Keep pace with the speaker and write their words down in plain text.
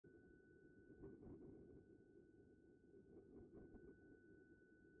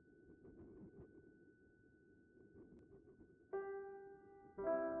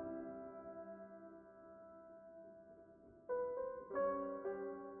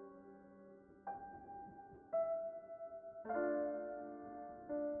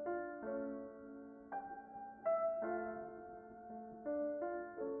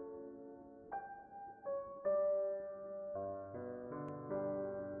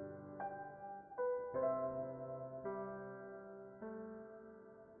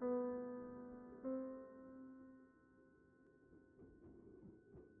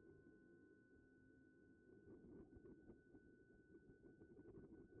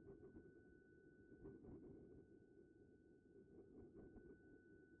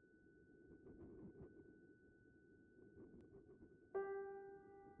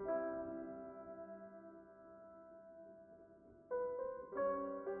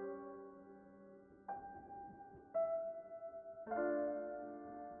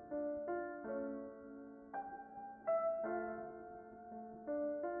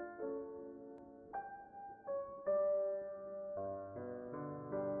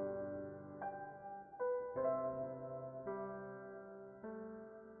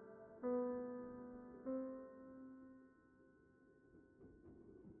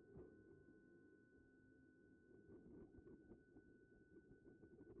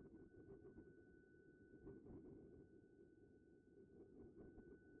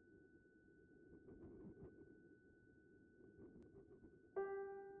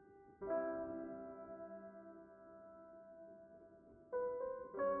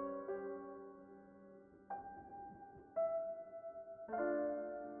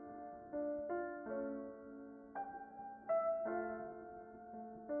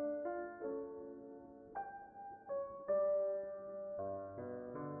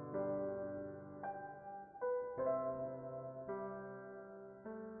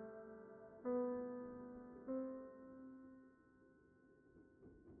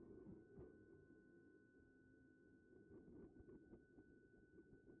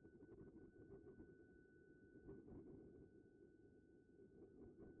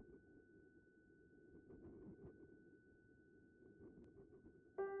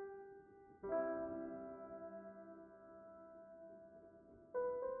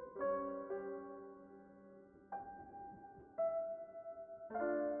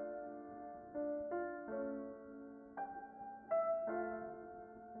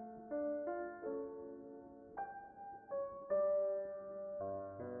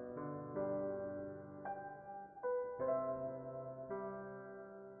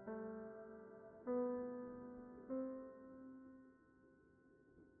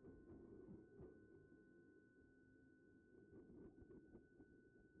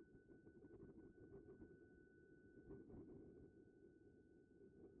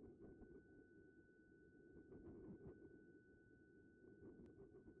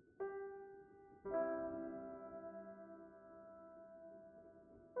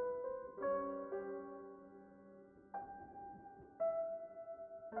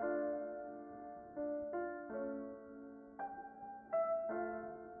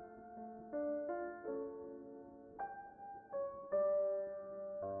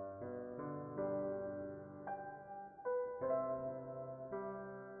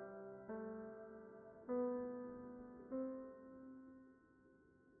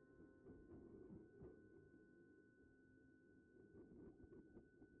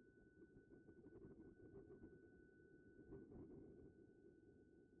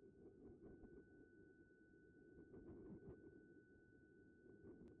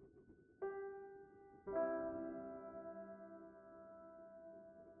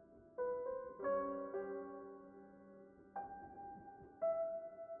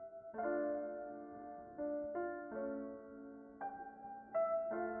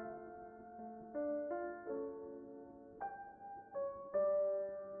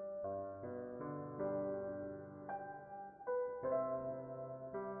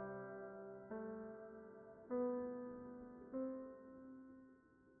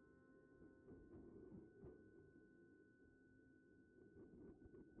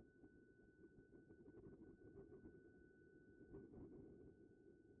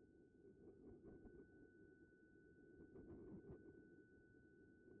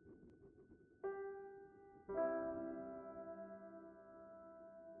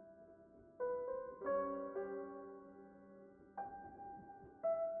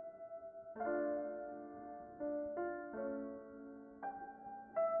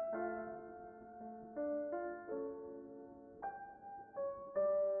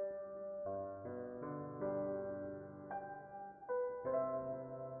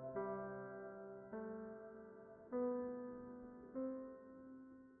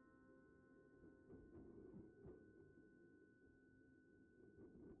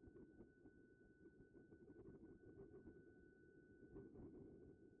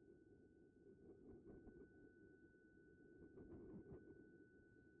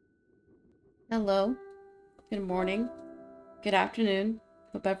Hello, good morning, good afternoon.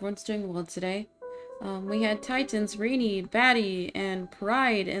 Hope everyone's doing well today. We had Titans, Rainy, Batty, and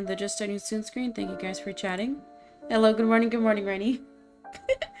Pride in the Just Starting Soon screen. Thank you guys for chatting. Hello, good morning, Rainy.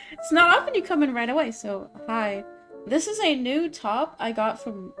 It's not often you come in right away, so hi. This is a new top I got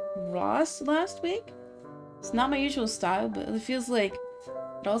from Ross last week. It's not my usual style, but it feels like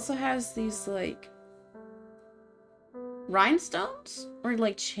it also has these like rhinestones or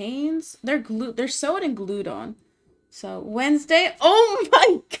like chains. They're sewed and glued on. So Wednesday, oh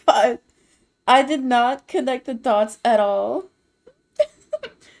my god! I did not connect the dots at all.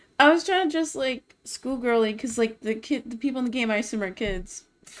 I was trying to just like schoolgirly because like the people in the game I assume are kids.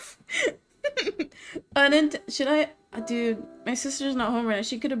 Should I? Dude, my sister's not home right now.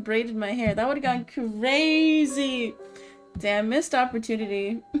 She could have braided my hair. That would have gone crazy. Damn, missed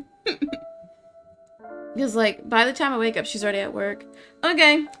opportunity. Because like by the time I wake up, she's already at work.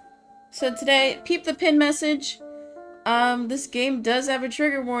 Okay, so today, peep the pin message. This game does have a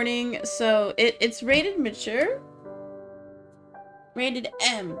trigger warning, so it's rated mature. Rated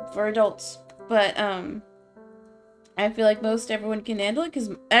M for adults. But, I feel like most everyone can handle it, because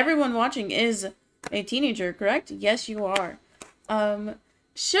everyone watching is a teenager, correct? Yes, you are.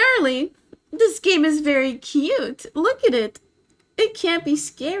 Surely, this game is very cute. Look at it. It can't be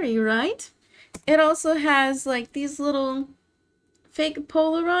scary, right? It also has, like, these little fake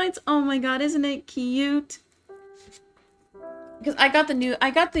Polaroids. Oh my god, isn't it cute? Because I got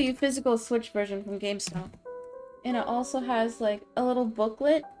the physical Switch version from GameStop. And it also has, like, a little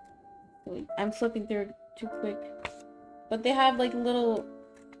booklet. Wait, I'm flipping through it too quick. But they have, like, little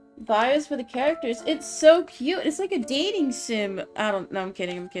bios for the characters. It's so cute. It's like a dating sim. No, I'm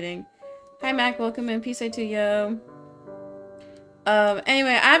kidding. Hi, Mac. Welcome in. Peace out to you.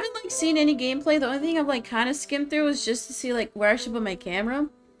 Anyway, I haven't, like, seen any gameplay. The only thing I've, like, kind of skimmed through was just to see, like, where I should put my camera.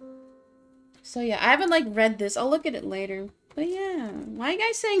 So, yeah, I haven't, like, read this. I'll look at it later. But yeah, why are you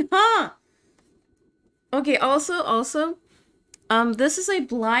guys saying, huh? Okay, also, this is a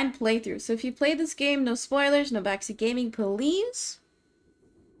blind playthrough. So if you play this game, no spoilers, no backseat gaming, please.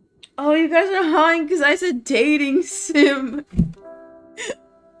 Oh, you guys are hawing because I said dating sim.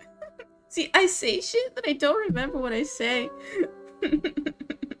 See, I say shit that I don't remember what I say.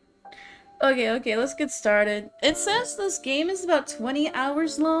 Okay, let's get started. It says this game is about 20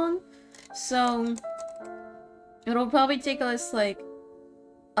 hours long, so it'll probably take us, like,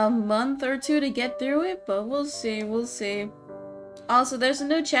 a month or two to get through it, but we'll see. Also, there's a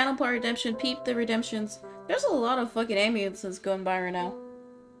new channel part redemption. Peep the redemptions. There's a lot of fucking ambulances going by right now.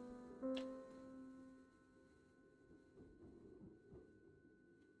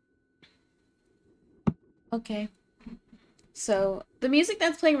 Okay. So, the music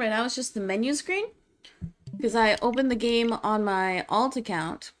that's playing right now is just the menu screen. Because I opened the game on my alt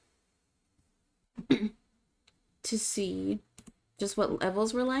account to see just what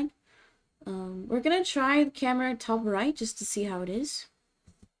levels were like. We're gonna try the camera top right just to see how it is.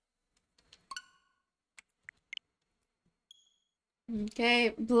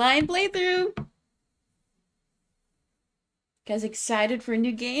 Okay, blind playthrough. Guys excited for a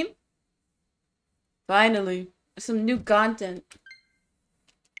new game? Finally, some new content.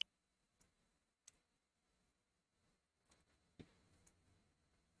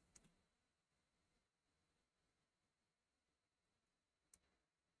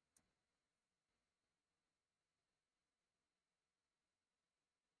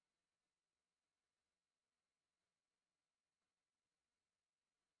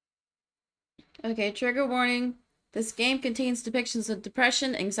 Okay, trigger warning. This game contains depictions of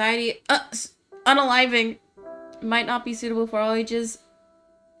depression, anxiety, unaliving. Might not be suitable for all ages.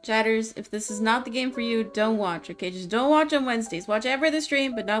 Chatters, if this is not the game for you, don't watch, okay? Just don't watch on Wednesdays. Watch every other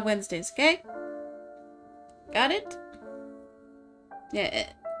stream, but not Wednesdays, okay? Got it? Yeah.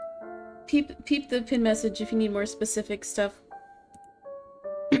 Peep the pin message if you need more specific stuff.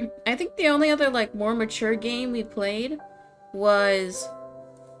 I think the only other, like, more mature game we played was...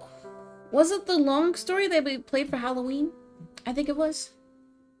 Was it the long story that we played for Halloween? I think it was.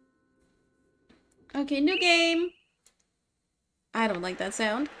 Okay, new game. I don't like that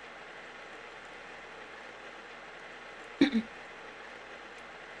sound.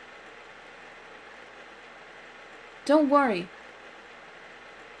 Don't worry.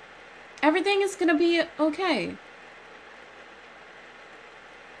 Everything is gonna be okay.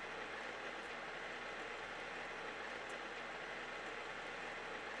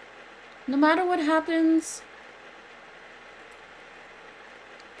 No matter what happens,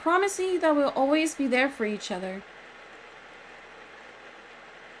 promise me that we'll always be there for each other.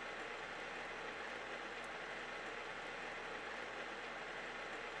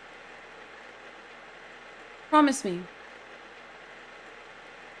 Promise me.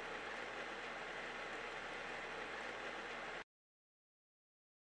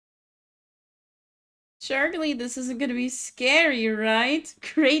 Surely this isn't gonna be scary, right?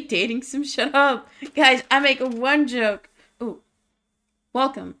 Great dating sim, shut up. Guys, I make one joke. Ooh.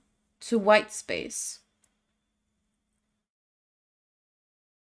 Welcome to White Space.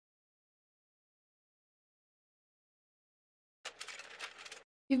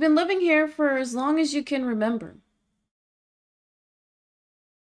 You've been living here for as long as you can remember.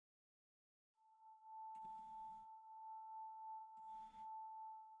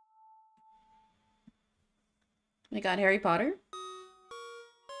 I got Harry Potter.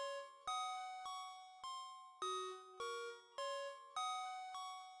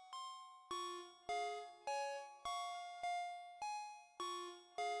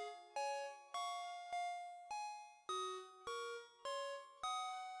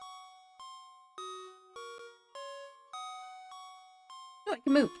 Oh, I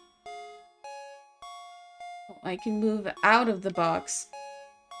can move. Oh, I can move out of the box.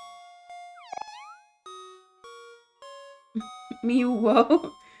 Mew,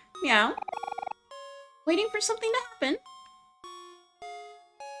 whoa. Meow. Waiting for something to happen.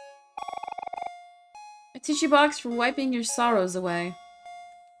 A tissue box for wiping your sorrows away.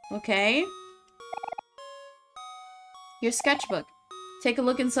 Okay. Your sketchbook. Take a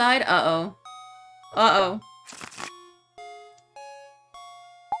look inside. Uh-oh. Uh-oh.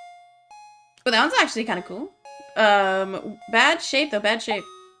 Oh, that one's actually kind of cool. Bad shape, though. Bad shape.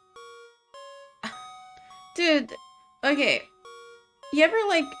 Dude, okay. You ever,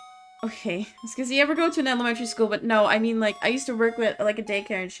 like... Okay, it's because you ever go to an elementary school, but no, I mean, like, I used to work with, like, a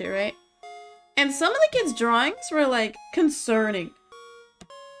daycare and shit, right? And some of the kids' drawings were, like, concerning.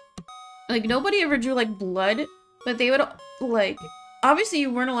 Like, nobody ever drew, like, blood, but they would, like... Obviously, you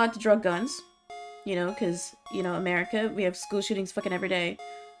weren't allowed to draw guns, you know, because, you know, America, we have school shootings fucking every day.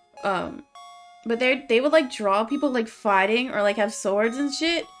 But they would, like, draw people, like, fighting or, like, have swords and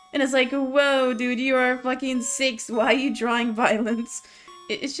shit. And it's like, whoa, dude, you are fucking 6. Why are you drawing violence?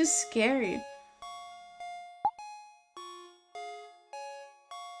 It's just scary.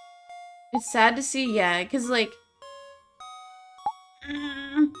 It's sad to see, yeah, because, like...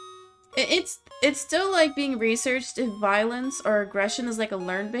 It's still, like, being researched if violence or aggression is, like, a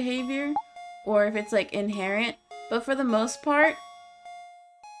learned behavior. Or if it's, like, inherent. But for the most part...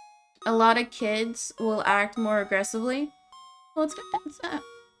 A lot of kids will act more aggressively. Well, it's good.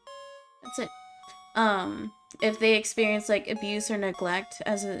 That's it. If they experience like abuse or neglect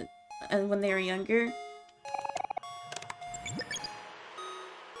as when they were younger.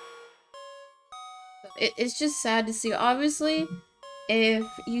 It's just sad to see. Obviously, if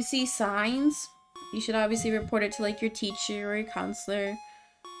you see signs, you should obviously report it to like your teacher or your counselor.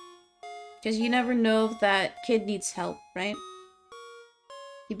 Because you never know if that kid needs help, right?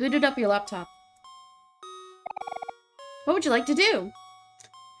 You booted up your laptop. What would you like to do?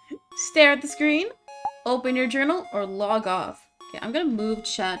 Stare at the screen? Open your journal? Or log off? Okay, I'm gonna move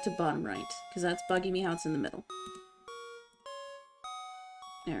chat to bottom right. Because that's bugging me how it's in the middle.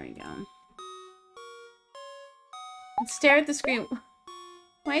 There we go. Stare at the screen.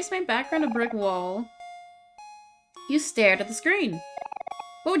 Why is my background a brick wall? You stared at the screen.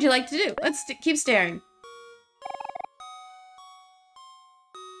 What would you like to do? Let's keep staring.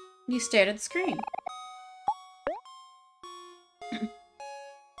 You stared at the screen.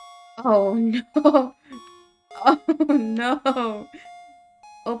 Oh no. Oh no.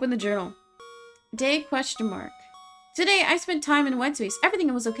 Open the journal. Day question mark. Today I spent time in White Space.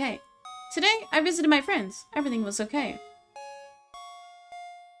 Everything was okay. Today I visited my friends. Everything was okay.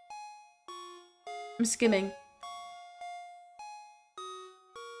 I'm skimming.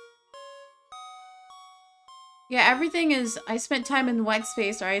 Yeah, everything is I spent time in White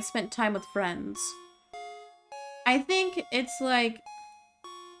Space or I spent time with friends. I think it's like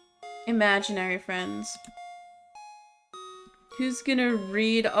imaginary friends. Who's gonna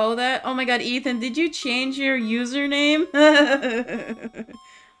read all that? Oh my god, Ethan, did you change your username?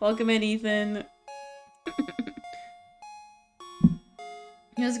 Welcome in, Ethan.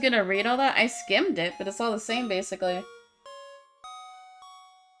 Who's gonna read all that? I skimmed it, but it's all the same, basically.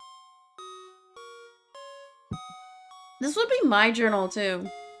 This would be my journal, too.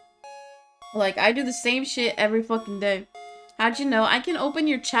 Like, I do the same shit every fucking day. How'd you know? I can open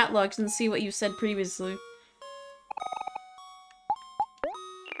your chat logs and see what you said previously.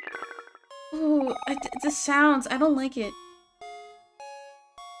 Ooh, the sounds. I don't like it.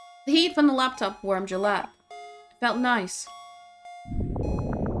 The heat from the laptop warmed your lap. It felt nice.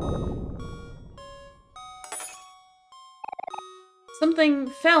 Something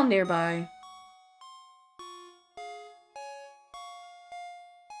fell nearby.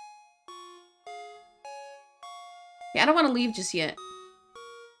 Yeah, I don't want to leave just yet.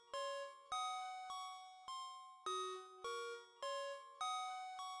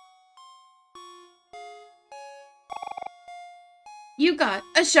 You got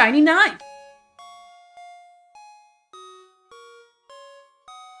a shiny knife!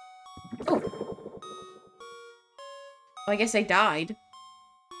 Oh. Oh, I guess I died.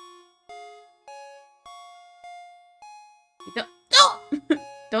 You don't- Oh!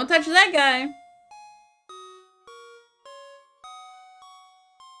 Don't touch that guy!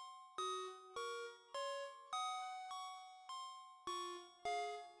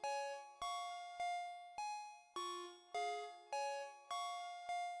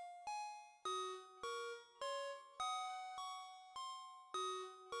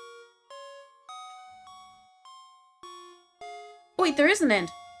 Wait, there is an end.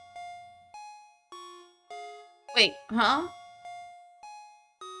 Wait, huh?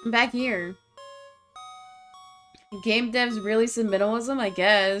 I'm back here. Game devs really submittalism, I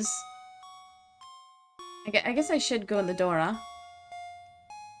guess. I guess I should go in the door, huh?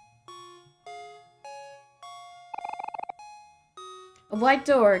 A white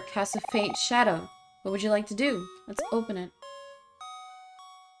door casts a faint shadow. What would you like to do? Let's open it.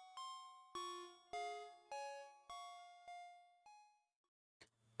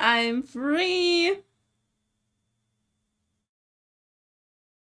 I'm free!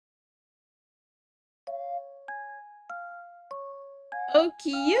 Oh,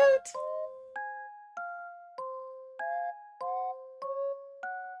 cute!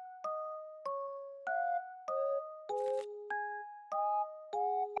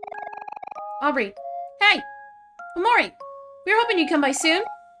 Aubrey. Hey! Omori! We were hoping you'd come by soon.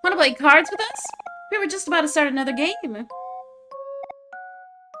 Want to play cards with us? We were just about to start another game.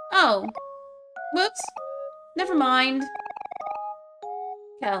 Oh. Whoops. Never mind.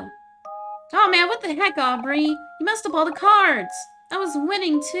 Kel. Oh man, what the heck, Aubrey? You messed up all the cards. I was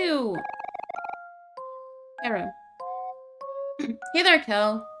winning too. Arrow. Hey there,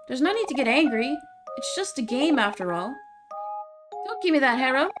 Kel. There's no need to get angry. It's just a game after all. Don't give me that,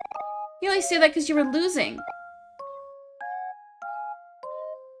 Harrow. You only say that because you were losing.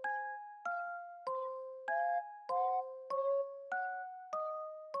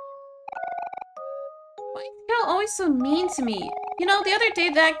 Why is Kel always so mean to me? You know, the other day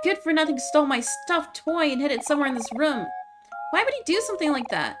that good-for-nothing stole my stuffed toy and hid it somewhere in this room. Why would he do something like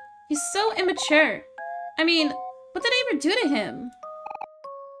that? He's so immature. I mean, what did I ever do to him?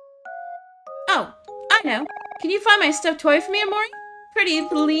 Oh, I know. Can you find my stuffed toy for me, Omori? Pretty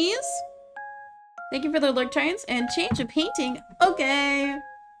please? Thank you for the alert turns and change of painting. Okay.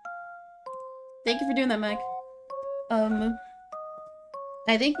 Thank you for doing that, Mike.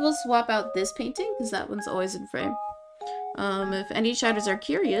 I think we'll swap out this painting because that one's always in frame. If any chatters are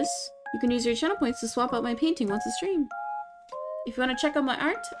curious, you can use your channel points to swap out my painting once a stream. If you want to check out my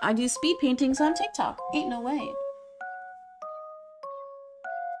art, I do speed paintings on TikTok. Ain't no way.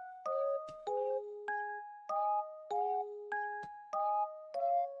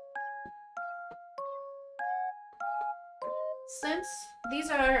 Since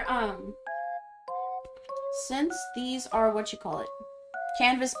these are what you call it,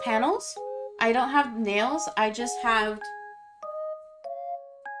 canvas panels, I don't have nails, I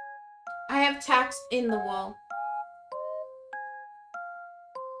have tacks in the wall.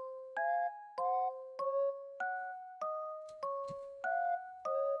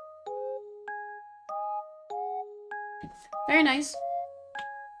 Very nice.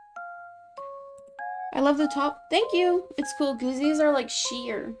 I love the top. Thank you. It's cool because these are like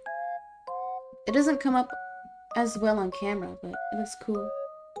sheer. It doesn't come up as well on camera, but it looks cool.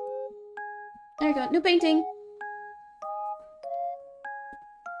 There you go. New painting.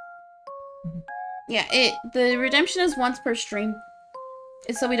 Yeah, the redemption is once per stream.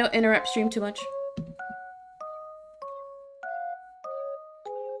 It's so we don't interrupt stream too much.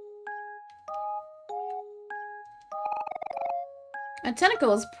 A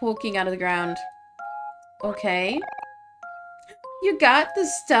tentacle is poking out of the ground. Okay. You got the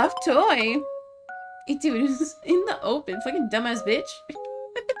stuffed toy. Hey, dude, it's in the open. Fucking dumbass bitch.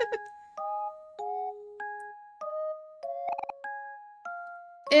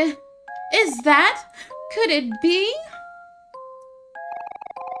 Is that? Could it be?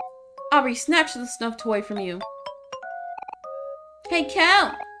 Aubrey snatched the stuffed toy from you. Hey,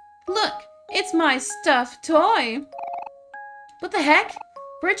 Cal! Look, it's my stuffed toy. What the heck?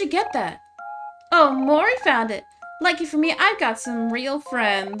 Where'd you get that? Oh, Mori found it. Lucky for me, I've got some real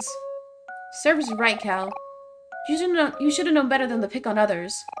friends. Serves right, Cal. You should have known better than to pick on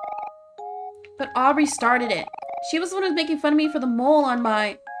others. But Aubrey started it. She was the one who was making fun of me for the mole on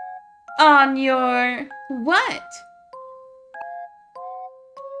my... On your... What?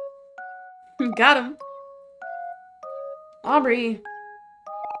 Got him. Aubrey.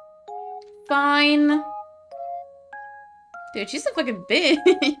 Fine. Dude, she's a fucking bitch.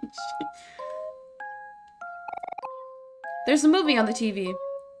 There's a movie on the TV.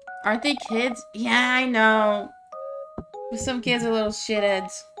 Aren't they kids? Yeah, I know. But some kids are little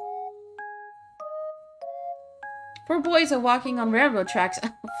shitheads. 4 boys are walking on railroad tracks.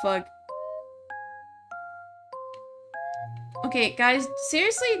 Oh, fuck. Okay, guys,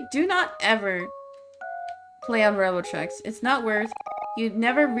 seriously, do not ever play on railroad tracks. It's not worth. You'd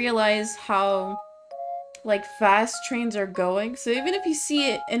never realize how, like, fast trains are going. So even if you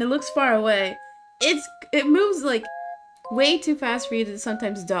see it and it looks far away, it moves, like, way too fast for you to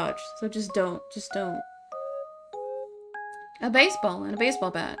sometimes dodge. So just don't. Just don't. A baseball and a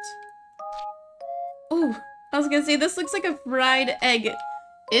baseball bat. Ooh, I was gonna say, this looks like a fried egg.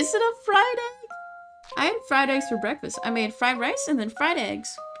 Is it a fried egg? I had fried eggs for breakfast. I made fried rice and then fried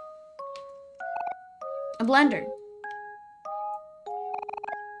eggs. A blender.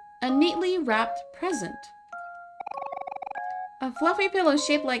 A neatly wrapped present. A fluffy pillow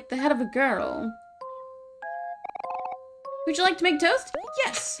shaped like the head of a girl. Would you like to make toast?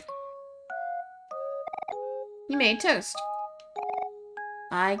 Yes! You made toast.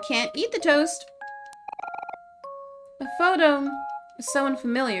 I can't eat the toast. The photo is so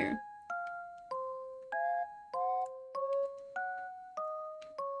unfamiliar.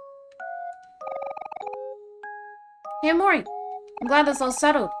 Hey, Omori. I'm glad that's all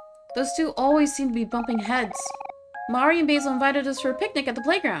settled. Those two always seem to be bumping heads. Mari and Basil invited us for a picnic at the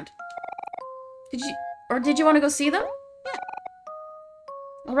playground. Did you want to go see them? Yeah.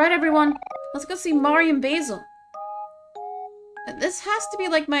 Alright, everyone. Let's go see Mari and Basil. This has to be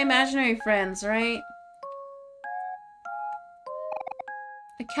like my imaginary friends, right?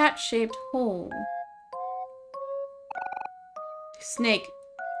 A cat-shaped hole. Snake.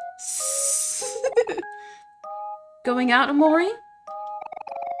 Going out, Omori?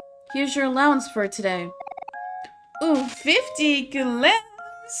 Here's your allowance for today. Ooh, 50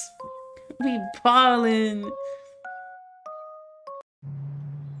 clams! We ballin'.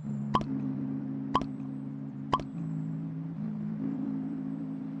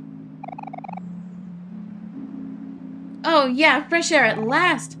 Oh yeah, fresh air at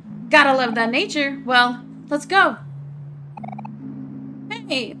last. Gotta love that nature. Well, let's go.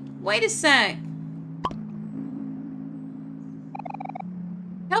 Hey, wait a sec.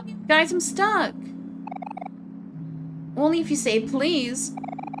 Help you guys, I'm stuck. Only if you say please.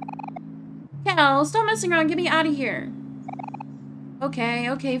 Cal, stop messing around, get me out of here.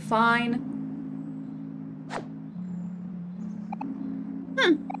 Okay, fine.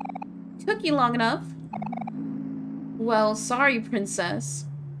 Took you long enough. Well, sorry, princess.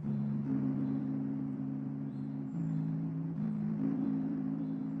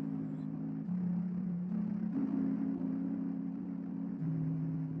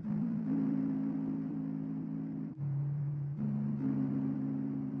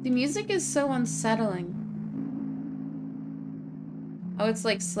 The music is so unsettling. Oh, it's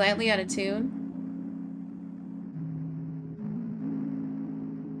like slightly out of tune.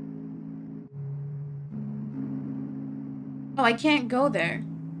 Oh, I can't go there.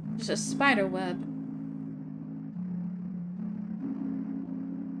 There's a spider web.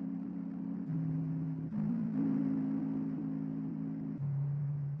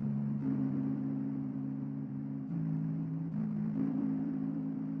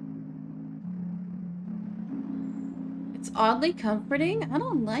 It's oddly comforting. I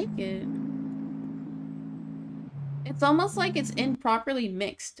don't like it. It's almost like it's improperly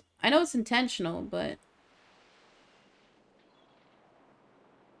mixed. I know it's intentional, but...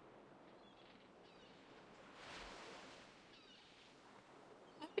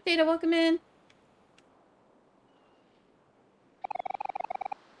 Hi, Potato, welcome in.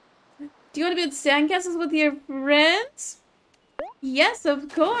 Do you want to build sandcastles with your friends? Yes, of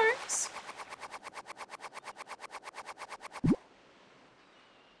course.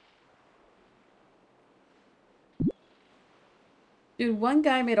 Dude, one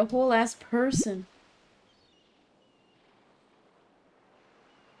guy made a whole ass person.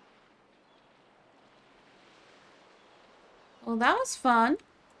 Well, that was fun.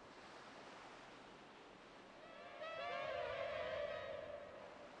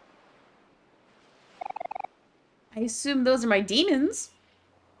 I assume those are my demons.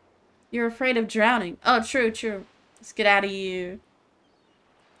 You're afraid of drowning. Oh, true. Let's get out of here.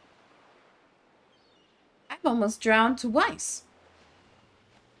 I've almost drowned twice.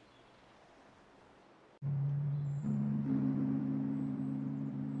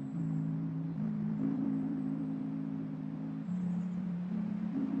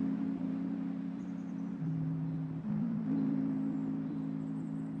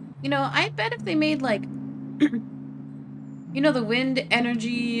 You know, I bet if they made, like, you know, the wind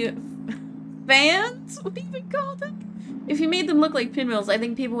energy fans? What do you even call them? If you made them look like pinwheels, I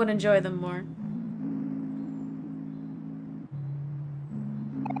think people would enjoy them more.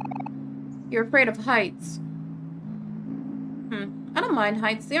 You're afraid of heights. I don't mind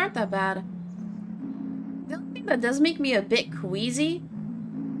heights. They aren't that bad. The only thing that does make me a bit queasy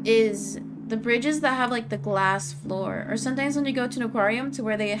is the bridges that have, like, the glass floor. Or sometimes when you go to an aquarium to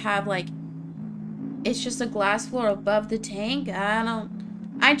where they have, like, it's just a glass floor above the tank.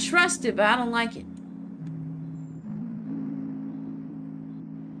 I trust it, but I don't like it.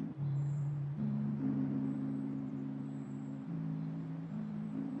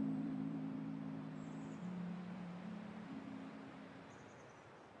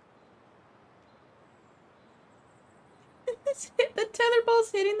 The tether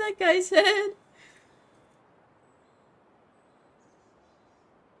ball's hitting that guy's head.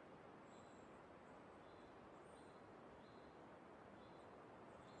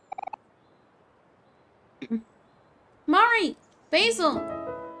 Mari! Basil!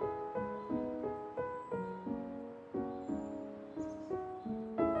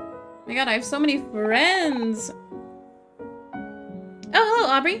 Oh my god, I have so many friends! Oh, hello,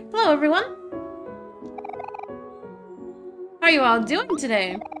 Aubrey. Hello, everyone. How are you all doing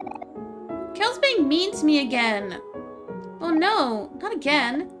today? Kel's being mean to me again. Oh no, not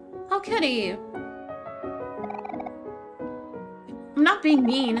again. How could he? I'm not being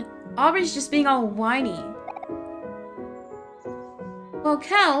mean. Aubrey's just being all whiny. Well,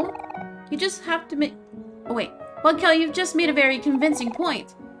 Kel, you just have to make... Oh, wait. Well, Kel, you've just made a very convincing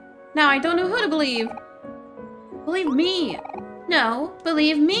point. Now I don't know who to believe. Believe me. No,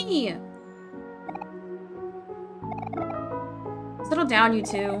 believe me. Settle down, you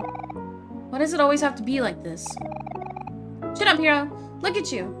two. Why does it always have to be like this? Shut up, hero. Look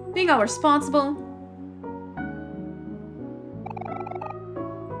at you, being all responsible.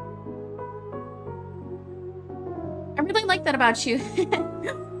 I really like that about you.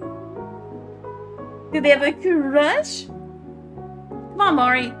 Do they have a crush? Come on,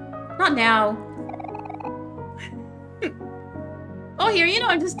 Mari. Not now. Oh, here, you know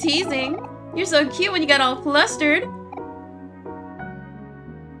I'm just teasing. You're so cute when you got all flustered.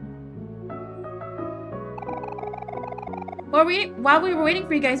 While we were waiting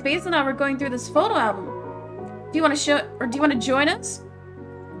for you guys, Basil and I were going through this photo album. Do you want to join us?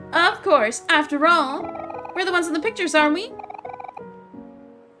 Of course. After all, we're the ones in the pictures, aren't we?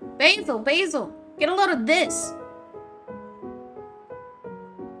 Basil, get a load of this.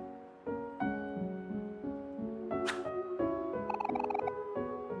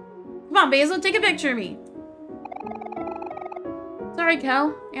 Come on, Basil, take a picture of me. Sorry,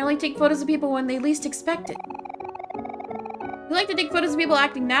 Kel. I only take photos of people when they least expect it. We like to take photos of people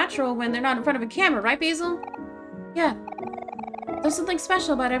acting natural when they're not in front of a camera, right, Basil? Yeah. There's something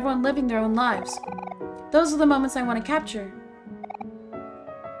special about everyone living their own lives. Those are the moments I want to capture.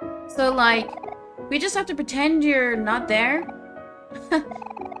 So, like, we just have to pretend you're not there?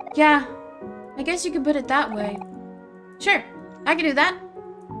 Yeah, I guess you could put it that way. Sure, I can do that.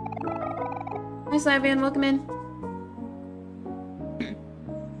 Hi, Slyvan, welcome in.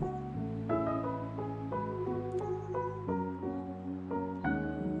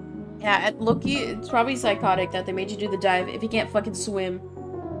 Yeah, at Loki, it's probably psychotic that they made you do the dive if you can't fucking swim.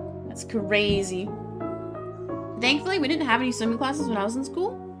 That's crazy. Thankfully, we didn't have any swimming classes when I was in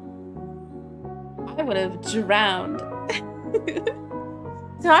school. I would have drowned.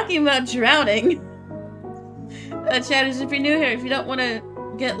 Talking about drowning. Chatters, if you're new here, if you don't want to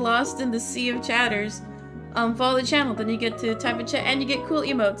get lost in the sea of chatters, follow the channel. Then you get to type in chat and you get cool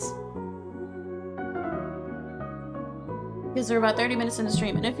emotes. Because we're about 30 minutes in the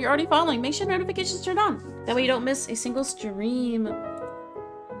stream. And if you're already following, make sure notifications turned on. That way you don't miss a single stream.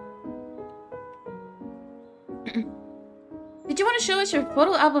 Did you want to show us your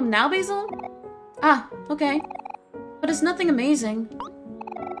photo album now, Basil? Ah, okay. But it's nothing amazing.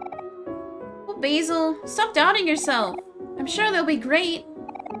 Oh, Basil, stop doubting yourself. I'm sure they'll be great.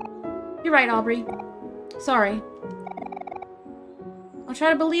 You're right, Aubrey. Sorry. I'll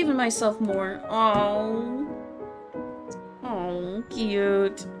try to believe in myself more. Oh. Oh,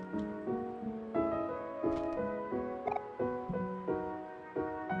 cute.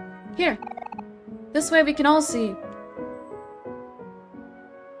 Here. This way we can all see.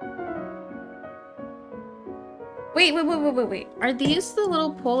 Wait. Are these the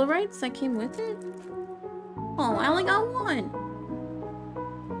little Polaroids that came with it? Oh, I only got one.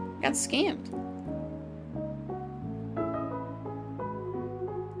 Got scammed.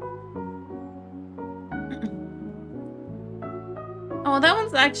 Oh, that one's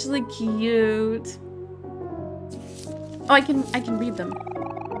That's actually cute. Oh, I can read them.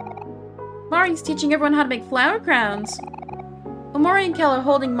 Mari's teaching everyone how to make flower crowns. Omori and Kel are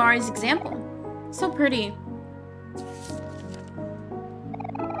holding Mari's example. So pretty.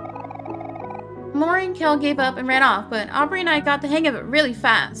 Omori and Kel gave up and ran off, but Aubrey and I got the hang of it really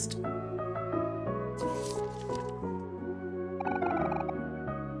fast.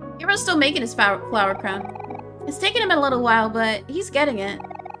 Hero's still making his flower crown. It's taken him a little while, but he's getting it.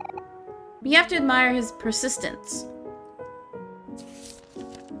 You have to admire his persistence.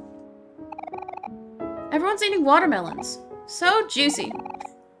 Everyone's eating watermelons. So juicy.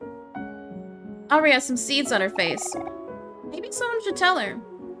 Aubrey has some seeds on her face. Maybe someone should tell her.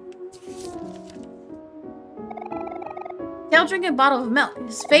 Kel drinking a bottle of milk,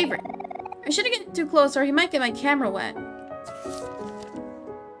 his favorite. I shouldn't get too close or he might get my camera wet.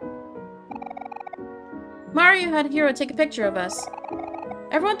 Mario had Hero take a picture of us.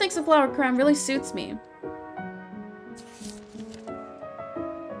 Everyone thinks the flower crown really suits me.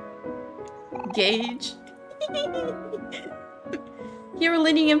 Gage. Hero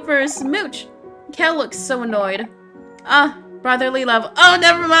leaning in for a smooch. Kel looks so annoyed. Ah, brotherly love. Oh,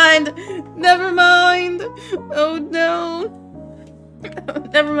 never mind. Never mind. Oh, no.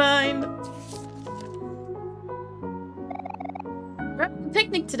 Never mind. We're having a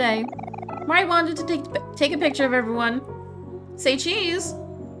picnic today. Mari wanted to take a picture of everyone. Say cheese.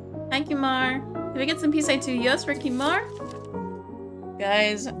 Thank you, Mar. Can we get some peace to yes for Kimar?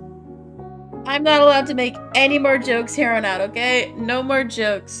 Guys, I'm not allowed to make any more jokes here on out, okay? No more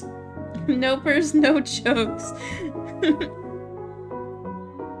jokes. No purse, no jokes.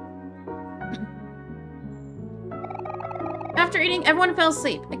 After eating, everyone fell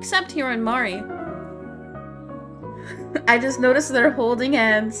asleep, except Hiro and Mari. I just noticed they're holding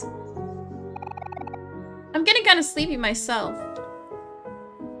hands. I'm getting kind of sleepy myself.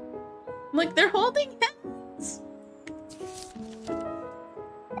 Look, they're holding hands.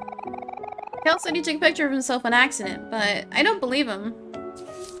 Kel said he took a picture of himself on accident, but I don't believe him.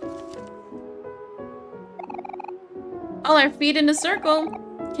 All our feet in a circle.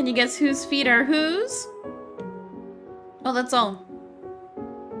 Can you guess whose feet are whose? Oh, that's all.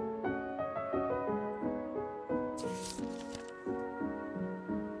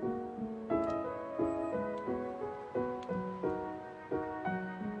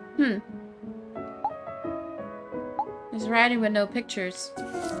 There's writing with no pictures.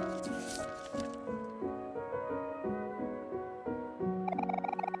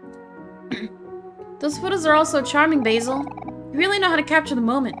 Those photos are all so charming, Basil. You really know how to capture the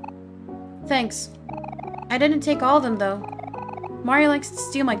moment. Thanks. I didn't take all of them, though. Mario likes to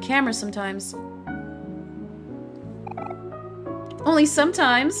steal my camera sometimes. Only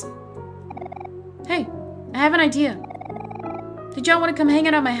sometimes. Hey, I have an idea. Did y'all want to come hang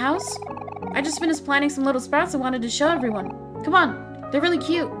out at my house? I just finished planting some little sprouts I wanted to show everyone. Come on, they're really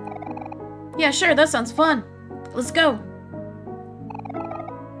cute. Yeah, sure, that sounds fun. Let's go.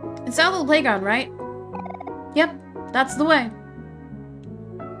 It's our little playground, right? Yep, that's the way.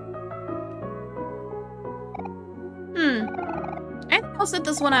 I think I'll sit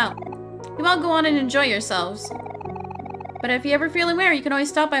this one out. You all go on and enjoy yourselves. But if you ever feeling weary, you can always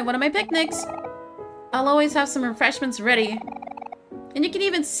stop by one of my picnics. I'll always have some refreshments ready. And you can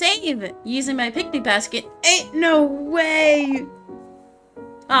even save using my picnic basket. Ain't no way!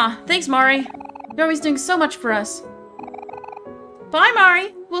 Ah, thanks, Mari. You're always doing so much for us. Bye,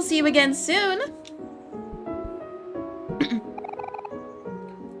 Mari. We'll see you again soon.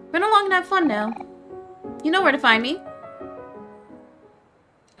 Run along and have fun now. You know where to find me.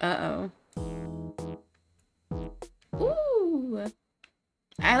 Uh-oh. Ooh.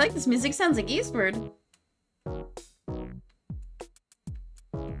 I like this music. Sounds like Eastward.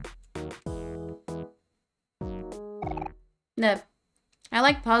 No. I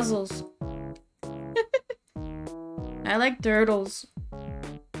like puzzles. I like turtles.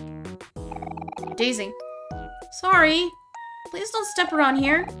 Daisy. Sorry. Please don't step around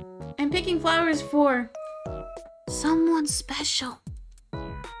here. I'm picking flowers for someone special.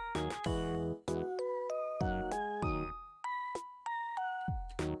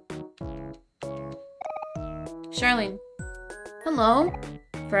 Charlene. Hello,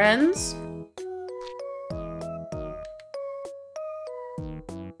 friends.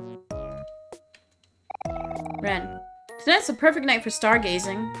 Ren. Tonight's a perfect night for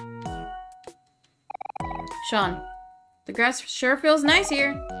stargazing. Sean. The grass sure feels nice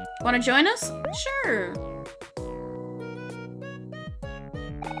here. Want to join us? Sure.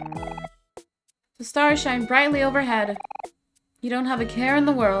 The stars shine brightly overhead. You don't have a care in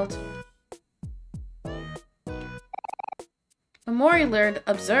the world. Omori learned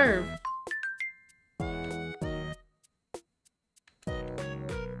observe.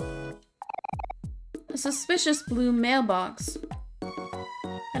 A suspicious blue mailbox.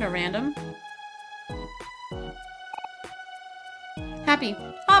 Kinda random. Happy.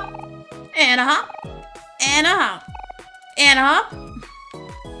 Hop. And a hop. And a hop. And a hop.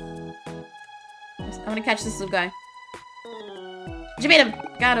 I'm gonna catch this little guy. Did you beat him?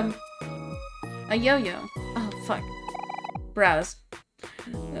 Got him. A yo-yo. Oh, fuck. Browse.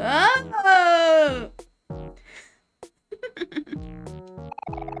 Oh!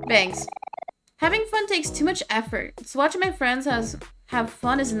 Bangs. Having fun takes too much effort, so watching my friends have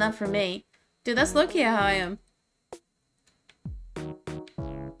fun is enough for me. Dude, that's low-key how I am.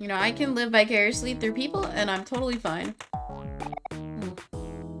 You know, I can live vicariously through people, and I'm totally fine.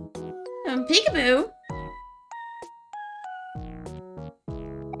 Peekaboo!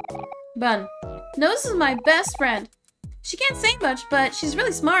 Bun. Nose is my best friend. She can't say much, but she's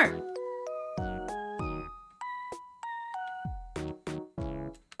really smart.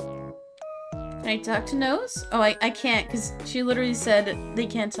 Can I talk to Nose? Oh, I can't, because she literally said they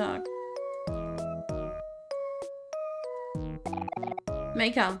can't talk.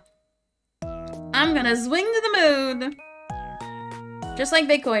 Maycom. I'm gonna swing to the moon! Just like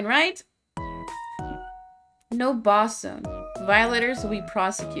Bitcoin, right? No boss zone. Violators will be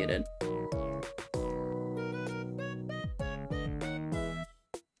prosecuted.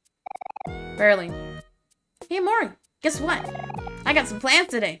 Barely. Hey, Mori, guess what? I got some plans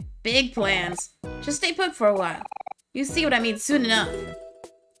today. Big plans. Just stay put for a while. You see what I mean soon enough.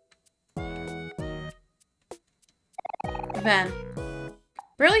 Van.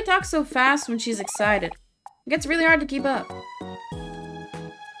 Barely talks so fast when she's excited. It gets really hard to keep up.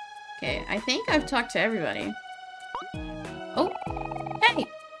 Okay, I think I've talked to everybody. Oh, hey!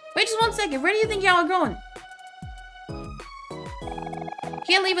 Wait just 1 second. Where do you think y'all are going?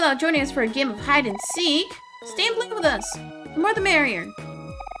 Can't leave without joining us for a game of hide and seek. Stay and play with us. The more the merrier.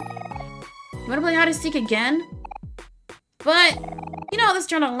 You want to play hide and seek again? But you know how this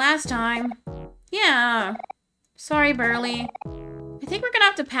turned out last time. Yeah. Sorry, Burley. I think we're gonna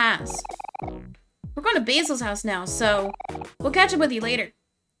have to pass. We're going to Basil's house now, so we'll catch up with you later.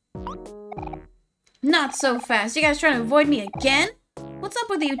 Not so fast. You guys trying to avoid me again? What's up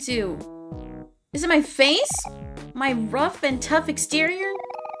with you two? Is it my face? My rough and tough exterior?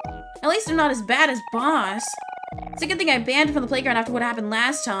 At least I'm not as bad as Boss. It's a good thing I banned him from the playground after what happened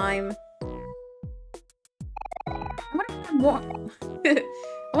last time. I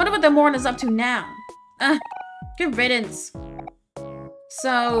wonder what the Morin is up to now. Good riddance.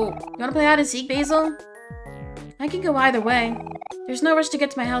 So, you wanna play hide and seek, Basil? I can go either way. There's no rush to get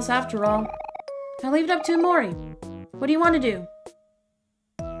to my house after all. I'll leave it up to Omori. What do you want to do?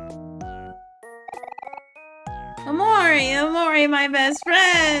 Omori, my best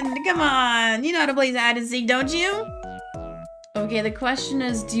friend! Come on! You know how to play hide and seek, don't you? Okay, the question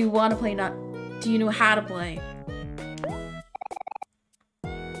is, do you want to play, not... do you know how to play?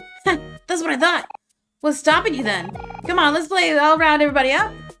 That's what I thought! What's stopping you then? Come on, let's play. I'll round everybody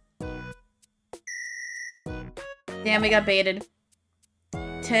up. Damn, we got baited.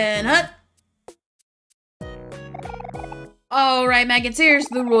 10 hut. Alright, maggots, here's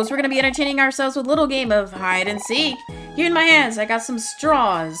the rules. We're gonna be entertaining ourselves with a little game of hide and seek. Here in my hands, I got some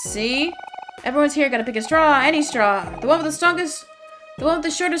straws, see? Everyone's here, gotta pick a straw, any straw. The one with the strongest, the one with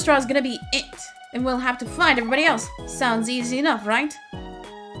the shortest straw is gonna be it. And we'll have to find everybody else. Sounds easy enough, right?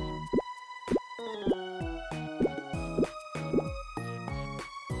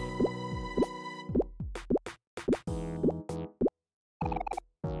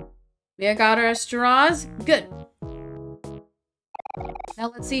 We got our straws. Good. Now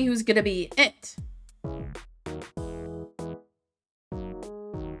let's see who's gonna be it.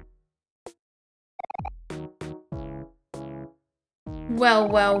 Well,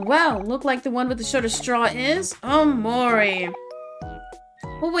 well, well. Look like the one with the shortest straw is Omori.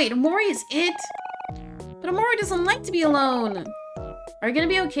 Well, wait, Omori is it? But Omori doesn't like to be alone. Are you gonna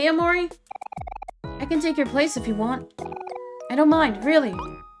be okay, Omori? I can take your place if you want. I don't mind, really.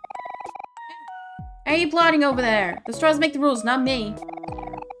 Why are you plotting over there? The straws make the rules, not me.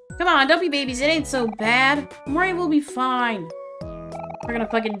 Come on, don't be babies. It ain't so bad. Omori will be fine. We're gonna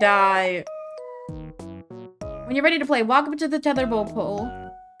fucking die. When you're ready to play, walk up to the tetherball pole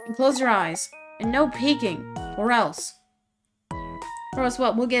and close your eyes. And no peeking, or else. Or else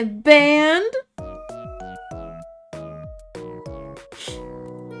what? We'll get banned?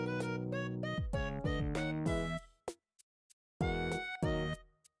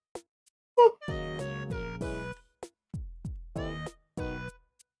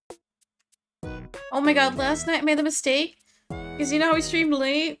 Oh my god, last night I made the mistake. Because you know how we streamed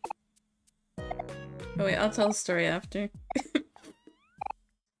late? Oh wait, I'll tell the story after.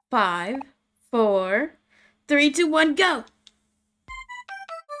 5, 4, 3, 2, 1, go!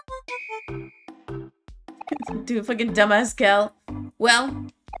 Dude, fucking dumbass Cal. Well,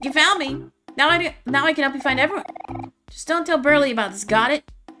 you found me. Now I can help you find everyone. Just don't tell Burley about this, got it?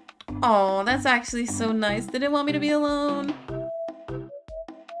 Oh, that's actually so nice. They didn't want me to be alone.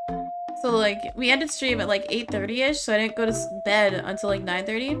 So, like, we ended stream at, like, 8:30-ish, so I didn't go to bed until, like,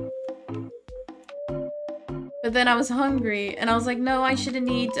 9:30. But then I was hungry, and I was like, no, I shouldn't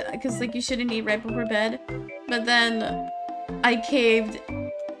eat, because, like, you shouldn't eat right before bed. But then I caved,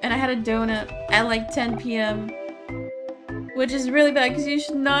 and I had a donut at, like, 10 p.m. Which is really bad, because you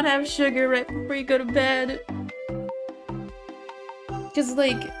should not have sugar right before you go to bed. Because,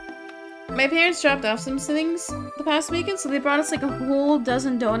 like, my parents dropped off some things the past weekend, so they brought us, like, a whole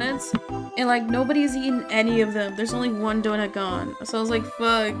dozen donuts. And, like, nobody's eaten any of them. There's only one donut gone. So I was like,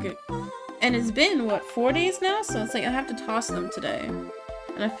 fuck. And it's been, what, 4 days now? So it's like, I have to toss them today.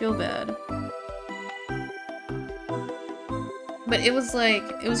 And I feel bad. But it was, like,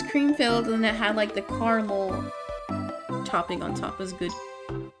 it was cream-filled, and it had, like, the caramel topping on top. It was good.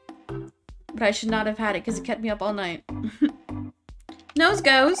 But I should not have had it, because it kept me up all night. Nose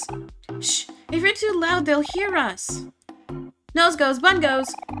goes. Shh! If you're too loud, they'll hear us. Nose goes, bun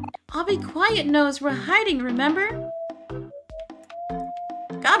goes. I'll be quiet, Nose. We're hiding, remember?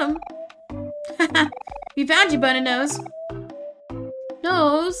 Got him. We found you, Bun and Nose.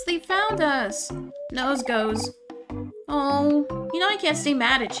 Nose, they found us. Nose goes. Oh, you know I can't stay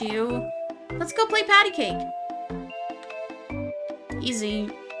mad at you. Let's go play patty cake. Easy.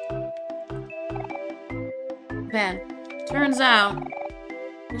 Man, turns out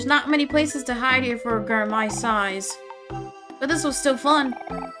there's not many places to hide here for a girl my size. But this was still fun.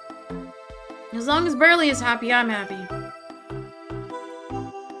 As long as Burley is happy, I'm happy.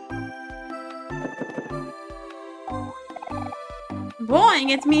 Boy,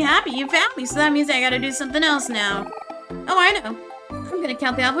 gets me happy. You found me, so that means I gotta do something else now. Oh, I know. I'm gonna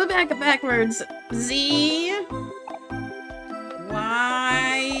count the alphabet backwards. Z,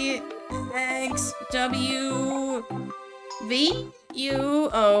 Y, X, W, V, U,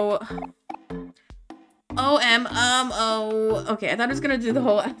 O, O, M, O. Okay, I thought I was gonna do the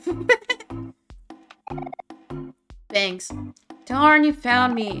whole alphabet. Thanks. Darn, you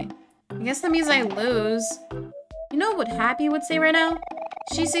found me. I guess that means I lose. You know what Happy would say right now?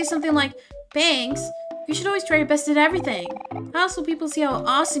 She'd say something like, thanks. You should always try your best at everything. How else will people see how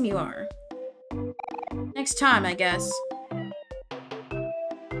awesome you are? Next time, I guess.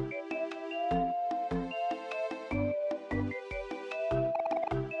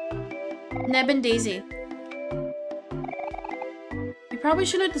 Neb and Daisy. You probably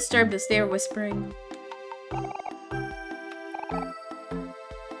shouldn't disturb this, they are whispering.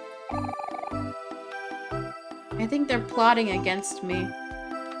 I think they're plotting against me.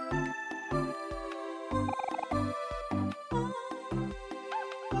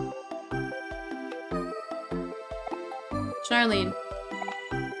 Charlene.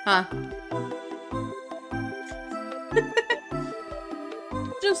 Huh.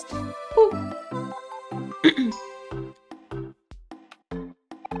 Just...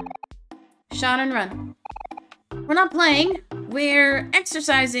 Shot and run. We're not playing. We're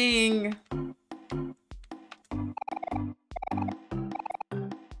exercising.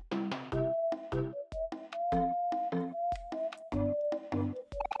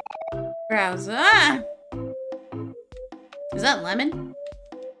 Browse. Ah! Is that Lemon?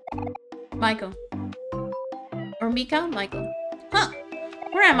 Michael. Or Mika? Michael. Huh.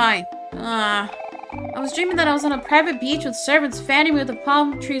 Where am I? I was dreaming that I was on a private beach with servants fanning me with the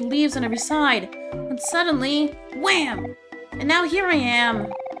palm tree leaves on every side. And suddenly, wham! And now here I am.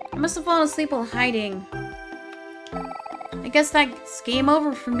 I must have fallen asleep while hiding. I guess that's game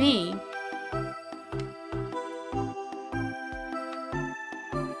over for me.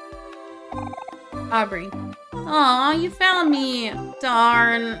 Aubrey. Aw, you found me.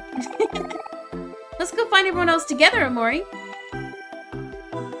 Darn. Let's go find everyone else together, Omori.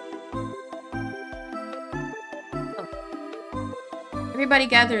 Oh. Everybody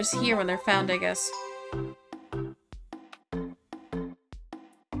gathers here when they're found, I guess.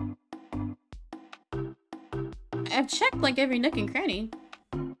 I've checked like every nook and cranny.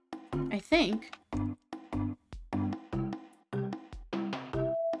 I think.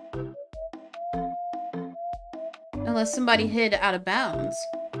 Unless somebody hid out of bounds.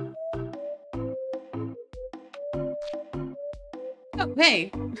 Oh,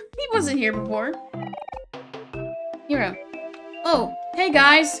 hey. He wasn't here before. Hero. Oh, hey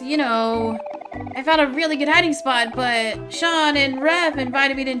guys. You know. I found a really good hiding spot, but Sean and Rev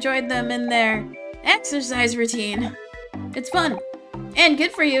invited me to join them in their exercise routine. It's fun. And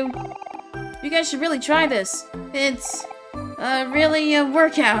good for you. You guys should really try this. It's really a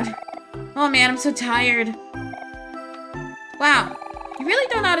workout. Oh man, I'm so tired. Wow. You really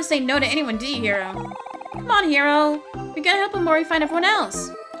don't know how to say no to anyone, do you, Hero? Come on, Hero. We gotta help Omori find everyone else.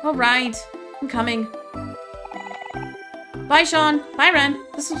 Alright. I'm coming. Bye, Sean. Bye, Ren.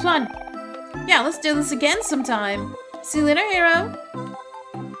 This was fun. Yeah, let's do this again sometime. See you later, Hero.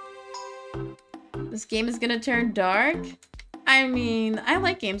 This game is gonna turn dark? I mean, I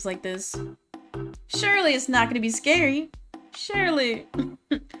like games like this. Surely it's not gonna be scary. Surely.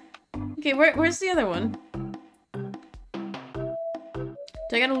 Okay, where's the other one?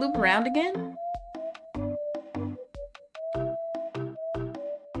 Do I gotta loop around again?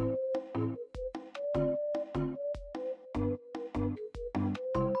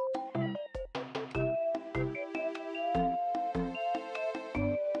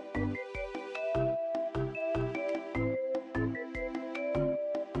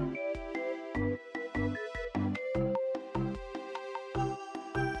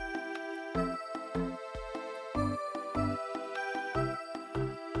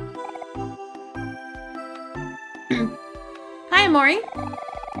 Hi, Omori.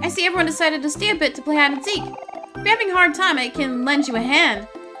 I see everyone decided to stay a bit to play hide and seek. If you're having a hard time, I can lend you a hand.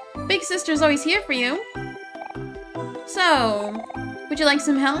 Big Sister's always here for you. So, would you like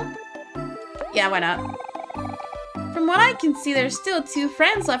some help? Yeah, why not? From what I can see, there's still 2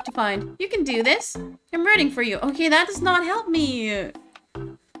 friends left to find. You can do this. I'm rooting for you. Okay, that does not help me.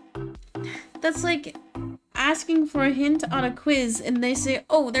 That's like asking for a hint on a quiz and they say,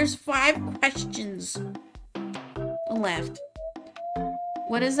 oh, there's 5 questions left.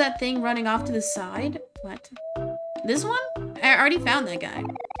 What is that thing running off to the side? What? This one? I already found that guy.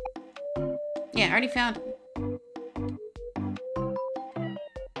 Yeah, I already found him.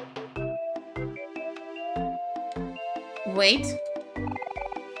 Wait.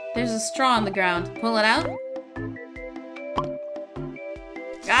 There's a straw on the ground. Pull it out.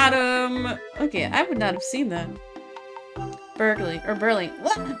 Got him! Okay, I would not have seen that. Burley.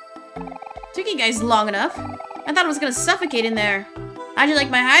 What? Took you guys long enough. I thought I was gonna suffocate in there. How'd you like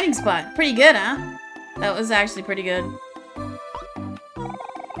my hiding spot? Pretty good, huh? That was actually pretty good.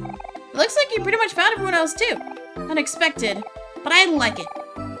 It looks like you pretty much found everyone else too. Unexpected, but I like it.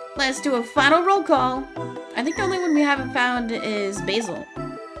 Let's do a final roll call. I think the only one we haven't found is Basil.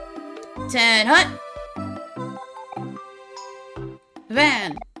 Ted Hut.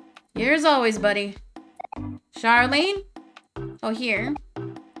 Van. Here as always, buddy. Charlene. Oh, here.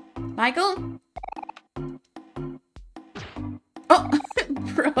 Michael. Oh,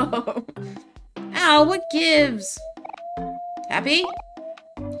 bro. Ow, what gives? Happy?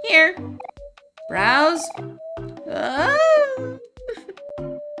 Here. Browse.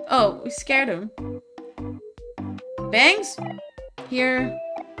 Oh, we scared him. Bangs? Here.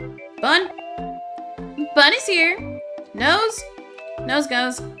 Bun? Bun is here. Nose? Nose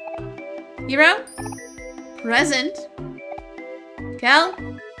goes. Hero? Present. Cal?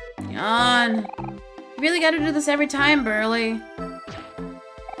 Yawn. You really gotta do this every time, Burley.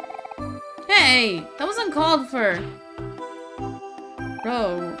 Hey, that was uncalled for.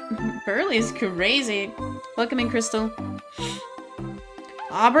 Bro, Burley's crazy. Welcome in, Crystal.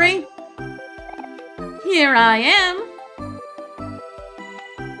 Aubrey? Here I am.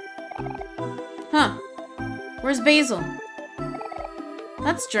 Huh. Where's Basil?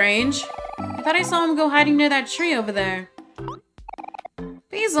 That's strange. I thought I saw him go hiding near that tree over there.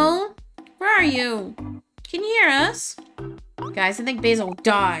 Basil? Where are you? Can you hear us? Guys, I think Basil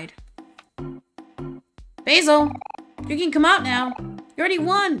died. Basil! You can come out now. You already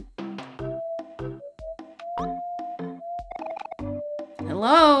won.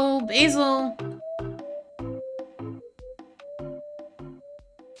 Hello, Basil.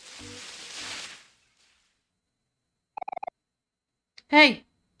 Hey,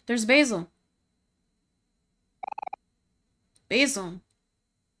 there's Basil. Basil,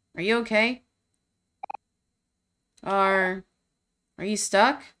 are you okay? Are you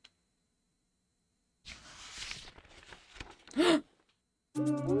stuck?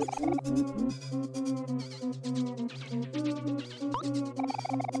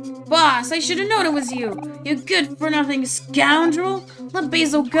 Boss, I should have known it was you. You good-for-nothing scoundrel. Let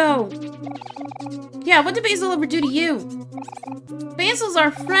Basil go. Yeah, what did Basil ever do to you? Basil's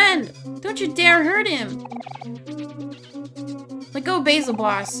our friend. Don't you dare hurt him. Let go of Basil,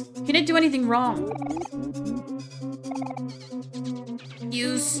 boss. He didn't do anything wrong.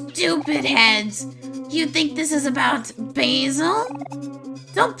 You stupid heads. You think this is about Basil?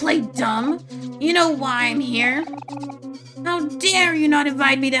 Don't play dumb. You know why I'm here? How dare you not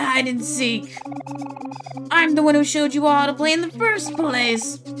invite me to hide and seek? I'm the one who showed you all how to play in the first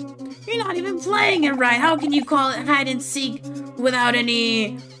place. You're not even playing it right. How can you call it hide and seek without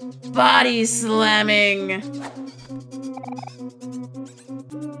any body slamming?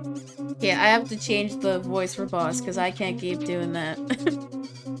 Yeah, I have to change the voice for boss because I can't keep doing that.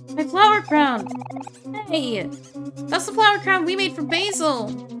 My flower crown! Hey! That's the flower crown we made for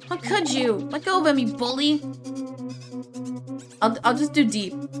Basil! How could you? Let go of him, you bully! I'll just do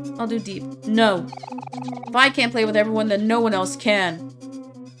deep. I'll do deep. No. If I can't play with everyone, then no one else can.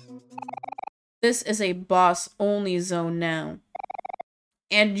 This is a boss-only zone now.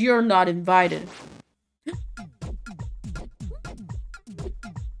 And you're not invited.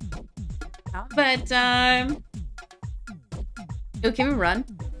 Alphabet time! Yo, can we run?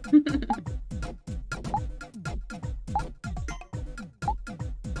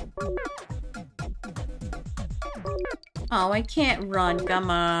 Oh, I can't run. Come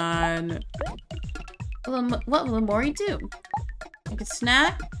on. What will Omori do? I could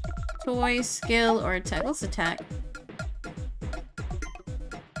snack, toy, skill, or attack. Let's attack.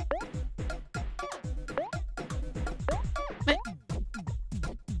 What?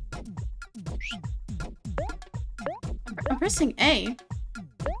 I'm pressing A.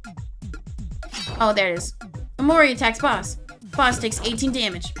 Oh, there it is. Omori attacks boss. Boss takes 18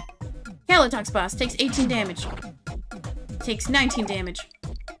 damage. Cal attacks boss. Takes 18 damage. Takes 19 damage.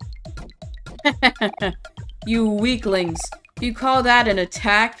 You weaklings. You call that an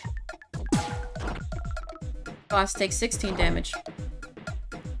attack? Boss takes 16 damage.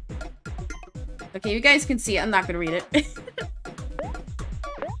 Okay, you guys can see it. I'm not gonna read it.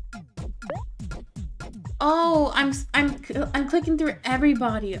 Oh, I'm clicking through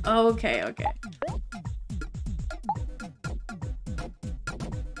everybody. Oh, okay, okay.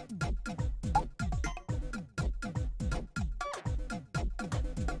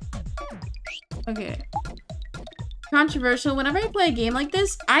 Okay. Controversial. Whenever I play a game like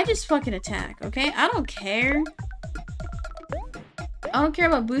this, I just fucking attack, okay? I don't care. I don't care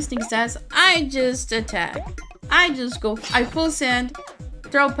about boosting stats. I just attack. I just go. I full send,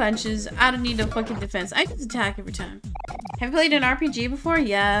 throw punches. I don't need no fucking defense. I just attack every time. Have you played an RPG before?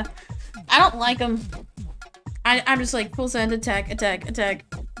 Yeah. I don't like them. I'm just like full send, attack, attack, attack.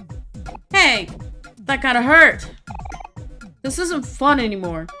 Hey! That kinda hurt. This isn't fun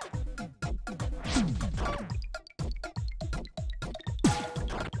anymore.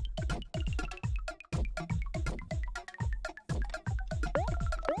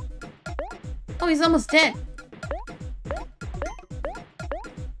 Oh, he's almost dead.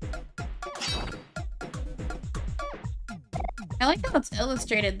 I like how it's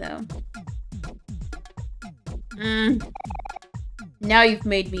illustrated, though. Now you've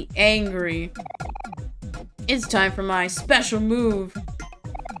made me angry. It's time for my special move.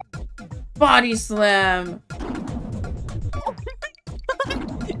 Body slam.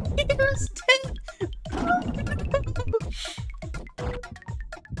 He was dead.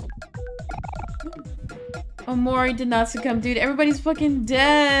 Omori did not succumb, dude. Everybody's fucking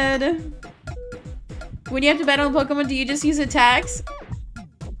dead. When you have to battle a Pokemon, do you just use attacks?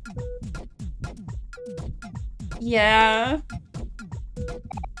 Yeah.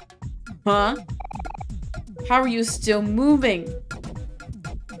 Huh? How are you still moving?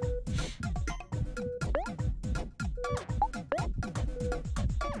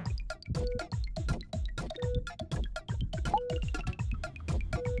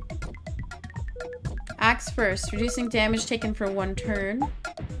 Axe first, reducing damage taken for one turn.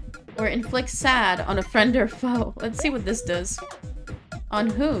 Or inflict sad on a friend or foe. Let's see what this does. On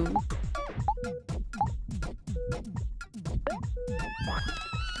whom?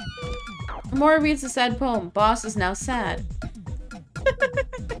 Omori reads a sad poem. Boss is now sad.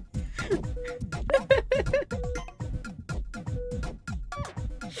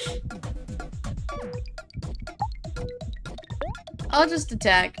 I'll just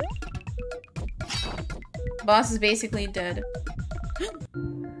attack. Boss is basically dead.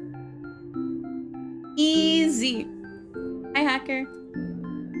 Easy. Hi, hacker.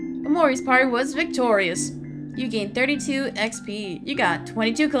 Omori's party was victorious. You gained 32 XP. You got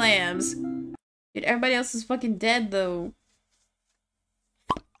 22 clams. Dude, everybody else is fucking dead, though.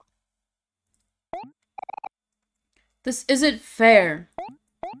 This isn't fair.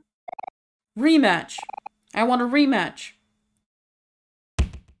 Rematch. I want a rematch.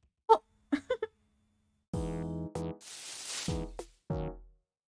 Oh.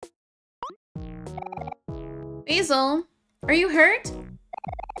 Basil, are you hurt?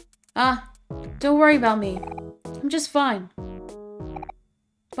 Ah, don't worry about me. I'm just fine.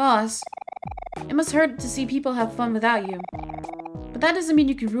 Boss, It must hurt to see people have fun without you. But that doesn't mean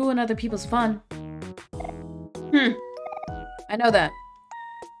you can ruin other people's fun. I know that.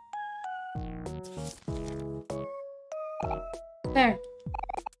 There.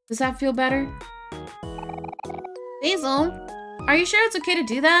 Does that feel better? Basil, are you sure it's okay to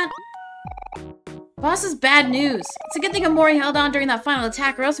do that? Boss is bad news. It's a good thing Omori held on during that final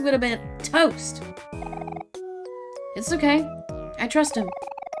attack, or else we would have been toast. It's okay. I trust him.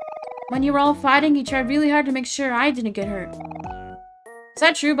 When you were all fighting, he tried really hard to make sure I didn't get hurt. Is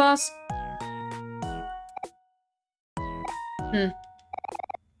that true, boss?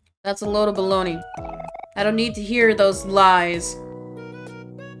 That's a load of baloney. I don't need to hear those lies.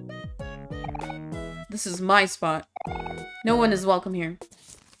 This is my spot. No one is welcome here.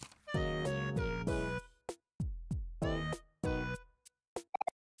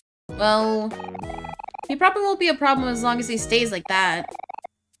 Well, he probably won't be a problem as long as he stays like that.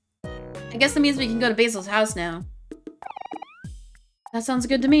 I guess that means we can go to Basil's house now. That sounds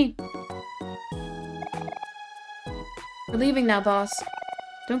good to me. We're leaving now, boss.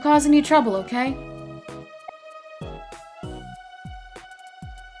 Don't cause any trouble, okay?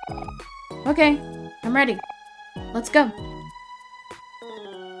 Okay, I'm ready. Let's go.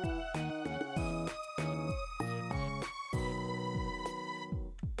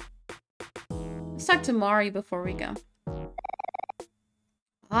 Let's talk to Mari before we go.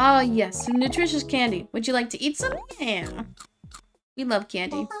 Ah, yes, some nutritious candy. Would you like to eat some? Yeah. We love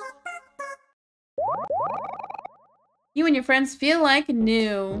candy. You and your friends feel like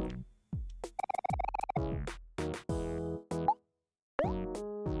new.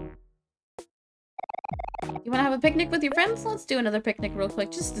 You wanna have a picnic with your friends? Let's do another picnic real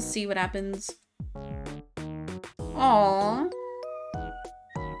quick just to see what happens. Aww.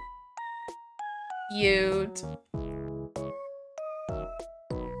 Cute.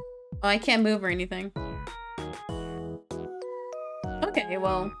 Oh, I can't move or anything. Okay,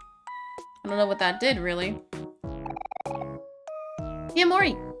 well, I don't know what that did, really. Hey,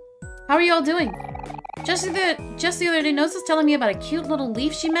 Omori! How are you all doing? Just the other day, Nose was telling me about a cute little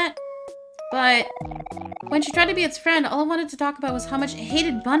leaf she met. But when she tried to be its friend, all I wanted to talk about was how much it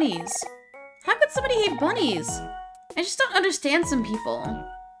hated bunnies. How could somebody hate bunnies? I just don't understand some people.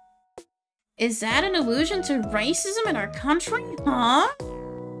 Is that an allusion to racism in our country? Huh?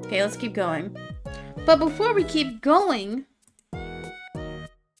 Okay, let's keep going. But before we keep going...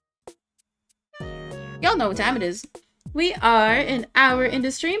 Y'all know what time it is. We are an hour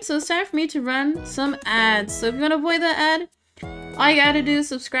into stream, so it's time for me to run some ads. So if you want to avoid that ad, all you gotta do is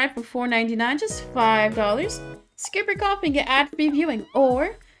subscribe for $4.99, just $5. Skip your coffee and get ad-free viewing.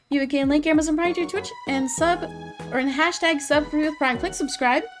 Or you can link Amazon Prime to your Twitch and sub, or in hashtag sub free with Prime. Click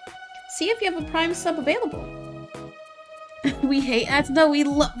subscribe. See if you have a Prime sub available. We hate ads? No, we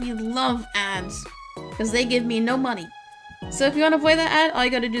love ads. Because they give me no money. So if you want to avoid that ad, all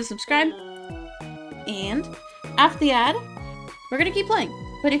you gotta do is subscribe. And after the ad, we're gonna keep playing.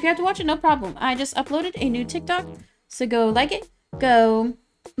 But if you have to watch it, no problem. I just uploaded a new TikTok. So go like it. Go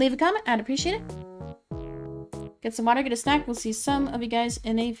leave a comment. I'd appreciate it. Get some water, get a snack. We'll see some of you guys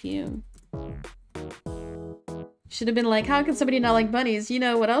in a few. Should have been like, how can somebody not like bunnies? You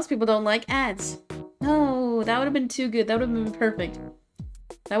know what else people don't like? Ads. No, that would have been too good. That would have been perfect.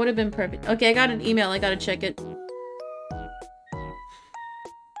 That would have been perfect. Okay, I got an email. I gotta check it.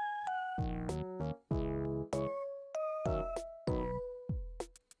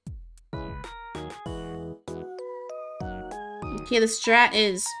 Okay, the strat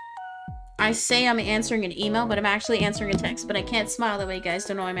is I say I'm answering an email, but I'm actually answering a text. But I can't smile that way, you guys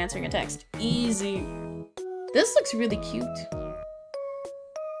don't know I'm answering a text. Easy. This looks really cute.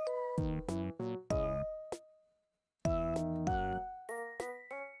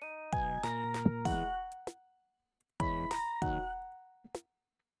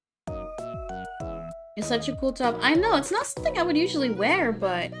 It's such a cool top. I know, it's not something I would usually wear,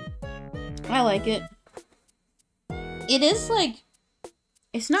 but I like it. It is like,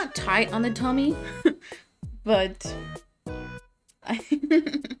 it's not tight on the tummy, but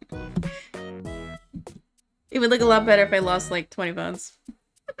it would look a lot better if I lost like 20 pounds.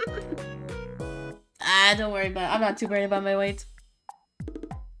 Don't worry about it. I'm not too worried about my weight.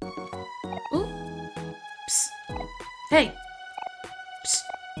 Ooh. Psst. Hey.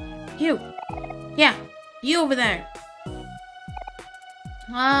 Psst. You. Yeah. You over there.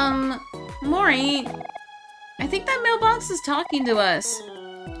 Mori. I think that mailbox is talking to us.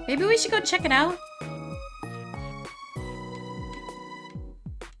 Maybe we should go check it out.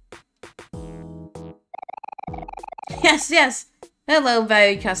 Yes, yes. Hello,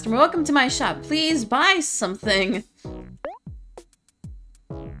 valued customer. Welcome to my shop. Please buy something.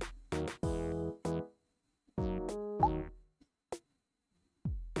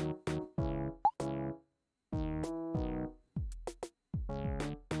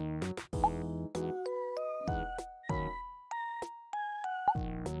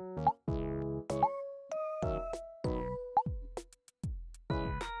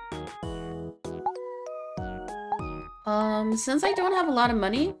 Since I don't have a lot of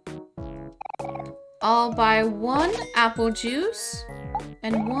money, I'll buy 1 apple juice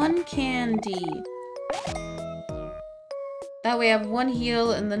and 1 candy. That way I have 1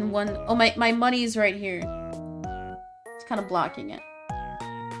 heal and then 1... Oh, my money's right here. It's kind of blocking it.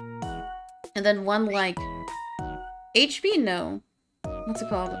 And then 1, like... HP? No. What's it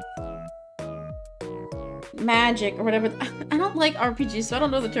called? Magic or whatever. I don't like RPG, so I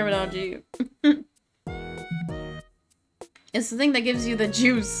don't know the terminology. It's the thing that gives you the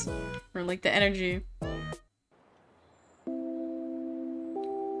juice. Or like the energy.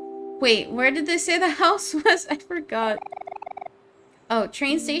 Wait, where did they say the house was? I forgot. Oh,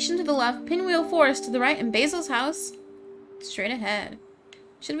 train station to the left, Pinwheel Forest to the right, and Basil's house straight ahead.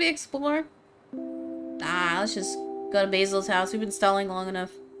 Should we explore? Nah, let's just go to Basil's house. We've been stalling long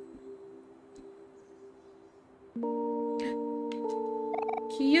enough.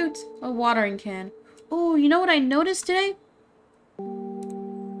 Cute. A watering can. Oh, you know what I noticed today?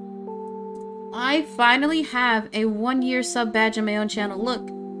 I finally have a 1-year sub badge on my own channel. Look.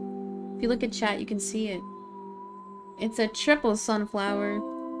 If you look at chat, you can see it. It's a triple sunflower.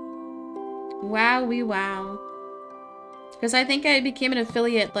 Wowie wow. Because I think I became an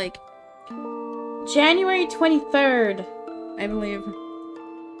affiliate, like, January 23rd, I believe.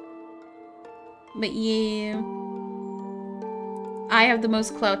 But yeah. I have the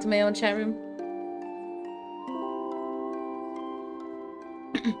most clout in my own chat room.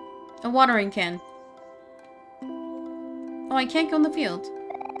 A watering can. Oh, I can't go in the field.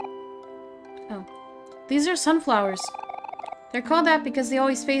 Oh. These are sunflowers. They're called that because they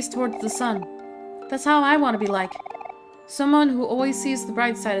always face towards the sun. That's how I want to be like. Someone who always sees the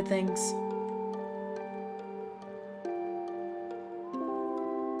bright side of things.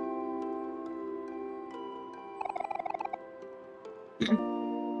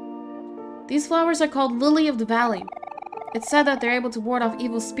 These flowers are called Lily of the Valley. It's said that they're able to ward off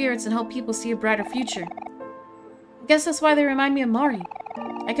evil spirits and help people see a brighter future. I guess that's why they remind me of Mari.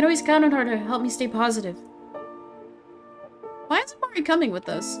 I can always count on her to help me stay positive. Why is Omori coming with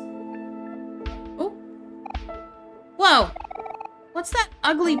us? Oh. Whoa! What's that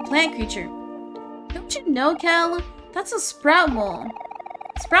ugly plant creature? Don't you know, Cal? That's a sprout mole.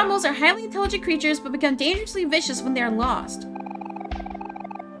 Sprout moles are highly intelligent creatures but become dangerously vicious when they are lost.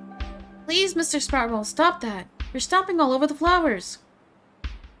 Please, Mr. Sprout Mole, stop that. You're stomping all over the flowers.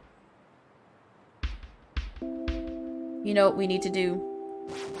 You know what we need to do?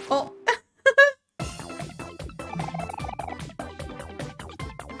 Oh.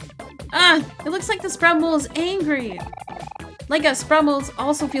 Ah, it looks like the sprout mole is angry. Like us, sprout moles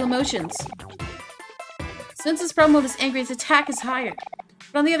also feel emotions. Since the sprout mole is angry, its attack is higher.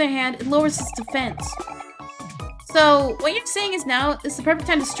 But on the other hand, it lowers its defense. So, what you're saying is now is the perfect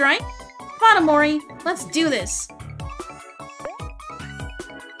time to strike? Come on, Omori, let's do this.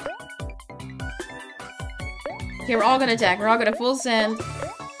 Okay, we're all gonna attack. We're all gonna full send.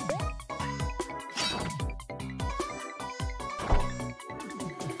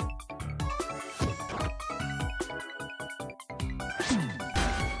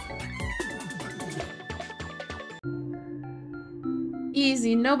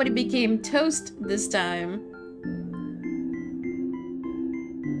 Easy, nobody became toast this time.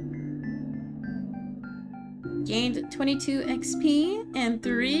 Gained 22 XP and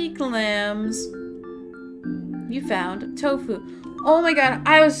 3 clams. You found tofu. Oh my god,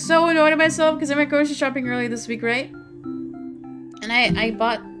 I was so annoyed at myself because I went grocery shopping earlier this week, right? And I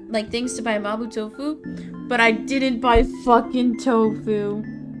bought, like, things to buy Mabu tofu, but I didn't buy fucking tofu.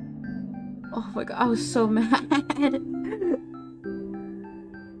 Oh my god, I was so mad.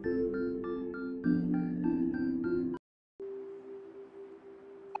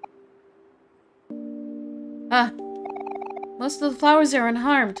 Most of the flowers are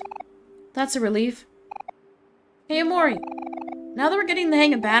unharmed. That's a relief. Hey, Omori. Now that we're getting the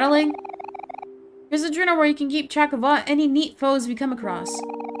hang of battling, here's a journal where you can keep track of any neat foes we come across.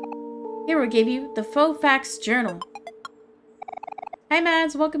 Here we gave you the Faux Facts Journal. Hi,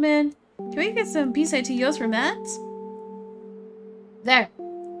 Mads. Welcome in. Can we get some pisatios for Mads? There.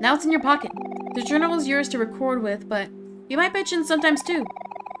 Now it's in your pocket. The journal is yours to record with, but you might mention sometimes too.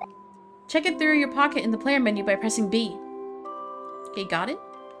 Check it through your pocket in the player menu by pressing B. Okay, got it?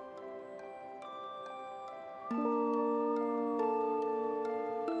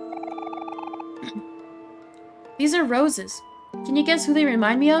 These are roses. Can you guess who they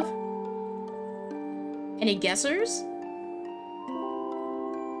remind me of? Any guessers?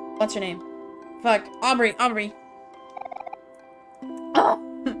 What's her name? Fuck. Omori. Oh!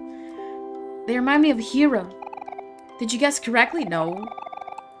 They remind me of Hero. Did you guess correctly? No.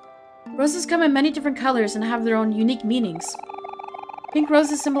 Roses come in many different colors and have their own unique meanings. Pink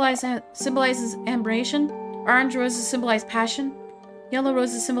roses symbolizes admiration, orange roses symbolize passion, yellow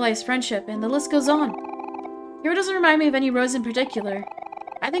roses symbolize friendship, and the list goes on. Hero doesn't remind me of any rose in particular.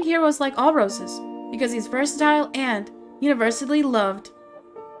 I think Hero is like all roses, because he's versatile and universally loved.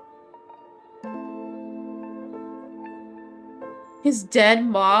 His dead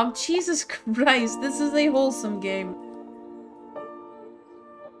mom? Jesus Christ, this is a wholesome game.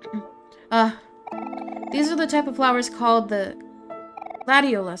 These are the type of flowers called the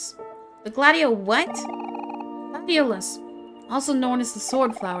gladiolus. The what? Gladiolus, also known as the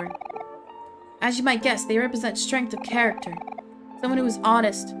sword flower. As you might guess, they represent strength of character. Someone who is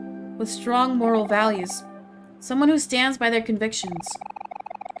honest, with strong moral values. Someone who stands by their convictions.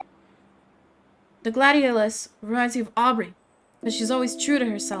 The gladiolus reminds me of Aubrey, but she's always true to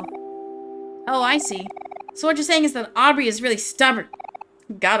herself. Oh, I see. So what you're saying is that Aubrey is really stubborn.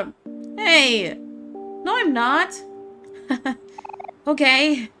 Got him. Hey! No, I'm not.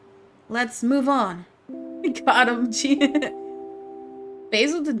 Okay, let's move on. Got him.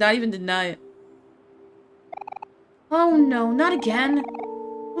 Basil did not even deny it. Oh no, not again.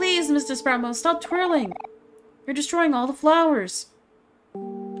 Please, Mr. Sproutmo, stop twirling. You're destroying all the flowers.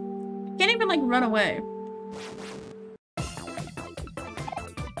 You can't even, like, run away.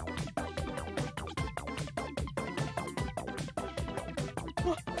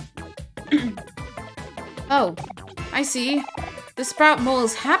 Oh, I see. The sprout mole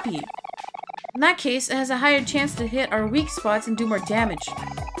is happy. In that case, it has a higher chance to hit our weak spots and do more damage.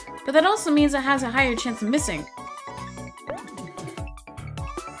 But that also means it has a higher chance of missing.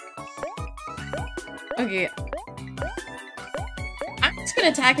 Okay. I'm just gonna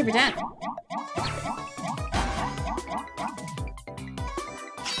attack and pretend.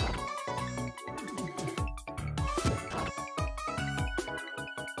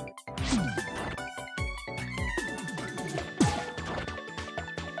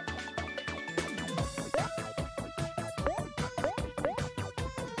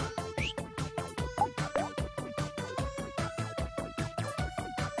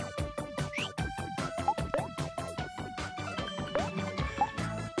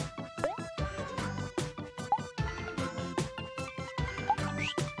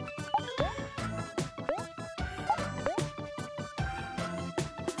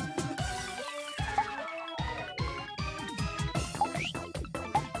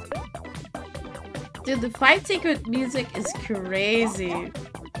 Dude, the fight secret music is crazy.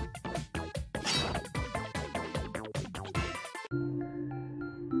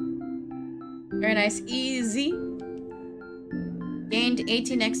 Very nice. Easy. Gained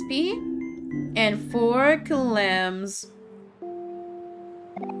 18 XP. And 4 clams.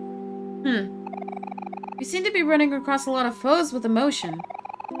 You seem to be running across a lot of foes with emotion.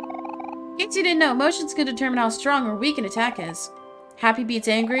 In case you didn't know, emotions can determine how strong or weak an attack is. Happy beats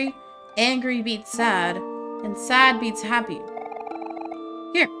angry. Angry beats sad, and sad beats happy.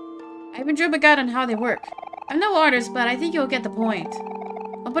 Here, I even drew up a guide on how they work. I'm no artist, but I think you'll get the point.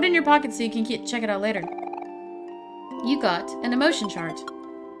 I'll put it in your pocket so you can check it out later. You got an emotion chart.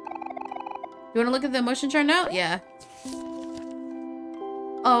 You want to look at the emotion chart now? Yeah.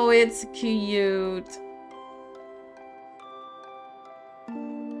 Oh, it's cute.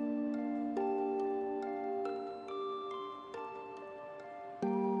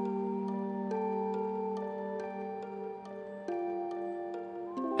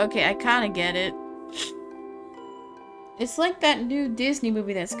 Okay, I kind of get it. It's like that new Disney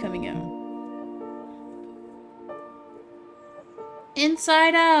movie that's coming out.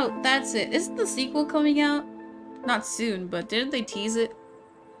 Inside Out! That's it. Isn't the sequel coming out? Not soon, but didn't they tease it?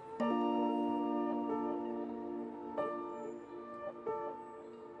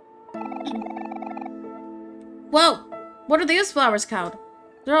 Whoa! What are these flowers called?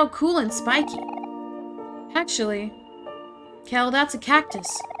 They're all cool and spiky. Actually, Kel, that's a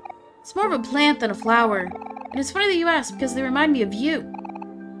cactus. It's more of a plant than a flower. And it's funny that you ask, because they remind me of you.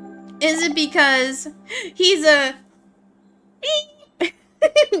 Is it because he's a...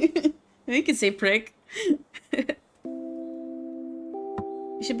 You can say prick. You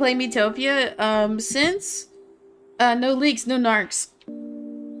should play Metopia. Since... no leaks, no narcs.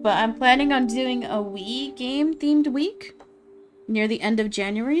 But I'm planning on doing a Wii game themed week. Near the end of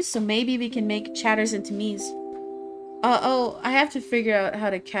January, so maybe we can make chatters into me's. Oh, I have to figure out how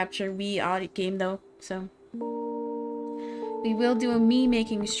to capture Wii audio game though, so we will do a me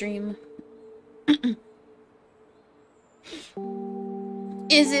making stream.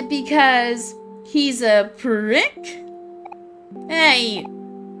 Is it because he's a prick? Hey,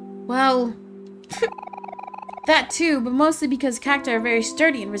 well, That too, but mostly because cacti are very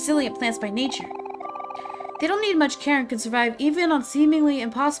sturdy and resilient plants by nature. They don't need much care and can survive even on seemingly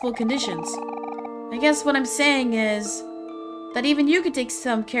impossible conditions. I guess what I'm saying is that even you could take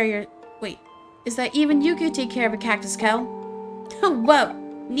some care of your... Wait, is that even you could take care of a cactus, Cal? Whoa,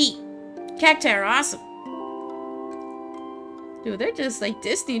 neat. Cacti are awesome. Dude, they're just like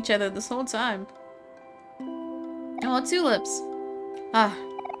dissing each other this whole time. Oh, tulips. Ah,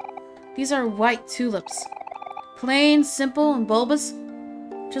 these are white tulips. Plain, simple, and bulbous.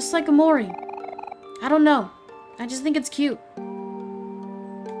 Just like Omori. I don't know. I just think it's cute.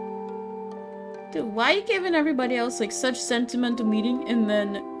 Dude, why are you giving everybody else like such sentimental meaning and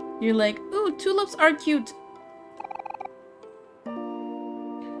then you're like, ooh, tulips are cute.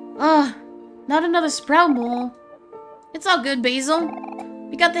 Not another sprout mole. It's all good, Basil.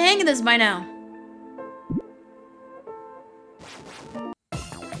 We got the hang of this by now.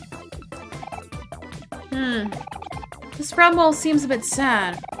 The sprout mole seems a bit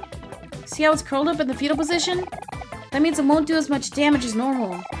sad. See how it's curled up in the fetal position? That means it won't do as much damage as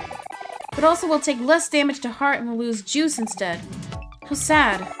normal. But also will take less damage to heart and will lose juice instead. How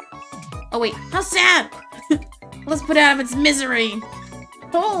sad. Oh wait, how sad! Let's put it out of its misery.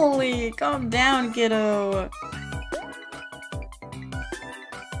 Holy, calm down, kiddo.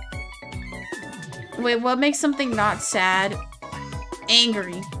 Wait, what makes something not sad?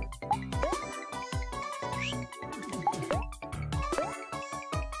 Angry.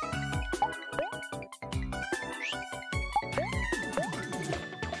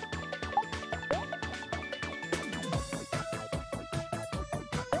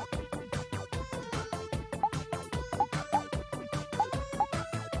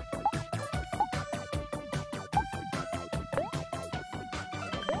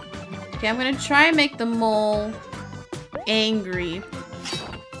 Okay, I'm gonna try and make the mole angry.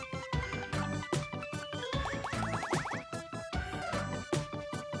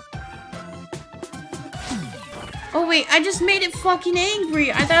 Oh wait, I just made it fucking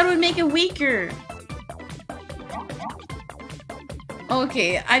angry. I thought it would make it weaker.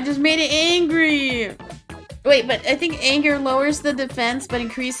 Okay, I just made it angry. Wait, but I think anger lowers the defense but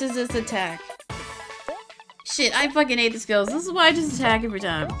increases its attack. Shit, I fucking hate the skills. This is why I just attack every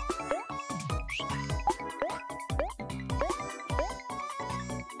time.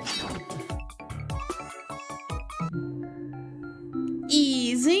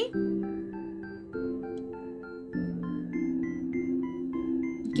 Easy.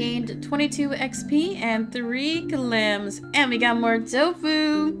 Gained 22 XP and 3 clams. And we got more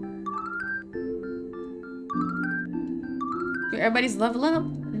tofu. Everybody's leveling up.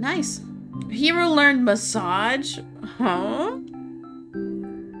 Nice. Hero learned massage? Huh?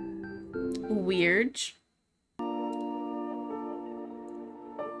 Weird.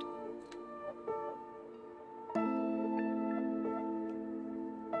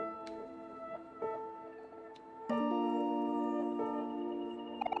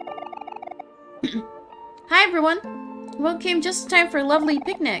 Hi everyone! Well, came just in time for a lovely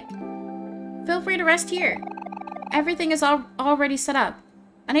picnic. Feel free to rest here. Everything is already set up.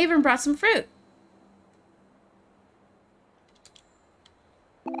 And I even brought some fruit.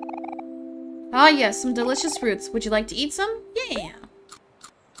 Ah yes, some delicious fruits. Would you like to eat some? Yeah!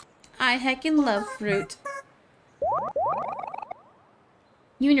 I heckin' love fruit.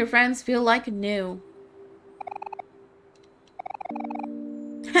 You and your friends feel like new.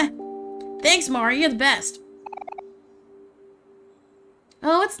 Thanks, Mari. You're the best.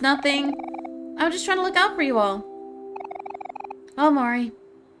 Oh, it's nothing. I'm just trying to look out for you all. Oh, Mari.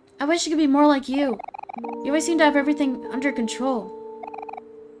 I wish I could be more like you. You always seem to have everything under control.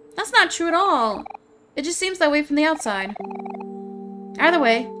 That's not true at all. It just seems that way from the outside. Either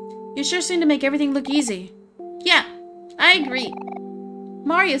way, you sure seem to make everything look easy. Yeah, I agree.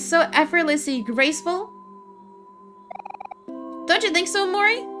 Mari is so effortlessly graceful. Don't you think so,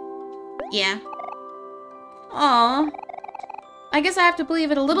 Mori? Yeah. Aw. I guess I have to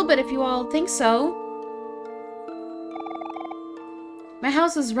believe it a little bit if you all think so. My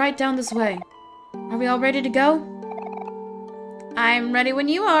house is right down this way. Are we all ready to go? I'm ready when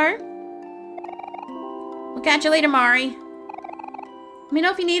you are. We'll catch you later, Mari. Let me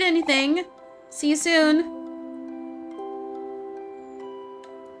know if you need anything. See you soon.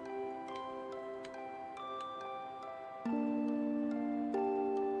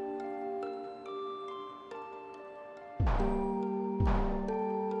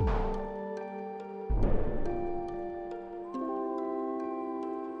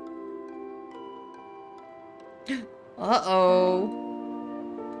 Uh-oh.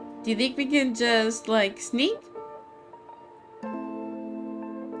 Do you think we can just, like, sneak?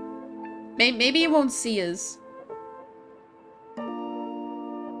 Maybe he won't see us.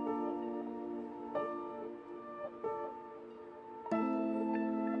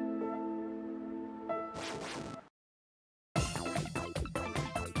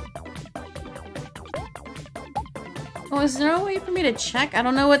 Oh, is there no way for me to check? I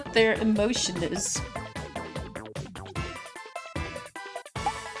don't know what their emotion is.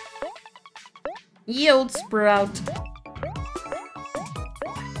 Yield Sprout.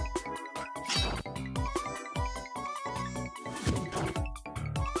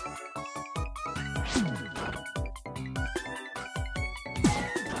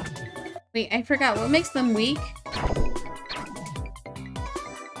 Wait, I forgot. What makes them weak?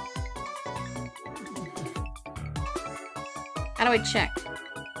 How do I check?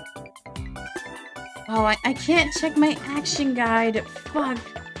 Oh, I can't check my action guide. Fuck.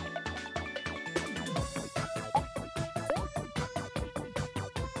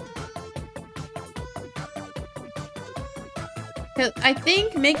 I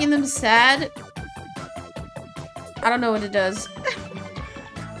think making them sad... I don't know what it does.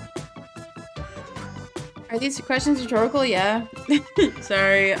 Are these questions rhetorical? Yeah.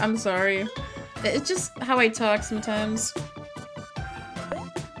 Sorry, I'm sorry. It's just how I talk sometimes.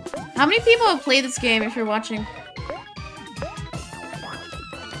 How many people have played this game if you're watching?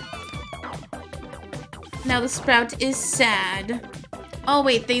 Now the Sprout is sad. Oh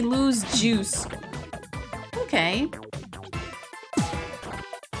wait, they lose juice. Okay.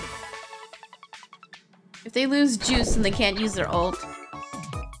 If they lose juice, then they can't use their ult.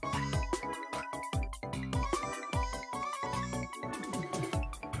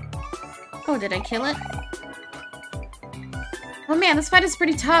 Oh, did I kill it? Oh man, this fight is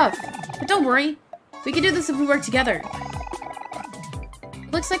pretty tough. But don't worry. We can do this if we work together.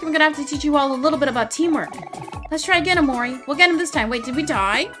 It looks like I'm gonna have to teach you all a little bit about teamwork. Let's try again, Omori. We'll get him this time. Wait, did we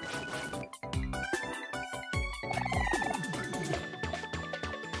die?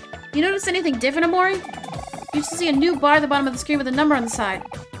 You notice anything different, Omori? You should see a new bar at the bottom of the screen with a number on the side.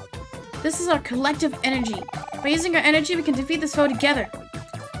 This is our collective energy. By using our energy, we can defeat this foe together.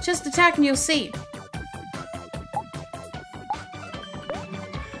 Just attack and you'll see.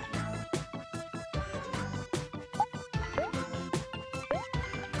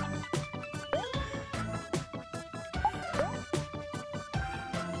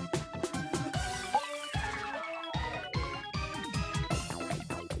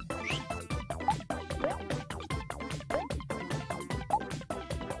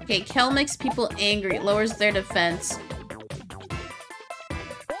 Okay, Kel makes people angry. It lowers their defense.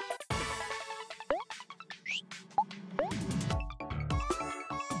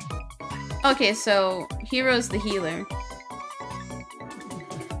 Okay, so Hero's the healer.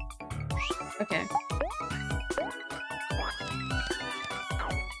 Okay.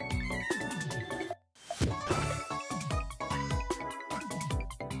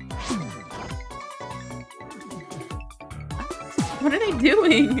 What are they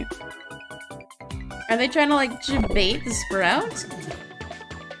doing? Are they trying to like bait the Sprout?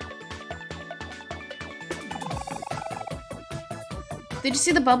 Did you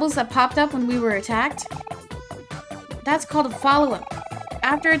see the bubbles that popped up when we were attacked? That's called a follow-up.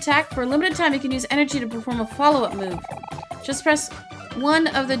 After attack, for a limited time, you can use energy to perform a follow-up move. Just press one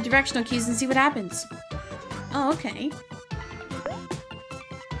of the directional keys and see what happens. Oh, okay.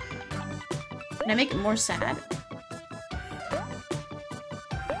 Can I make it more sad?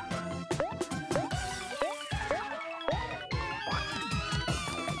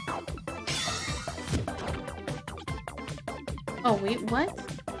 Oh, wait, what?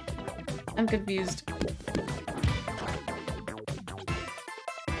 I'm confused.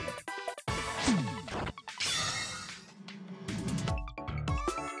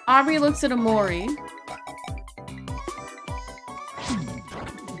 Aubrey looks at Omori.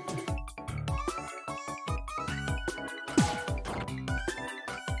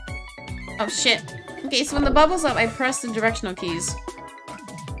 Oh, shit. Okay, so when the bubble's up, I press the directional keys.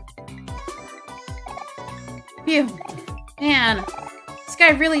 Phew. Man, this guy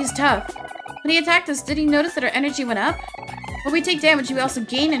really is tough. When he attacked us, did he notice that our energy went up? When we take damage, we also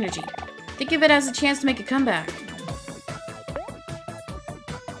gain energy. Think of it as a chance to make a comeback.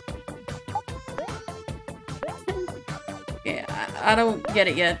 Yeah, I don't get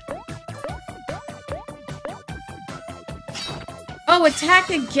it yet. Oh, attack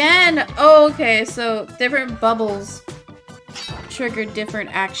again! Oh, okay, so different bubbles trigger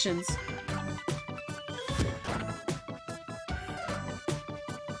different actions.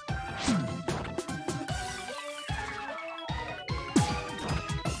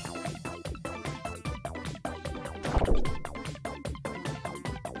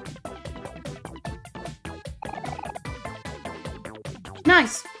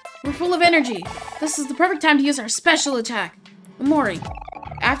 Nice! We're full of energy. This is the perfect time to use our special attack. Omori,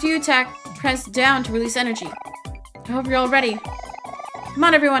 after you attack, press down to release energy. I hope you're all ready. Come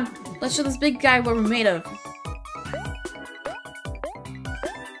on, everyone. Let's show this big guy what we're made of.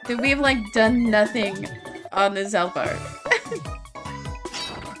 Dude, we've, like, done nothing on this health bar.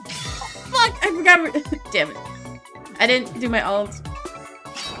 Fuck! I forgot damn it. I didn't do my ult.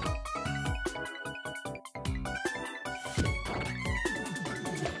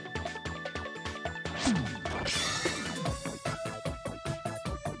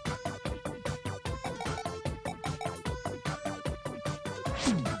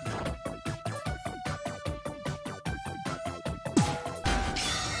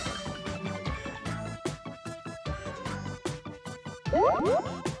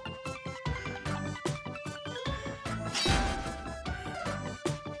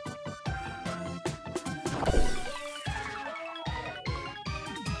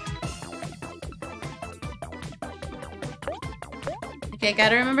 Okay,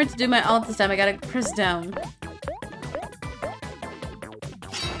 gotta remember to do my ult this time. I gotta press down.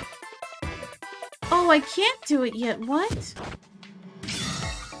 Oh, I can't do it yet. What?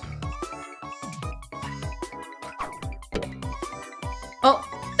 Oh.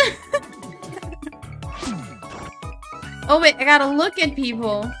 Oh, wait. I gotta look at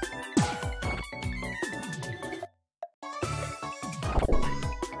people.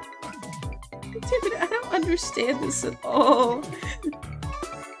 Dude, I don't understand this at all.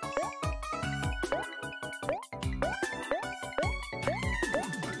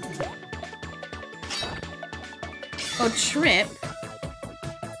 Oh, trip.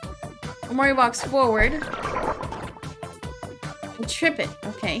 Omori walks forward. And trip it.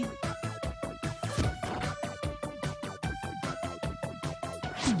 Okay.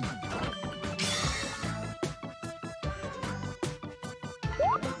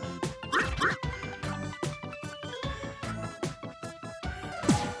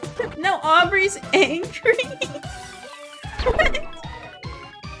 No, Aubrey's angry. What?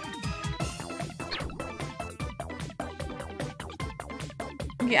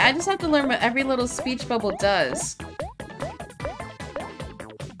 Okay, I just have to learn what every little speech bubble does.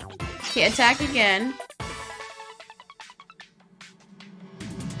 Okay, attack again.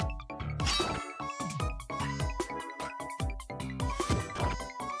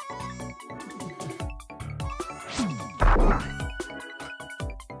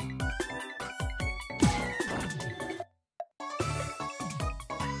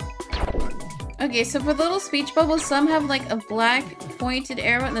 Okay, so for the little speech bubbles, some have like a black pointed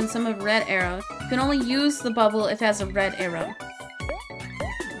arrow and then some have red arrow. You can only use the bubble if it has a red arrow.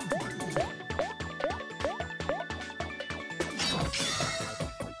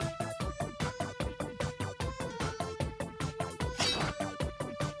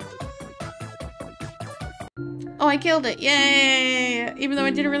 Oh, I killed it. Yay! Even though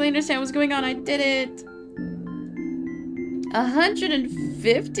I didn't really understand what was going on, I did it.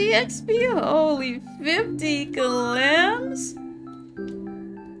 150 XP? Holy 50 clams?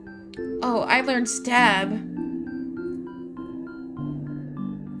 Oh, I learned stab.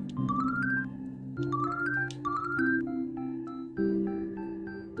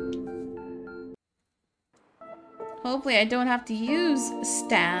 Hopefully I don't have to use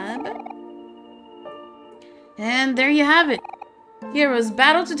stab. And there you have it. Heroes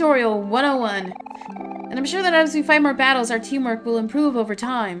Battle Tutorial 101. And I'm sure that as we fight more battles, our teamwork will improve over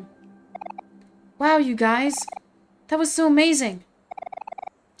time. Wow, you guys. That was so amazing.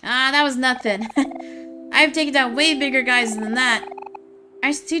 Ah, that was nothing. I've taken down way bigger guys than that.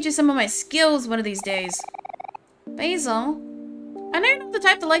 I should teach you some of my skills one of these days. Basil, I know you're not the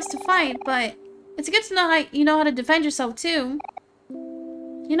type that likes to fight, but it's good to know how you know how to defend yourself too.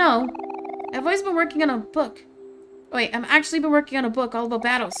 You know, I've always been working on a book. Wait, I'm actually been working on a book all about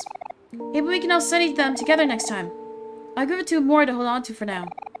battles. Maybe we can all study them together next time. I'll give it to Omori to hold on to for now.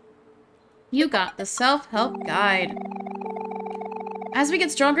 You got the self-help guide. As we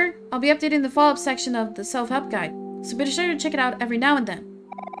get stronger, I'll be updating the follow-up section of the self-help guide, so be sure to check it out every now and then.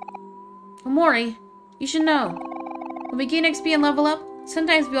 Omori, you should know. When we gain XP and level up,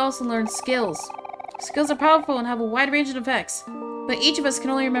 sometimes we also learn skills. Skills are powerful and have a wide range of effects, but each of us can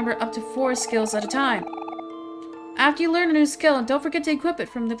only remember up to 4 skills at a time. After you learn a new skill, don't forget to equip it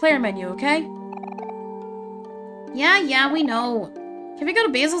from the player menu, okay? Yeah, we know. Can we go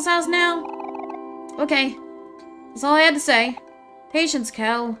to Basil's house now? Okay. That's all I had to say. Patience,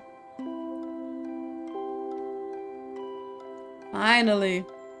 Kel. Finally.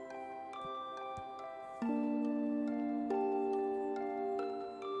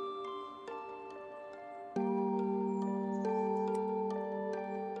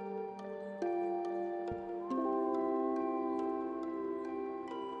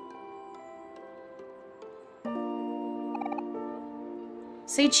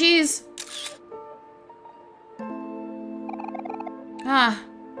 Say cheese. Ah,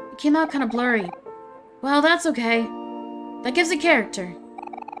 it came out kind of blurry. Well, that's okay. That gives it character.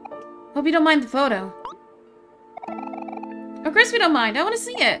 Hope you don't mind the photo. Of course we don't mind. I want to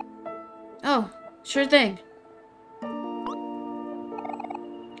see it. Oh, sure thing.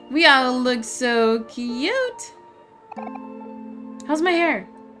 We all look so cute. How's my hair?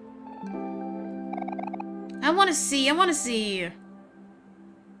 I want to see. I want to see.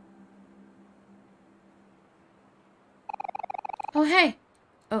 Oh, hey.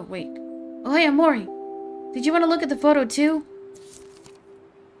 Oh, wait. Oh, hey, Omori. Did you want to look at the photo, too?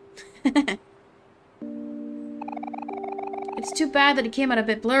 It's too bad that it came out a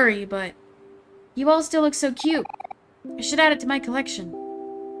bit blurry, but you all still look so cute. I should add it to my collection.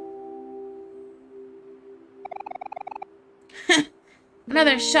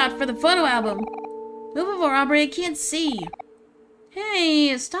 Another shot for the photo album. Move over, Aubrey. I can't see.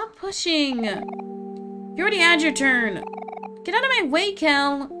 Hey, stop pushing. You already had your turn. Get out of my way,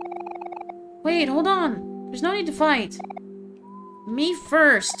 Cal. Wait, hold on. There's no need to fight. Me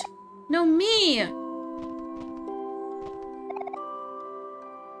first. No, me.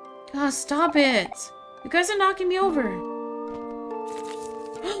 Oh, stop it. You guys are knocking me over.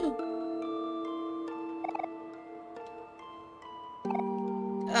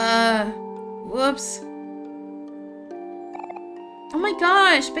 Whoops. Oh my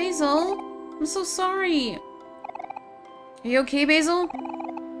gosh, Basil. I'm so sorry. Are you okay, Basil?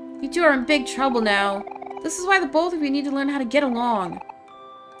 You two are in big trouble now. This is why the both of you need to learn how to get along.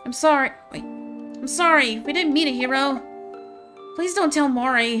 I'm sorry. Wait. I'm sorry. We didn't mean it, hero. Please don't tell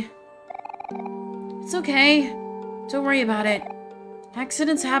Mori. It's okay. Don't worry about it.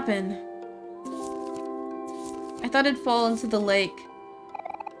 Accidents happen. I thought it'd fall into the lake.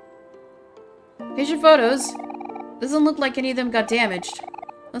 Here's your photos. Doesn't look like any of them got damaged.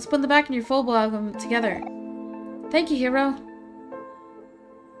 Let's put them back in your photo album together. Thank you, hero.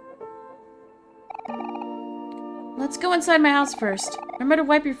 Let's go inside my house first. Remember to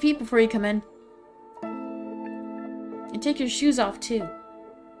wipe your feet before you come in. And take your shoes off, too.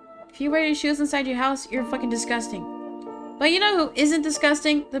 If you wear your shoes inside your house, you're fucking disgusting. But you know who isn't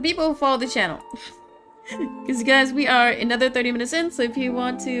disgusting? The people who follow the channel. Because, guys, we are another 30 minutes in, so if you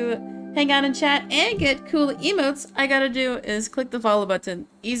want to hang out and chat and get cool emotes, all I gotta do is click the follow button.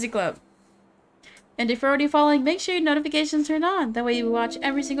 Easy club. And if you're already following, make sure your notifications turn on. That way you watch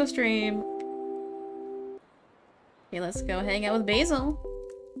every single stream. Okay, let's go hang out with Basil.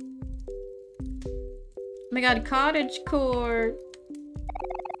 Oh my god, cottage core.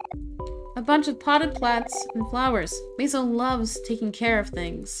 A bunch of potted plants and flowers. Basil loves taking care of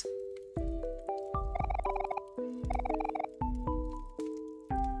things.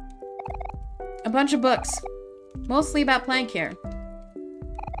 A bunch of books. Mostly about plant care.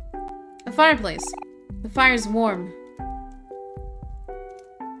 A fireplace. The fire's warm.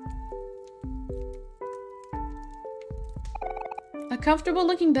 A comfortable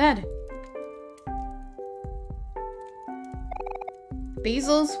looking bed.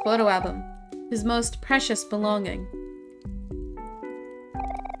 Basil's photo album. His most precious belonging.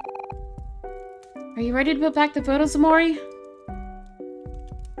 Are you ready to put back the photos, Omori?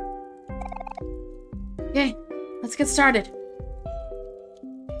 Okay, let's get started.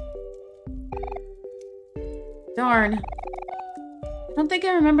 Darn. I don't think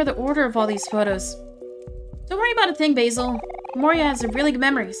I remember the order of all these photos. Don't worry about a thing, Basil. Moria has a really good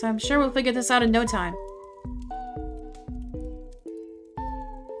memory, so I'm sure we'll figure this out in no time.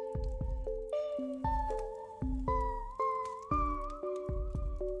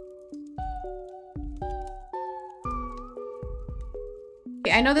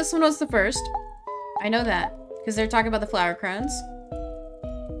 Okay, I know this one was the first. I know that, because they're talking about the flower crowns.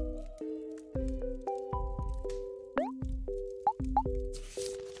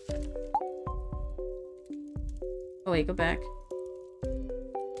 Oh wait, go back.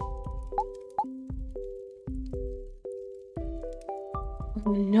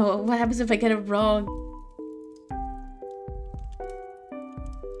 Oh no, what happens if I get it wrong?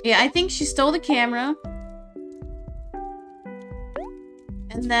 Yeah, I think she stole the camera.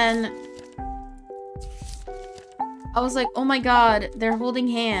 And then I was like, oh my god, they're holding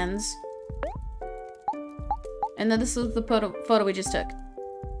hands. And then this is the photo we just took.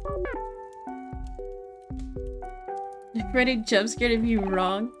 Freddy jump scared if you're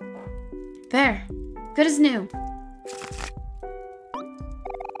wrong. There. Good as new.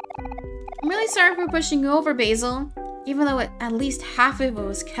 I'm really sorry for pushing you over, Basil. Even though at least half of it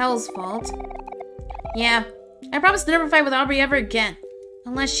was Kel's fault. Yeah. I promise to never fight with Aubrey ever again.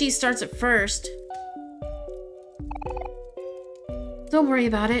 Unless she starts it first. Don't worry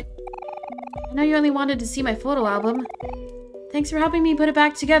about it. I know you only wanted to see my photo album. Thanks for helping me put it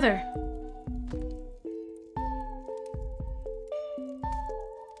back together.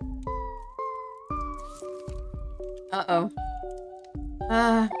 Uh-oh.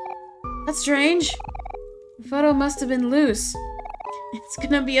 That's strange. The photo must have been loose. It's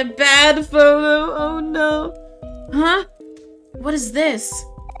gonna be a bad photo. Oh no. Huh? What is this?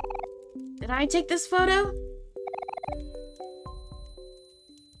 Did I take this photo?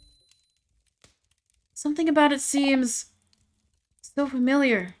 Something about it seems so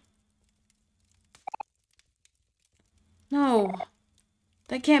familiar. No,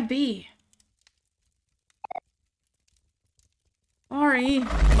 that can't be. Sorry.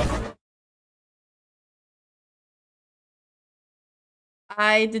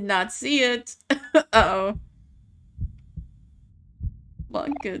 I did not see it. Uh-oh.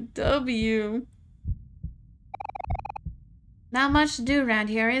 Blanca W. Not much to do around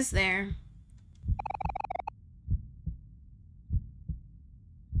here, is there?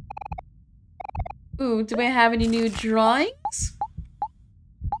 Ooh, do we have any new drawings?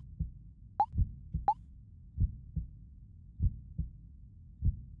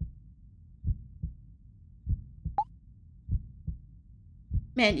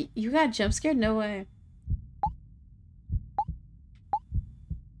 Man, you got jump scared? No way.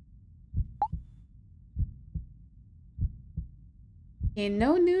 Okay,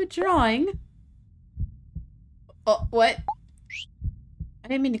 no new drawing. Oh, what? I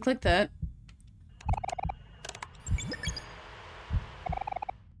didn't mean to click that.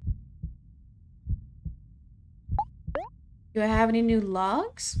 Do I have any new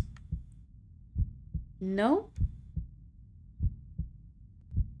logs? No?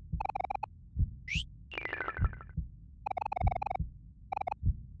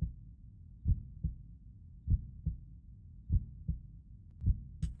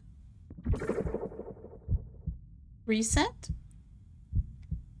 Reset?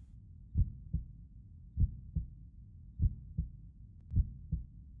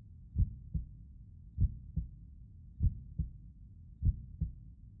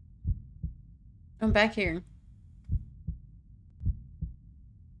 I'm back here.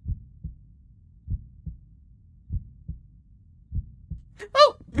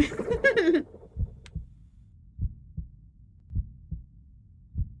 Oh!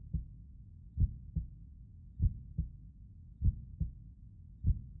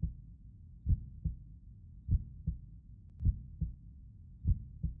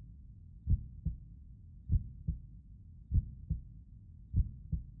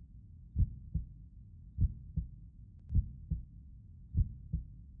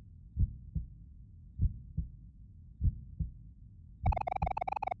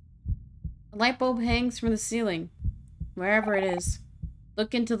 A light bulb hangs from the ceiling. Wherever it is.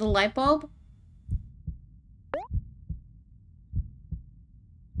 Look into the light bulb.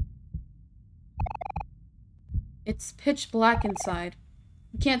 It's pitch black inside.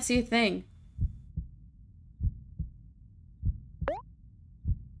 You can't see a thing.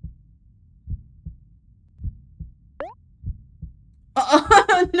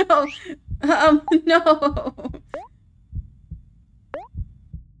 Oh, no! No!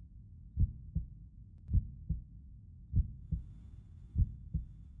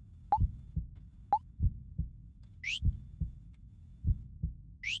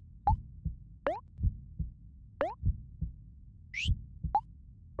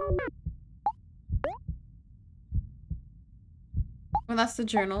 Well, that's the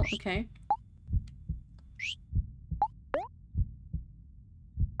journal. Okay.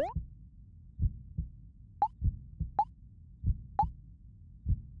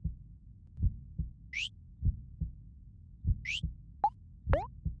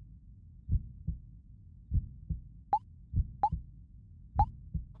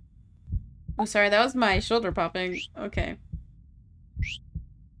 Oh, sorry, that was my shoulder popping. Okay.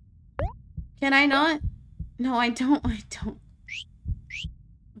 Can I not? No, I don't. I don't.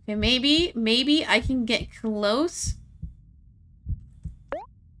 Okay, maybe I can get close.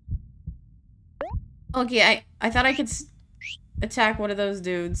 Okay, I thought I could attack one of those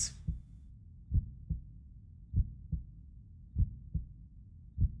dudes.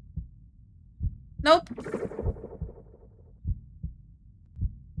 Nope.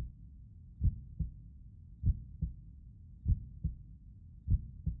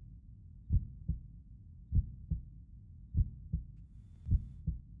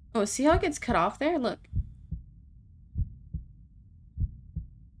 Oh, see how it gets cut off there? Look.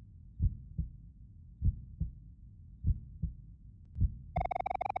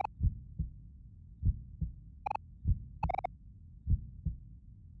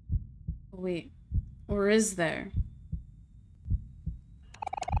 Wait. Or is there?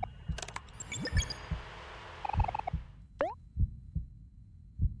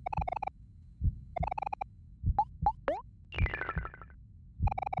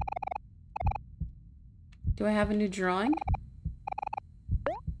 Do I have a new drawing?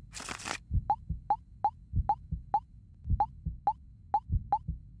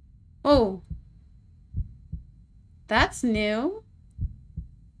 Oh. That's new.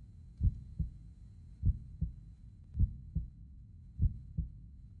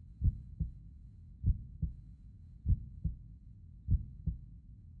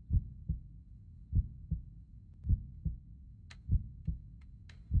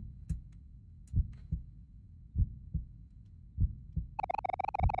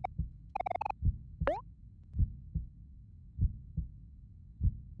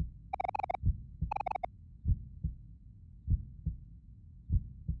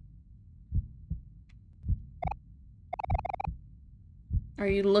 Are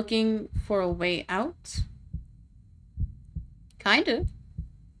you looking for a way out? Kind of.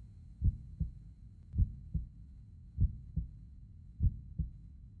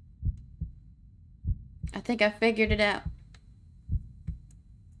 I think I figured it out.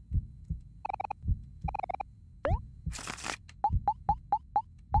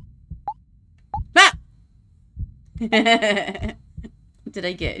 Ah! Did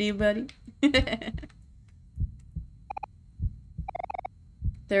I get anybody?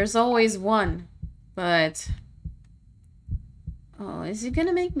 There's always one, but... Oh, is it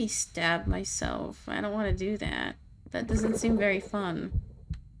gonna make me stab myself? I don't want to do that. That doesn't seem very fun.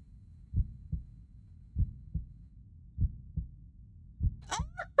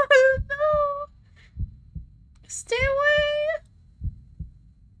 Oh, no! Stay away!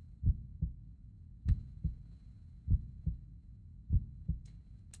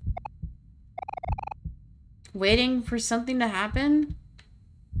 Waiting for something to happen?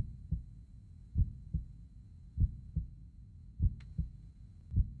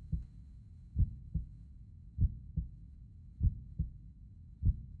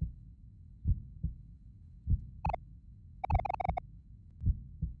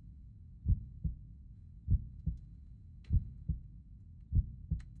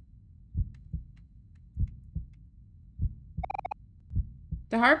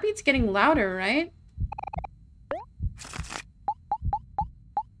 The heartbeat's getting louder, right?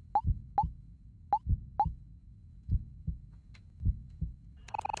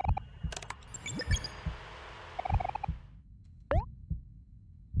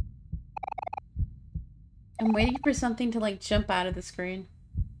 I'm waiting for something to, like, jump out of the screen.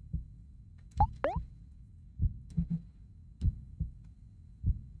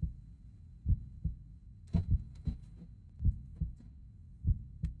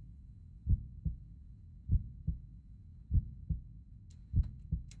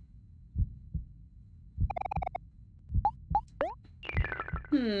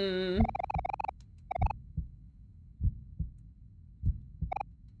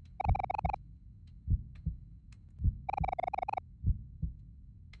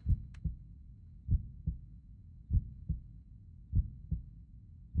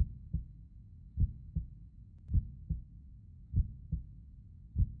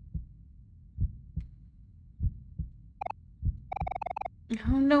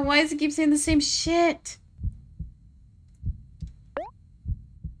 Oh no, why does it keep saying the same shit?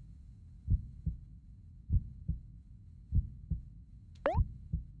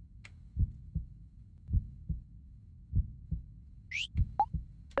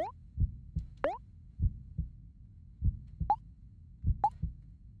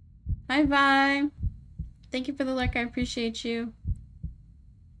 Hi, Vi. Thank you for the lurk. I appreciate you.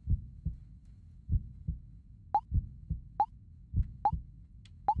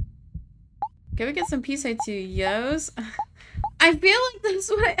 Can we get some peace I too, yos? I feel like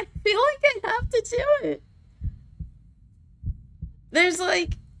that's what I feel like I have to do it. There's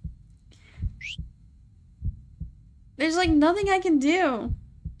like nothing I can do.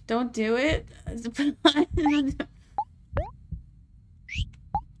 Don't do it.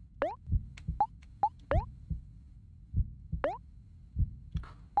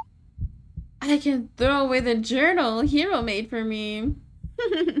 I can throw away the journal Hero made for me.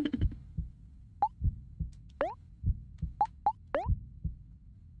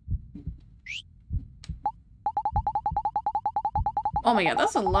 Oh my god,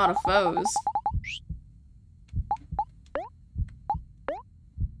 that's a lot of foes.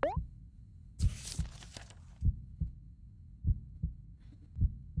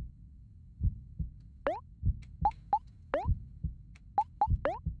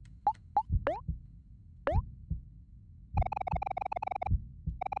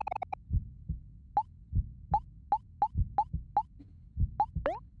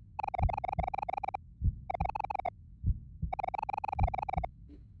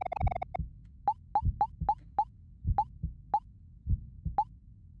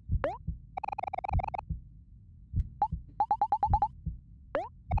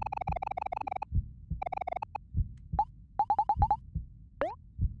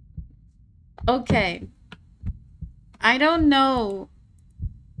 Okay. I don't know.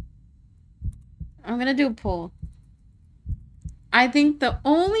 I'm gonna do a poll. I think the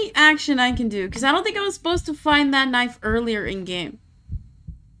only action I can do, because I don't think I was supposed to find that knife earlier in game.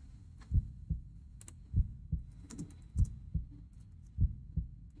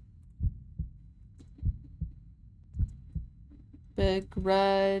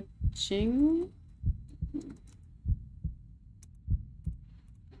 Begrudging?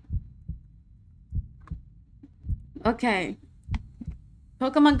 Okay.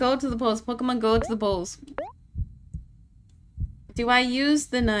 Pokemon Go to the polls. Pokemon Go to the polls. Do I use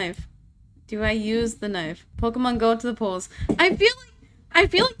the knife? Do I use the knife? Pokemon Go to the polls. I feel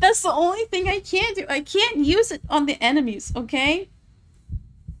like that's the only thing I can't do. I can't use it on the enemies, okay?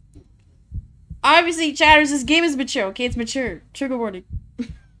 Obviously, chatters, this game is mature, okay? It's mature. Trigger warning.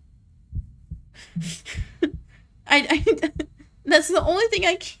 That's the only thing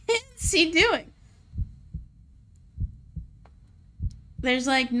I can't see doing. There's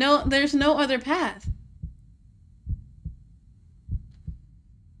like there's no other path.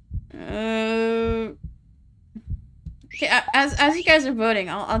 Okay, as you guys are voting,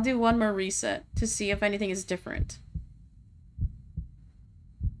 I'll do one more reset to see if anything is different.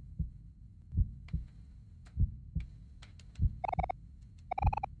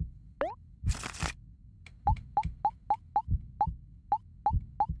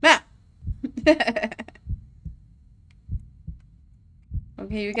 Ah!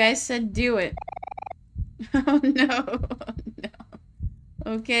 Okay, you guys said do it. Oh no. Oh, no.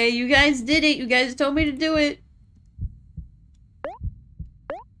 Okay, you guys did it. You guys told me to do it.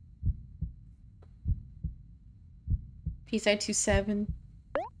 Peace out 27.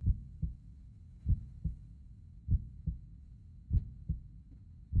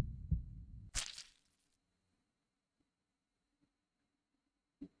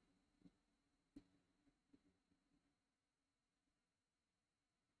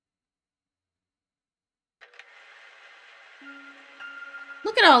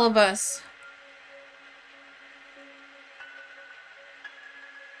 Look at all of us.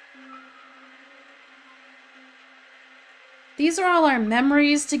 These are all our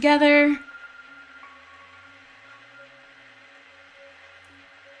memories together.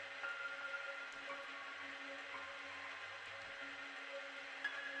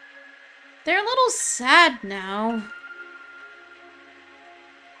 They're a little sad now.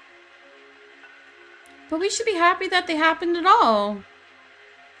 But we should be happy that they happened at all.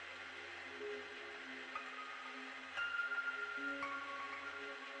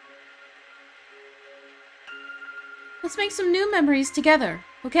 Let's make some new memories together,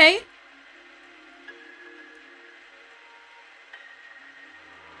 okay?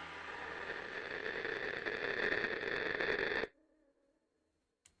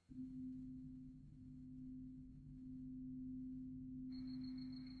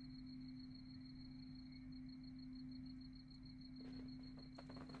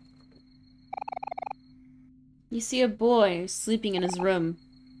 You see a boy sleeping in his room.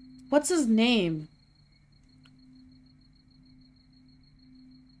 What's his name?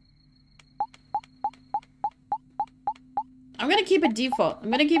 I'm gonna keep it default.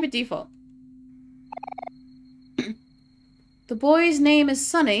 I'm gonna keep it default. The boy's name is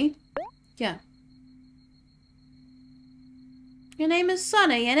Sunny. Yeah. Your name is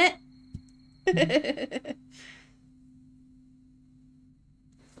Sunny, ain't it?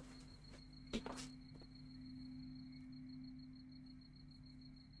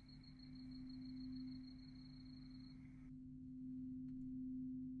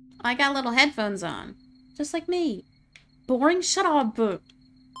 I got little headphones on. Just like me. Boring? Shut up.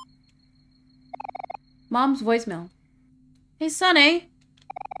 Mom's voicemail. Hey, Sonny.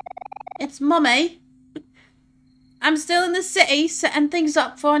 It's Mummy. I'm still in the city, setting things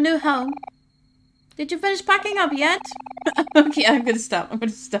up for a new home. Did you finish packing up yet? Okay, I'm gonna stop. I'm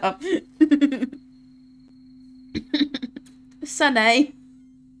gonna stop. Sonny.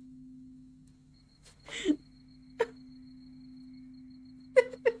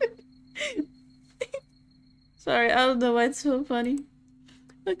 Sorry, I don't know why it's so funny.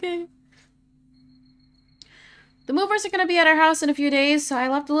 Okay. The movers are gonna be at our house in a few days, so I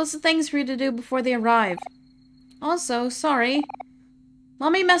left a list of things for you to do before they arrive. Also, sorry.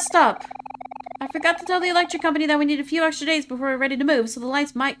 Mommy messed up. I forgot to tell the electric company that we need a few extra days before we're ready to move, so the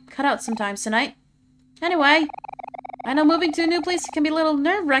lights might cut out sometimes tonight. Anyway, I know moving to a new place can be a little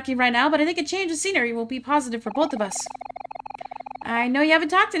nerve-wracking right now, but I think a change of scenery will be positive for both of us. I know you haven't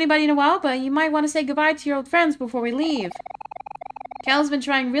talked to anybody in a while, but you might want to say goodbye to your old friends before we leave. Cal's been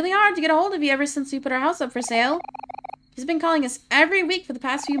trying really hard to get a hold of you ever since we put our house up for sale. He's been calling us every week for the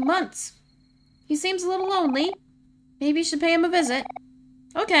past few months. He seems a little lonely. Maybe you should pay him a visit.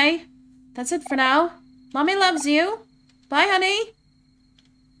 Okay. That's it for now. Mommy loves you. Bye, honey.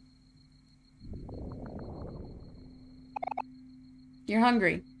 You're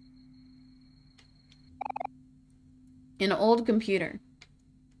hungry. An old computer.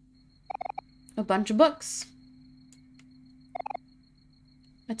 A bunch of books.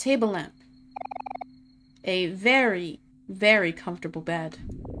 A table lamp. A very, very comfortable bed.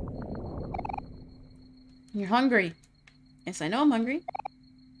 You're hungry. Yes, I know I'm hungry.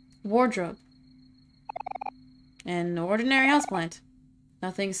 Wardrobe. An ordinary houseplant.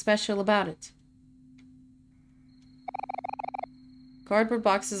 Nothing special about it. Cardboard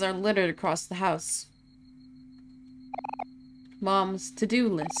boxes are littered across the house. Mom's to-do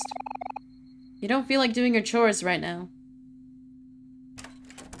list. You don't feel like doing your chores right now.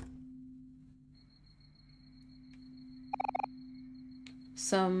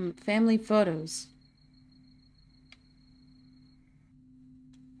 Some family photos.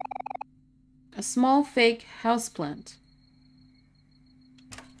 A small fake houseplant.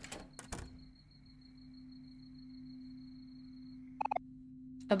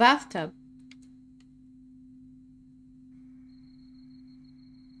 A bathtub.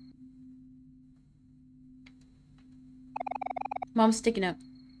 Mom's sticking up.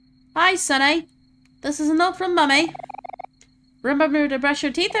 Hi, Sonny. This is a note from Mummy. Remember to brush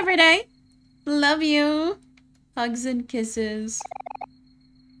your teeth every day. Love you. Hugs and kisses.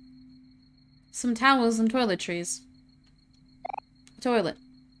 Some towels and toiletries. Toilet.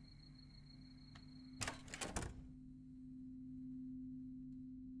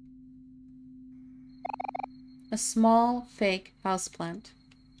 A small fake houseplant.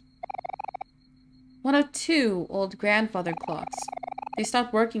 One of 2 old grandfather clocks. They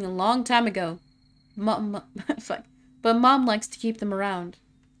stopped working a long time ago. But Mom likes to keep them around.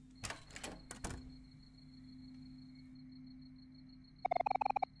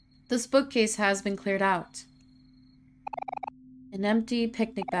 This bookcase has been cleared out. An empty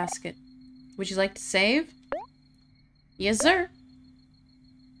picnic basket. Would you like to save? Yes, sir.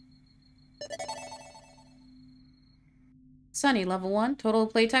 Sunny, level 1. Total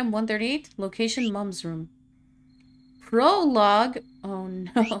playtime 138. Location, Mom's room. Prologue? Oh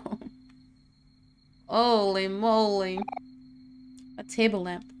no. Holy moly. A table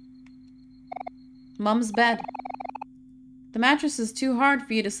lamp. Mom's bed. The mattress is too hard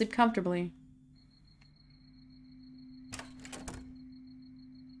for you to sleep comfortably.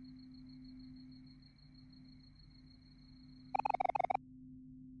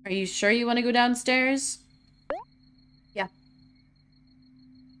 Are you sure you want to go downstairs? Yeah.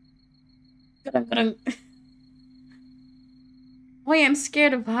 Wait, I'm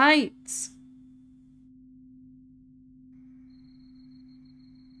scared of heights.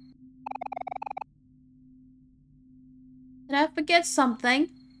 Did I forget something?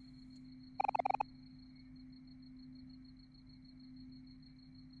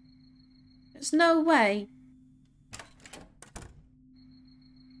 There's no way.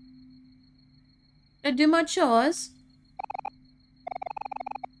 Did I do my chores?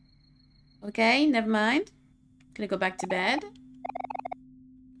 Okay, never mind. Gonna go back to bed.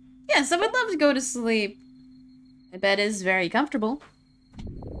 Yes, I would love to go to sleep. My bed is very comfortable.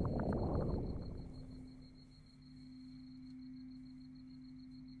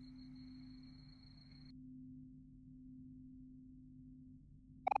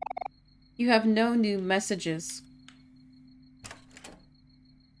 You have no new messages.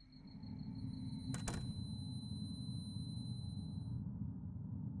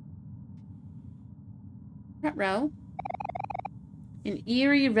 Front row. An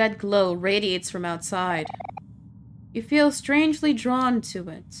eerie red glow radiates from outside. You feel strangely drawn to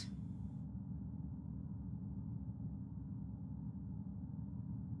it.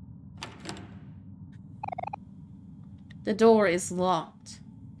 The door is locked.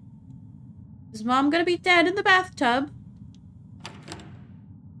 Is Mom gonna be dead in the bathtub?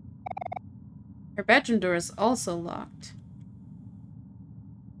 Her bedroom door is also locked.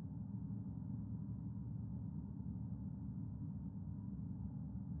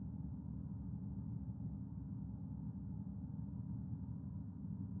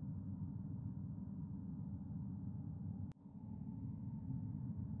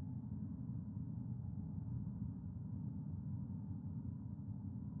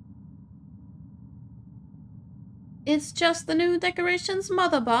 It's just the new decorations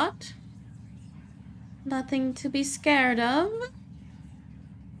Mother bought. Nothing to be scared of.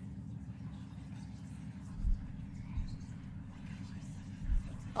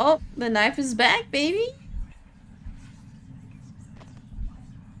 Oh, the knife is back, baby.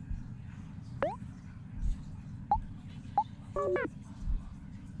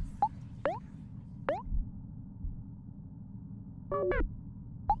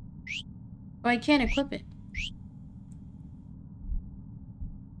 Oh, I can't equip it.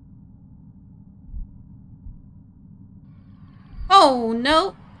 Oh,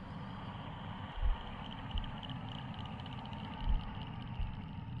 no!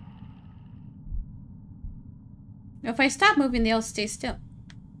 If I stop moving, they'll stay still.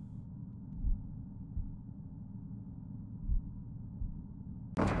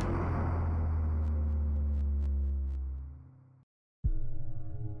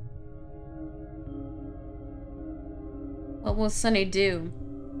 What will Sunny do?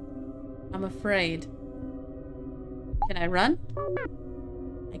 I'm afraid. Can I run?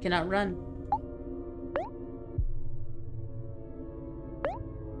 I cannot run.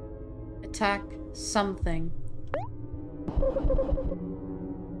 Attack something.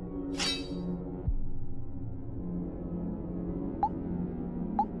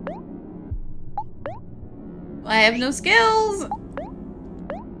 I have no skills!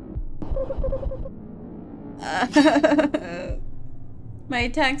 My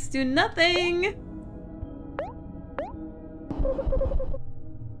attacks do nothing!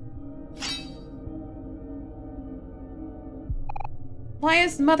 Why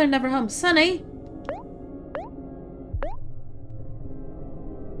is Mother never home? Sunny?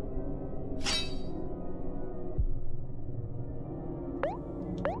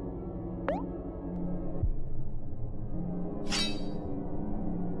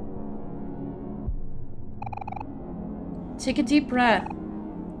 Take a deep breath.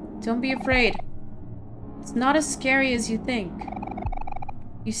 Don't be afraid. It's not as scary as you think.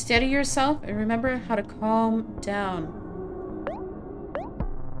 You steady yourself and remember how to calm down.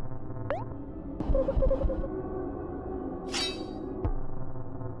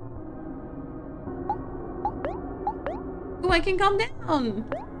 Oh, I can calm down!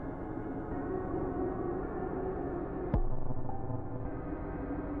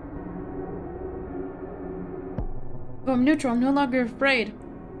 Oh, I'm neutral. I'm no longer afraid.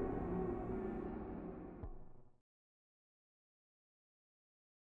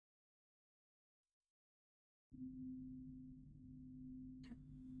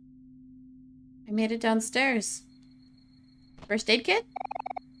 I made it downstairs. First aid kit?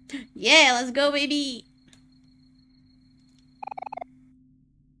 Yeah, let's go, baby!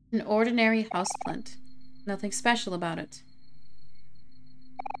 An ordinary houseplant. Nothing special about it.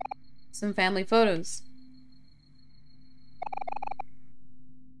 Some family photos.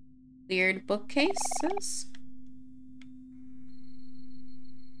 Weird bookcases.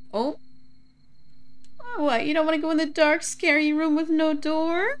 Oh. Oh, what? You don't want to go in the dark, scary room with no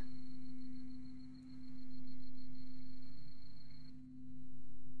door?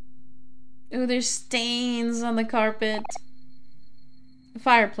 Oh, there's stains on the carpet. A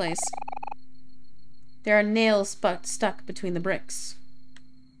fireplace. There are nails stuck between the bricks.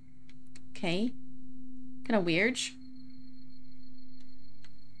 Okay. Kind of weird.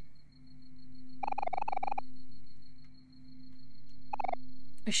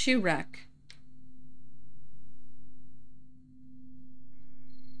 A shoe rack.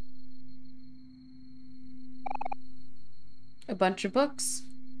 A bunch of books.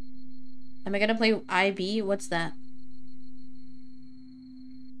 Am I gonna play IB? What's that?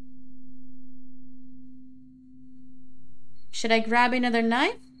 Should I grab another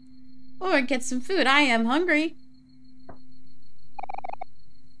knife? Or get some food? I am hungry.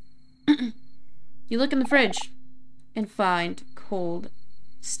 You look in the fridge and find cold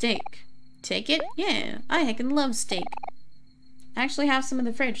steak. Take it? Yeah, I heckin' love steak. I actually have some in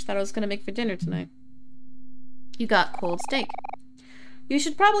the fridge that I was gonna make for dinner tonight. You got cold steak. You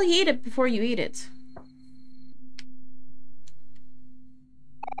should probably eat it before you eat it.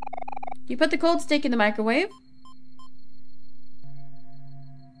 You put the cold steak in the microwave.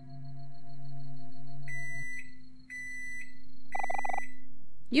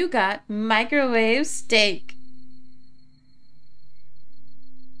 You got microwave steak.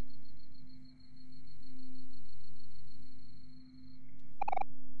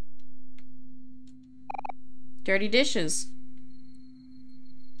 Dirty dishes.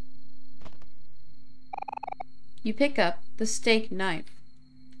 You pick up the steak knife.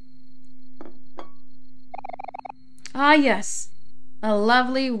 Ah, yes. A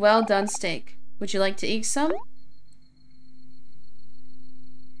lovely, well-done steak. Would you like to eat some?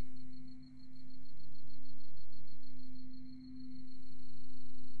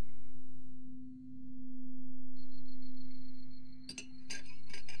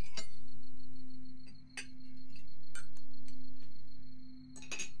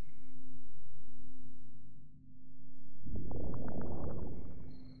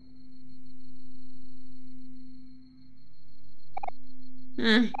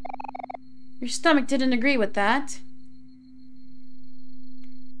 Your stomach didn't agree with that.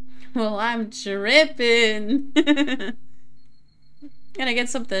 Well, I'm tripping. Can I get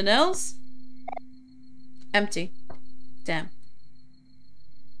something else? Empty. Damn.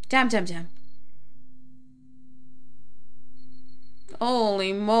 Damn.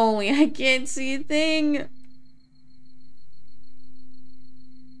 Holy moly, I can't see a thing.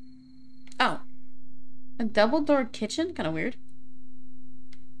 Oh. A double-door kitchen? Kind of weird.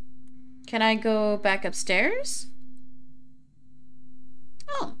 Can I go back upstairs?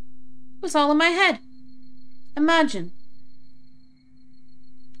 Oh. It was all in my head. Imagine.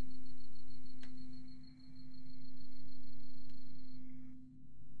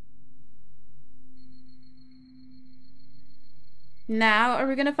 Now, are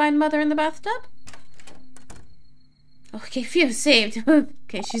we gonna find Mother in the bathtub? Okay, phew, saved.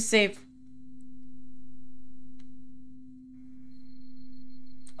 Okay, she's safe.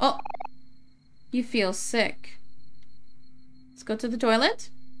 Oh. You feel sick. Let's go to the toilet.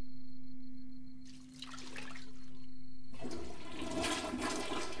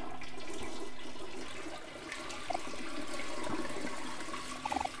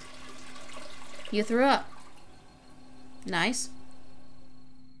 You threw up. Nice.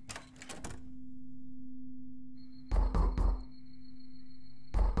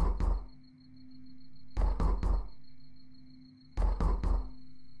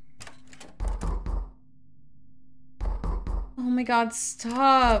 Oh my god,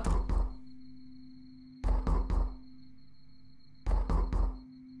 stop.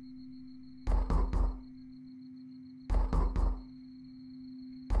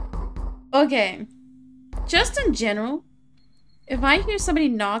 Okay. Just in general, if I hear somebody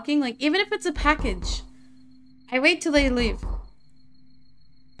knocking, like, even if it's a package, I wait till they leave.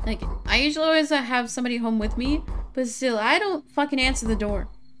 Like, I usually always have somebody home with me, but still, I don't fucking answer the door.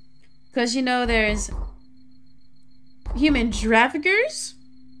 Because, you know, there's human traffickers.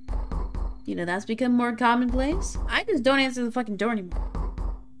 You know, that's become more commonplace. I just don't answer the fucking door anymore.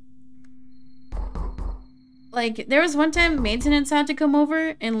 Like, there was one time maintenance had to come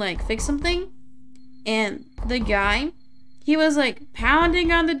over and, like, fix something. And the guy, he was, like,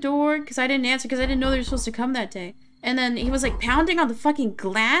 pounding on the door because I didn't answer because I didn't know they were supposed to come that day. And then he was, like, pounding on the fucking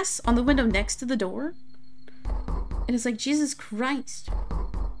glass on the window next to the door. And it's like, Jesus Christ.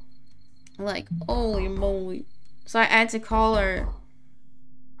 Like, holy moly. So I had to call our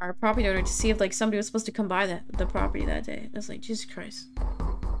property owner to see if, like, somebody was supposed to come by the property that day. It's like, Jesus Christ.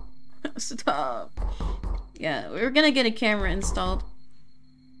 Stop. Yeah, we were gonna get a camera installed.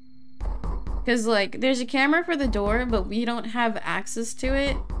 Because, like, there's a camera for the door, but we don't have access to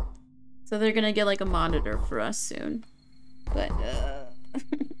it. So they're gonna get, like, a monitor for us soon. But,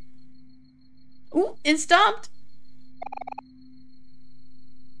 Ooh, it stopped!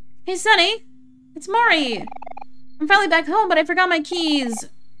 Hey, Sonny! It's Mori! I'm finally back home, but I forgot my keys.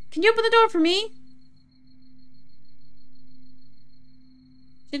 Can you open the door for me?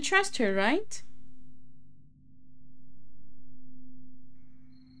 You trust her, right?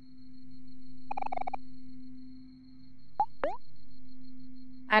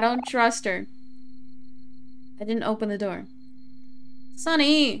 I don't trust her. I didn't open the door.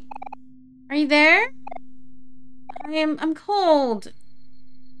 Sonny! Are you there? I'm cold.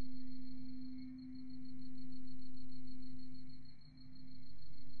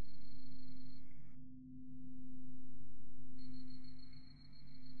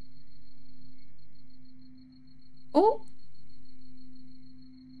 Oh!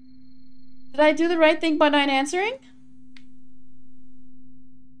 Did I do the right thing by not answering?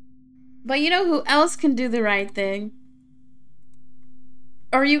 But you know who else can do the right thing?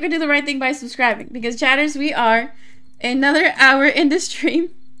 Or you can do the right thing by subscribing. Because, chatters, we are another hour in the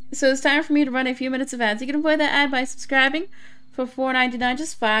stream. So it's time for me to run a few minutes of ads. You can avoid that ad by subscribing for $4.99,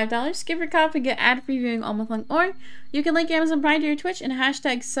 just $5. Skip your copy and get ad-free viewing all month long. Or you can link Amazon Prime to your Twitch and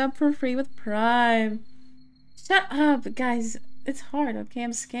hashtag sub for free with Prime. Shut up, guys. It's hard, okay?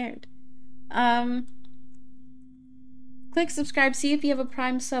 I'm scared. Click subscribe, see if you have a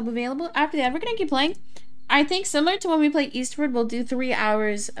Prime sub available. After that, we're gonna keep playing. I think similar to when we played Eastward, we'll do 3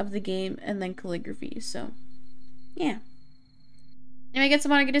 hours of the game and then calligraphy. So, yeah. Anyway, get some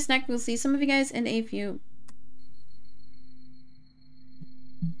water, get a snack. We'll see some of you guys in a few.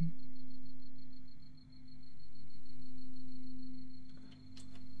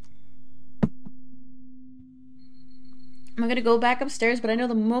 I'm gonna go back upstairs, but I know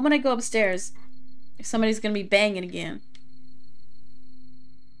the moment I go upstairs, somebody's gonna be banging again.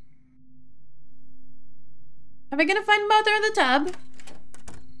 Are we gonna find Mother in the tub?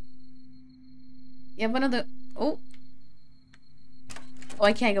 You have one of the... Oh. Oh,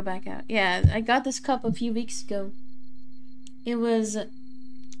 I can't go back out. Yeah, I got this cup a few weeks ago. It was...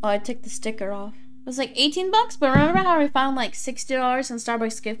 Oh, I took the sticker off. It was like 18 bucks, but remember how I found like $60 in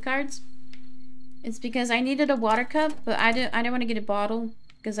Starbucks gift cards? It's because I needed a water cup, but I didn't want to get a bottle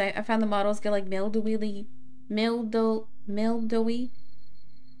because I found the bottles get like mildewy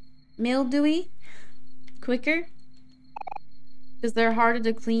quicker because they're harder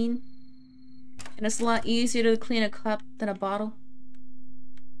to clean, and it's a lot easier to clean a cup than a bottle.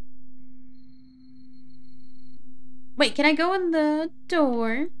 Wait, can I go in the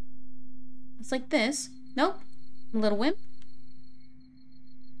door? It's like this. Nope. I'm a little wimp.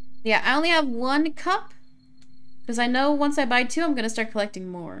 Yeah, I only have one cup. Because I know once I buy two, I'm going to start collecting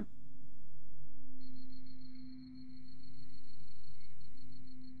more.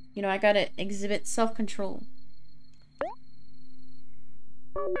 You know, I gotta exhibit self-control.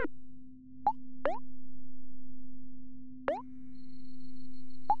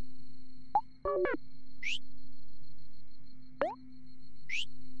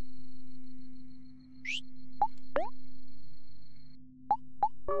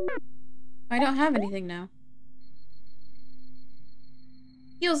 I don't have anything now.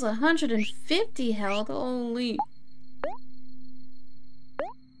 Heals 150 health. Holy.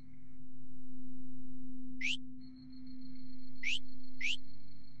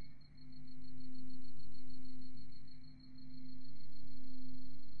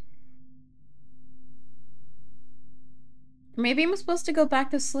 Maybe I'm supposed to go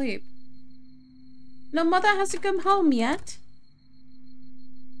back to sleep. No, Mother hasn't come home yet.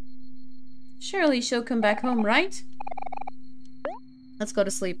 Surely she'll come back home, right? Let's go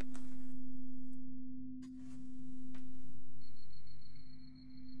to sleep.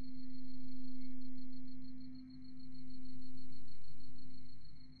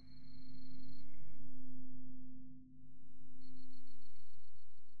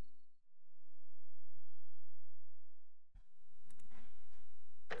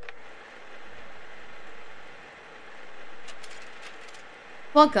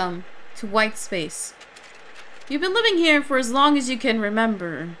 Welcome to White Space. You've been living here for as long as you can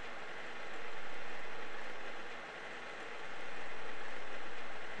remember.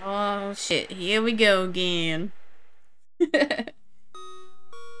 Oh shit, here we go again.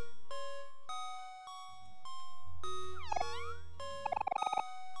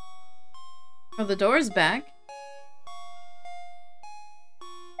 Oh, the door's back.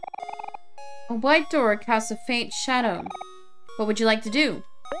 A white door casts a faint shadow. What would you like to do?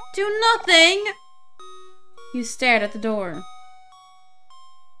 Do nothing! You stared at the door.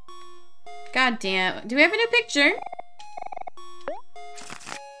 God damn. Do we have a new picture?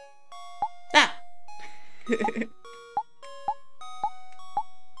 Ah!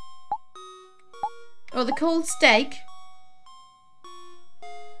 Oh, the cold steak.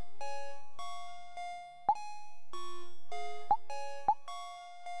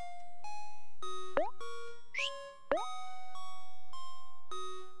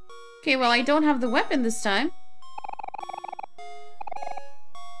 Okay, well, I don't have the weapon this time.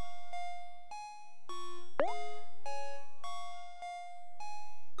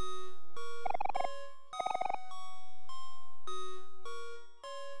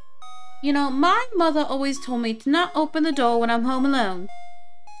 You know, my mother always told me to not open the door when I'm home alone.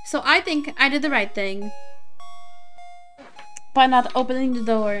 So I think I did the right thing by not opening the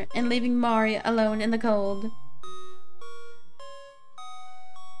door and leaving Mari alone in the cold.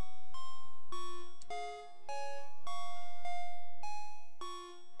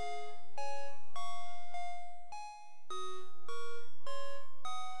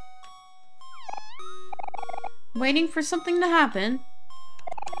 Waiting for something to happen.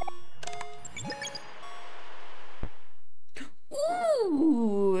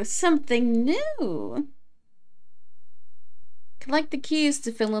 Ooh, something new. Collect the keys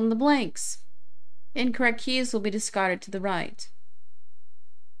to fill in the blanks. Incorrect keys will be discarded to the right.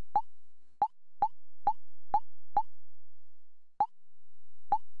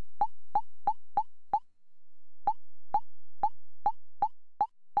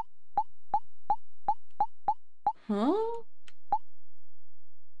 Huh?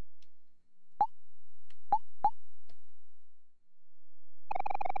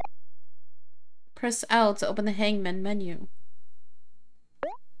 Press L to open the hangman menu.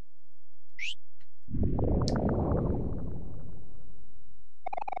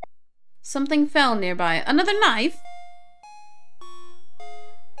 Something fell nearby. Another knife?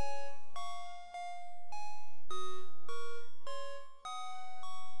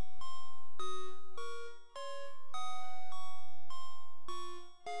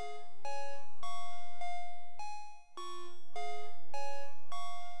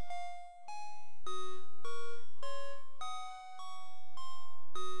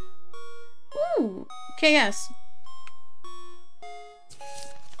 KS.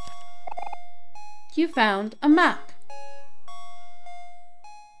 You found a map.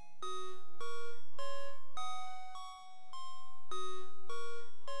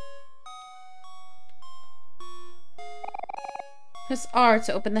 Press R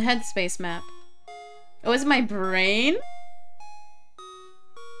to open the headspace map. Oh, is it my brain?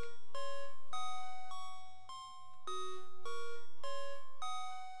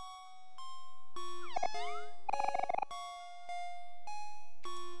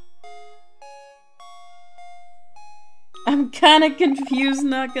 I'm kinda confused,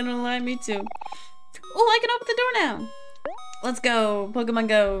 not gonna lie, me too. Oh, I can open the door now! Let's go, Pokemon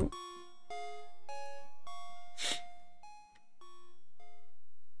Go.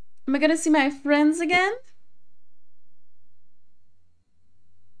 Am I gonna see my friends again?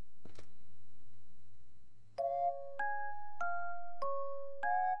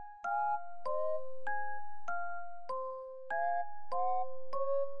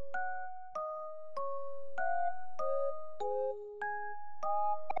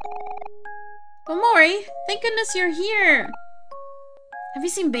 Omori, thank goodness you're here. Have you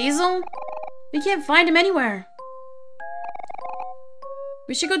seen Basil? We can't find him anywhere.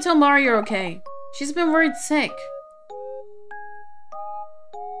 We should go tell Mari you're okay. She's been worried sick.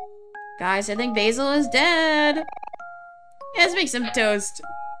 Guys, I think Basil is dead. Yeah, let's make some toast.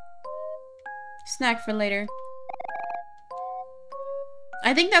 Snack for later.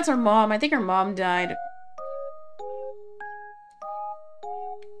 I think that's her mom. I think her mom died.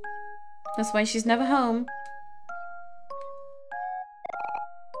 That's why she's never home.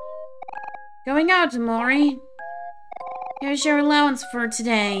 Going out, Omori. Here's your allowance for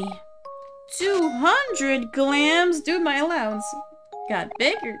today. 200 glams? Dude, my allowance got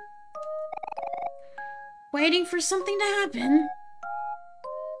bigger. Waiting for something to happen.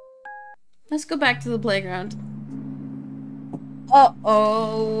 Let's go back to the playground.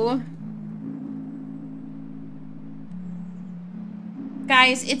 Uh-oh.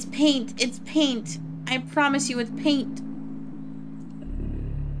 Guys, it's paint. It's paint. I promise you it's paint.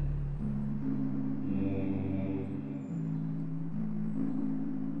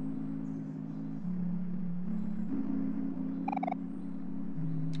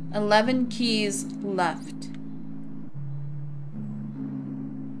 $11 keys left.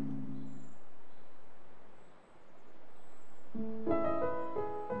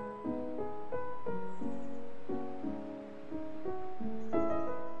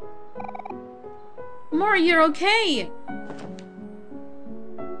 Omori, you're okay.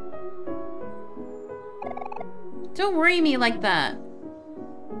 Don't worry me like that.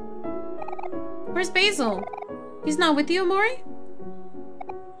 Where's Basil? He's not with you, Omori?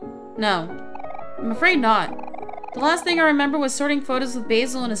 No, I'm afraid not. The last thing I remember was sorting photos with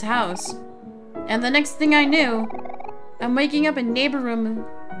Basil in his house. And the next thing I knew, I'm waking up in neighbor's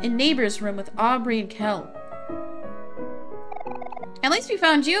room with Aubrey and Kel. At least we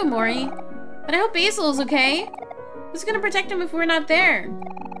found you, Omori. But I hope Basil is okay. Who's gonna protect him if we're not there?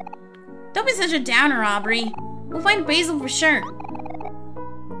 Don't be such a downer, Aubrey. We'll find Basil for sure.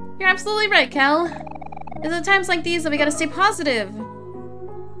 You're absolutely right, Kel. It's at times like these that we gotta stay positive.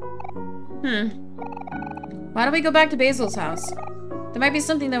 Why don't we go back to Basil's house? There might be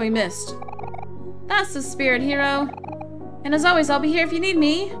something that we missed. That's the spirit, hero. And as always, I'll be here if you need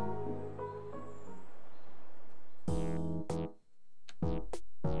me.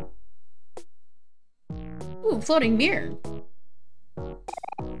 Ooh, floating mirror.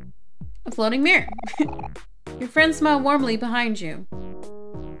 A floating mirror. Your friends smile warmly behind you.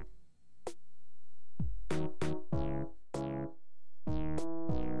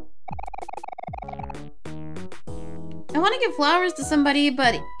 I want to give flowers to somebody,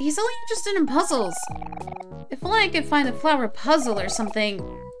 but he's only interested in puzzles. If only I could find a flower puzzle or something.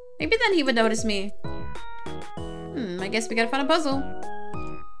 Maybe then he would notice me. I guess we gotta find a puzzle.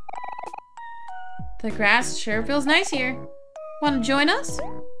 The grass sure feels nice here. Want to join us?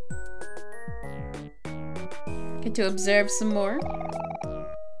 Get to observe some more.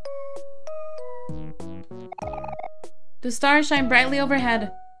 The stars shine brightly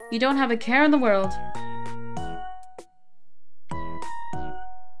overhead. You don't have a care in the world.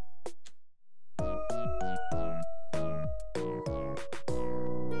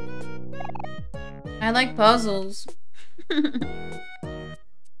 I like puzzles.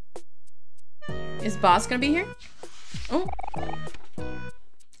 Is Boss gonna be here? Oh.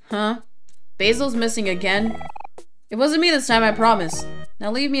 Huh? Basil's missing again? It wasn't me this time, I promise.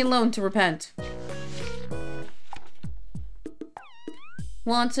 Now leave me alone to repent.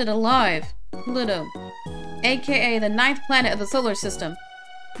 Wanted alive. Pluto. AKA the 9th planet of the solar system.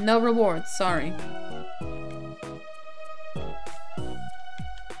 No reward, sorry.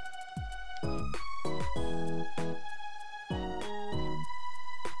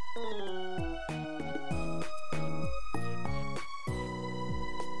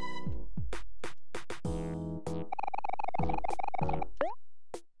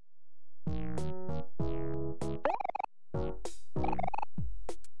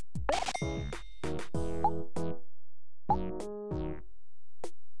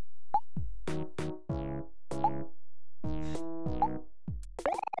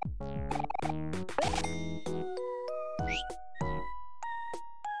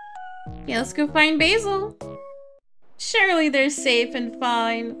 Yeah, let's go find Basil. Surely they're safe and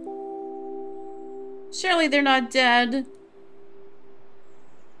fine. Surely they're not dead.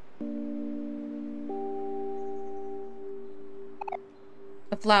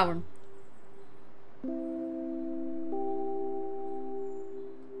 A flower.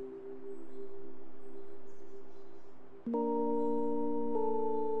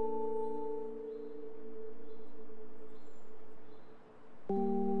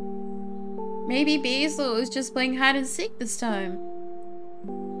 Maybe Basil is just playing hide and seek this time.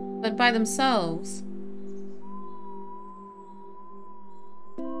 But by themselves.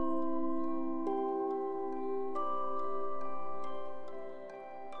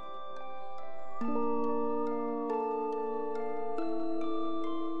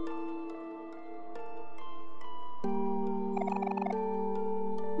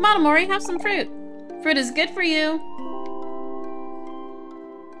 Come on, Omori, have some fruit. Fruit is good for you.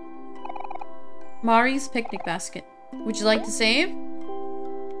 Mari's picnic basket. Would you like to save?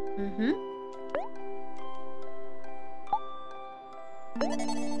 Mm-hmm.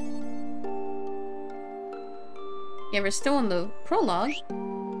 Yeah, we're still in the prologue.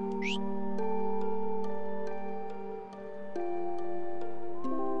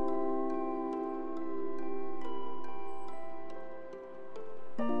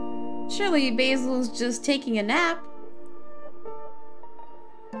 Surely Basil's just taking a nap.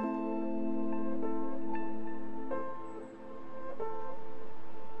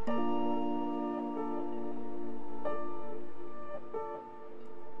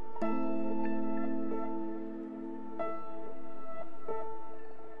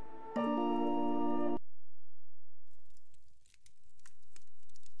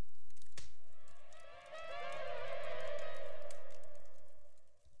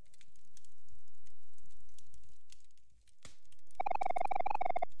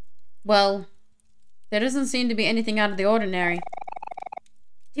 Well, there doesn't seem to be anything out of the ordinary. Do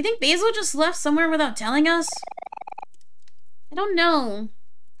you think Basil just left somewhere without telling us? I don't know.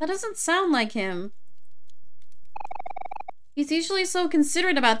 That doesn't sound like him. He's usually so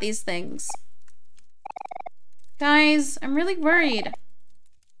considerate about these things. Guys, I'm really worried.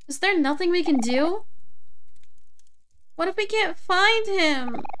 Is there nothing we can do? What if we can't find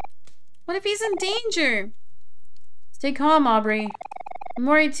him? What if he's in danger? Stay calm, Aubrey. I'm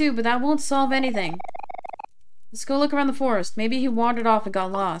worried too, but that won't solve anything. Let's go look around the forest. Maybe he wandered off and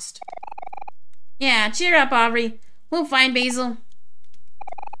got lost. Yeah, cheer up, Aubrey. We'll find Basil. You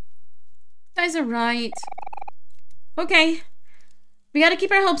guys are right. Okay. We gotta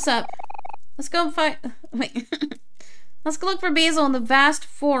keep our hopes up. Let's go find... Wait. Let's go look for Basil in the vast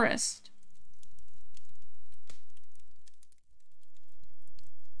forest.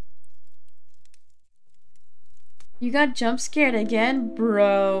 You got jump scared again?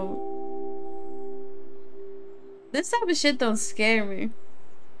 Bro. This type of shit don't scare me.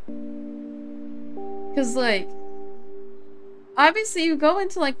 Cause like... obviously you go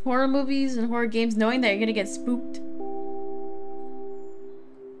into like horror movies and horror games knowing that you're gonna get spooked.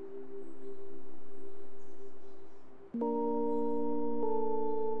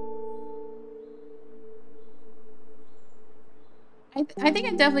 I think I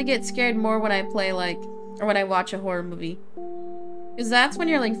definitely get scared more when I play like... or when I watch a horror movie. Because that's when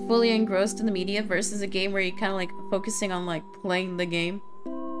you're like fully engrossed in the media versus a game where you're kind of like focusing on like playing the game.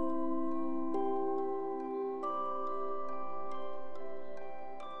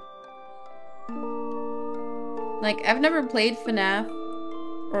 Like, I've never played FNAF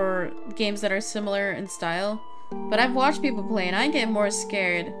or games that are similar in style, but I've watched people play and I get more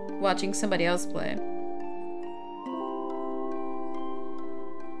scared watching somebody else play.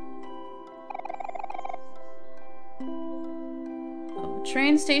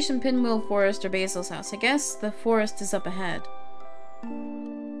 Train station, Pinwheel Forest, or Basil's house. I guess the forest is up ahead.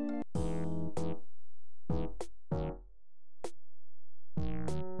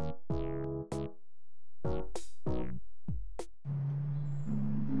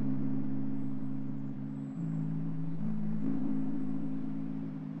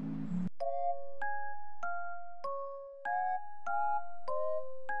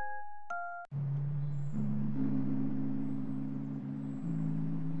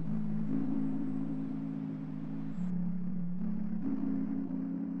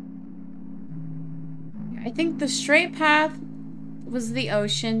 I think the straight path was the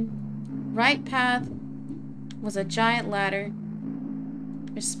ocean. Right path was a giant ladder.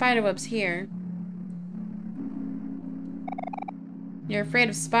 There's spiderwebs here. You're afraid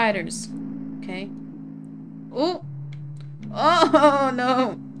of spiders. Okay. Oh! Oh,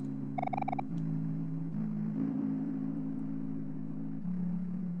 no!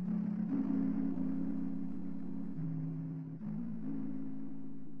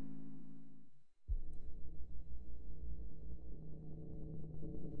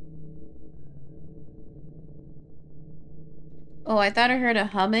 Oh, I thought I heard a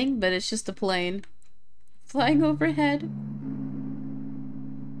humming, but it's just a plane flying overhead.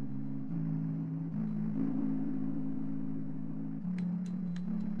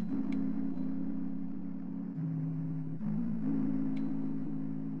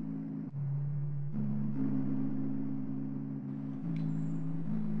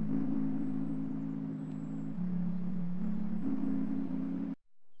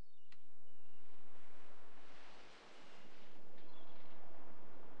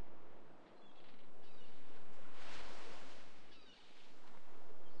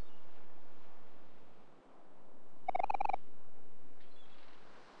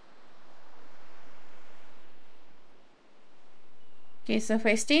 Okay, so if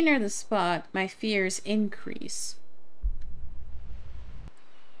I stay near the spot, my fears increase.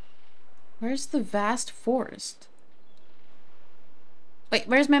 Where's the vast forest? Wait,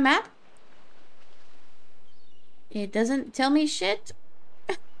 where's my map? It doesn't tell me shit.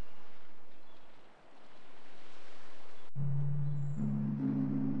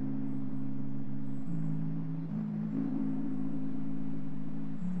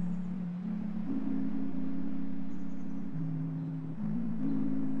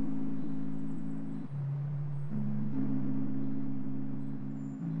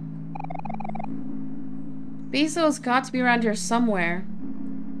 Basil's got to be around here somewhere.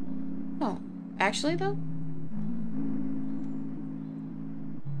 Oh, actually though?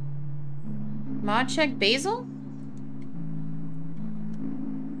 Mod check Basil?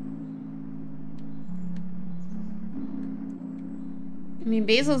 I mean,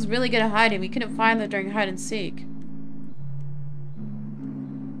 Basil's really good at hiding. We couldn't find her during hide and seek.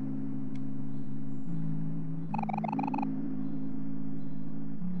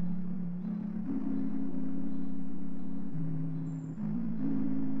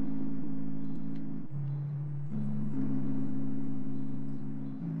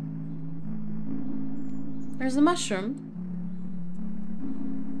 There's a mushroom.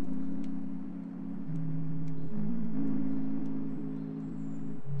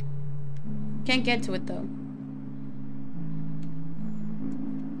 Can't get to it though.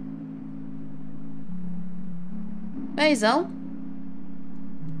 Basil?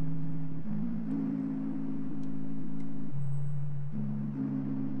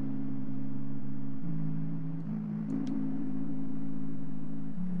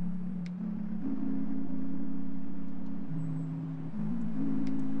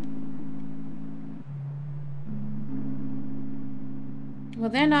 Well,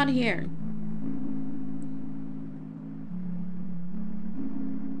 they're not here.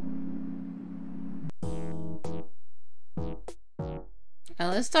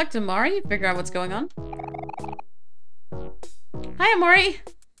 Let's talk to Omori, figure out what's going on. Hi, Omori!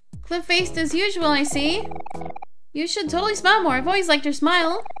 Cliff-faced as usual, I see. You should totally smile more. I've always liked your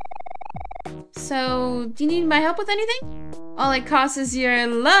smile. So, do you need my help with anything? All it costs is your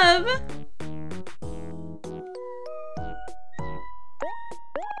love.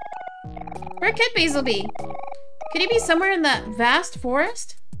 Where could Basil be? Could he be somewhere in that vast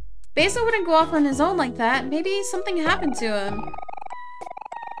forest? Basil wouldn't go off on his own like that. Maybe something happened to him.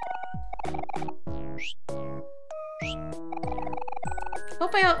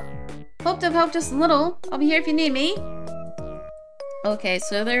 Hope to have helped just a little. I'll be here if you need me. Okay,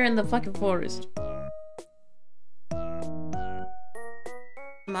 so they're in the fucking forest.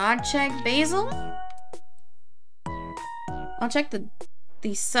 Mod check Basil? I'll check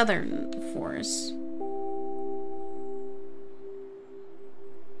the southern forest.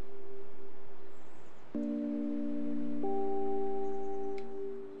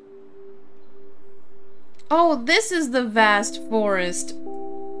 Oh, this is the vast forest.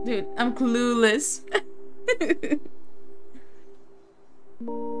 Dude, I'm clueless.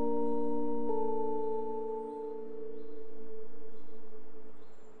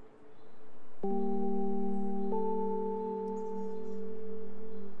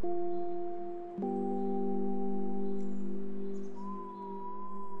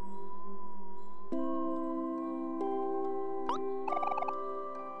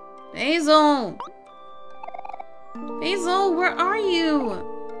 Basil! Basil, where are you?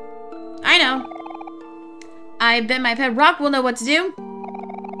 I know. I bet my pet Rock will know what to do.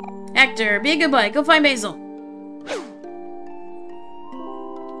 Hector, be a good boy. Go find Basil.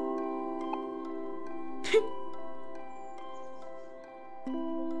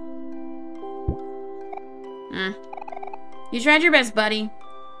 You tried your best, buddy.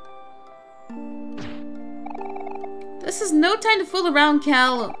 This is no time to fool around,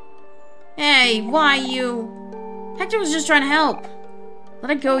 Cal. Hey, why you? Hector was just trying to help.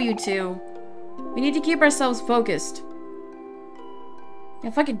 Let it go, you two. We need to keep ourselves focused.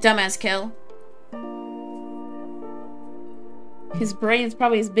 Yeah, fucking dumbass, Kel. His brain is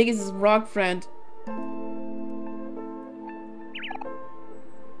probably as big as his rock friend.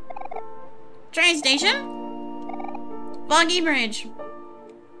 Train station? Foggy Bridge.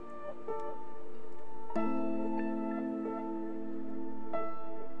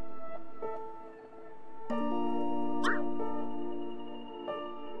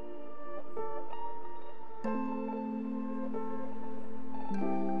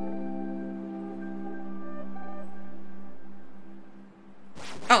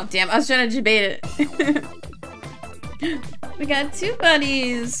 Oh, damn. I was trying to debate it. We got two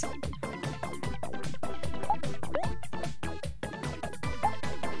buddies.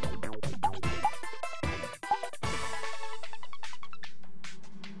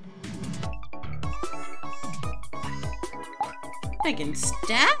 I can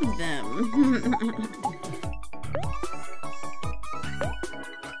stab them.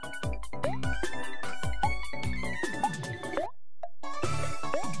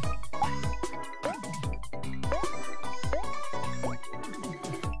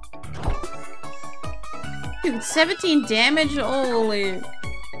 Dude, 17 damage? Holy.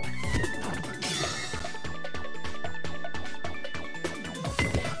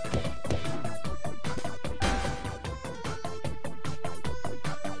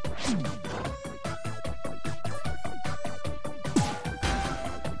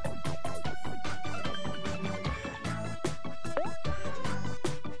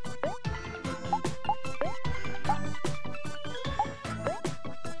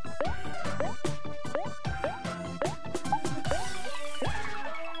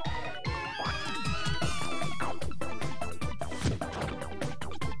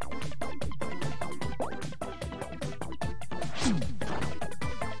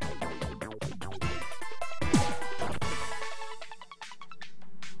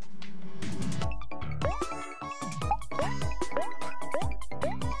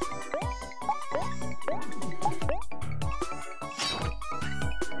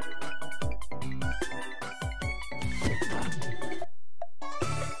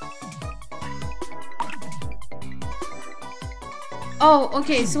 Oh,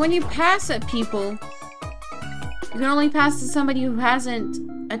 okay, so when you pass at people, you can only pass to somebody who hasn't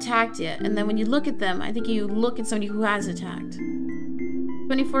attacked yet. And then when you look at them, I think you look at somebody who has attacked.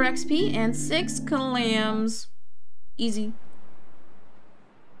 24 XP and 6 clams. Easy.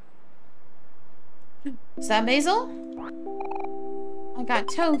 Is that basil? I got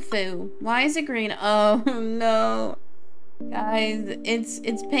tofu. Why is it green? Oh, no. Guys,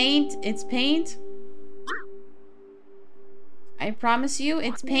 it's paint. It's paint. I promise you,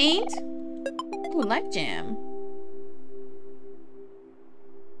 it's paint. Ooh, life jam.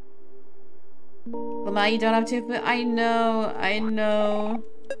 Lamar, you don't have to. I know, I know.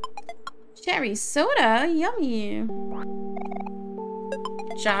 Cherry soda, yummy.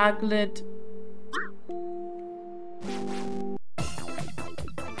 Chocolate.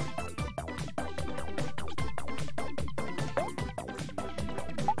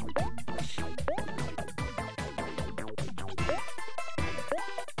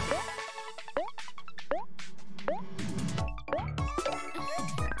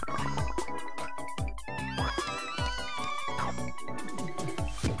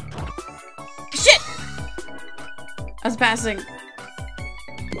 I was passing.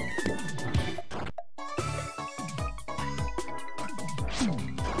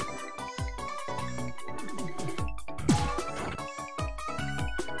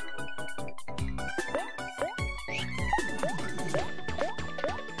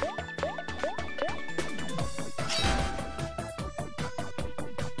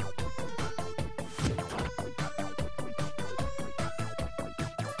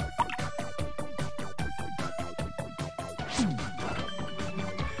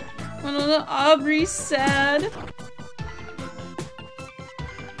 Oh, Aubrey's sad.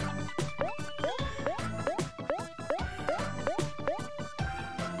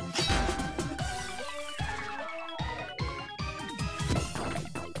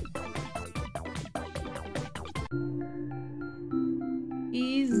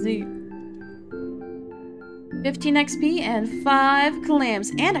 15 XP and 5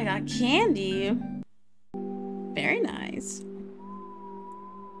 clams. And I got candy. Very nice.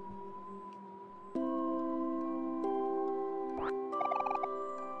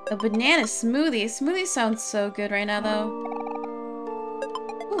 A banana smoothie. Smoothie sounds so good right now, though.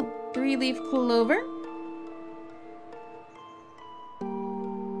 Ooh, 3-leaf clover.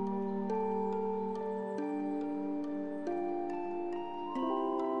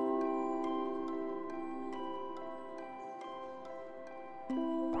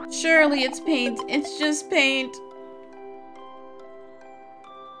 Surely it's paint. It's just paint.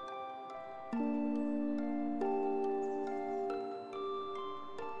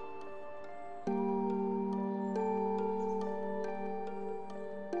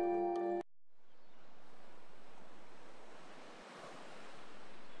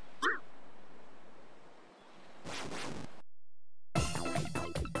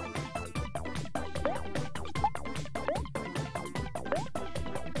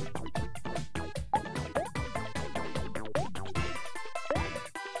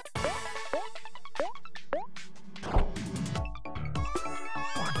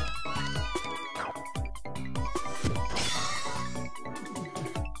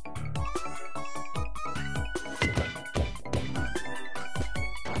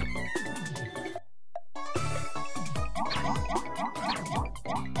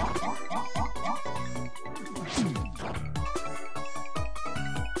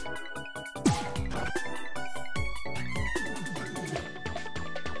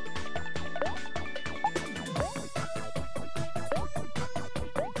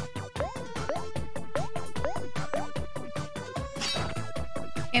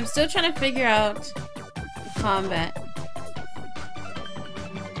 I'm still trying to figure out combat.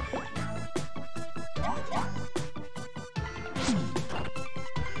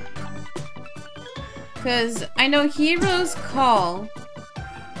 Because I know Hero's Call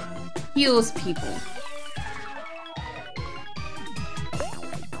heals people.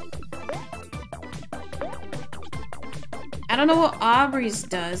 I don't know what Aubrey's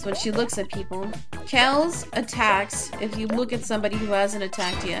does when she looks at people. Kel's attacks if you look at somebody who hasn't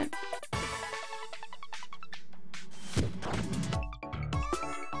attacked yet.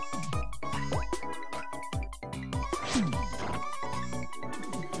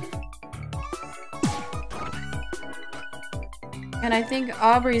 And I think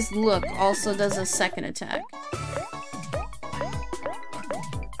Aubrey's look also does a second attack.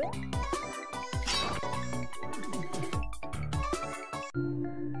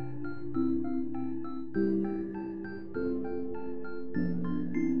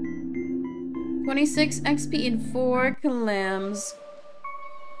 $26 XP and 4 clams.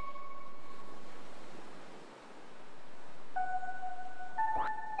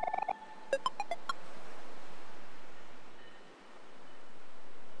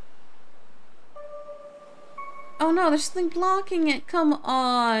 Oh no, there's something blocking it. Come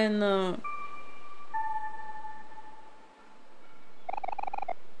on.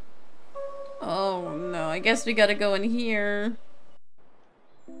 Oh no, I guess we gotta go in here.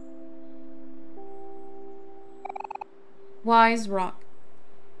 Wise Rock.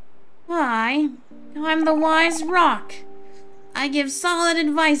 Hi, I'm the Wise Rock. I give solid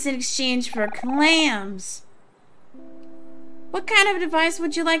advice in exchange for clams. What kind of advice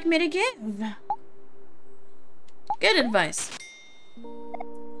would you like me to give? Good advice.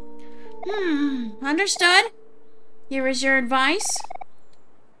 Understood. Here is your advice.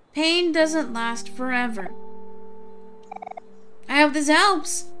 Pain doesn't last forever. I hope this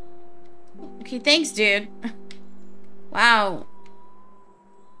helps. Okay, thanks, dude. Wow.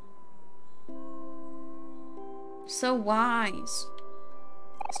 So wise.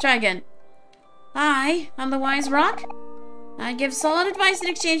 Let's try again. Hi, I'm the Wise Rock. I give solid advice in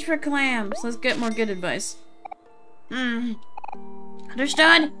exchange for clams. Let's get more good advice.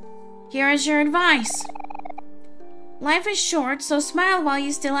 Understood. Here is your advice. Life is short, so smile while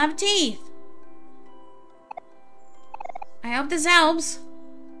you still have teeth. I hope this helps.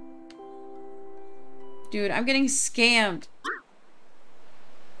 Dude, I'm getting scammed.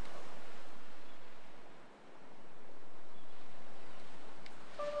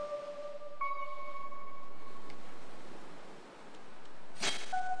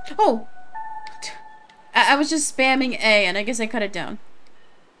 Oh! I was just spamming A, and I guess I cut it down.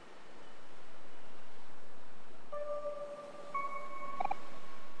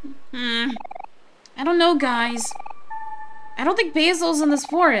 I don't know, guys. I don't think Basil's in this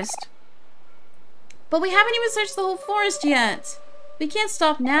forest. But we haven't even searched the whole forest yet. We can't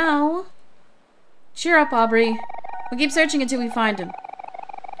stop now. Cheer up, Aubrey. We'll keep searching until we find him.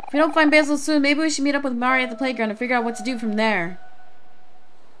 If we don't find Basil soon, maybe we should meet up with Mari at the playground and figure out what to do from there.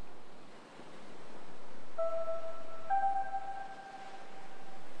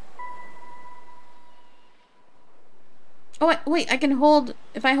 Oh, wait, I can hold...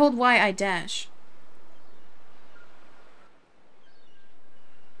 If I hold Y, I dash.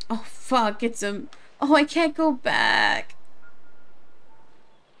 Oh, fuck, it's a... Oh, I can't go back.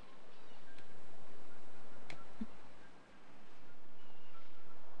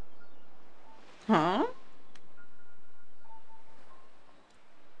 Huh?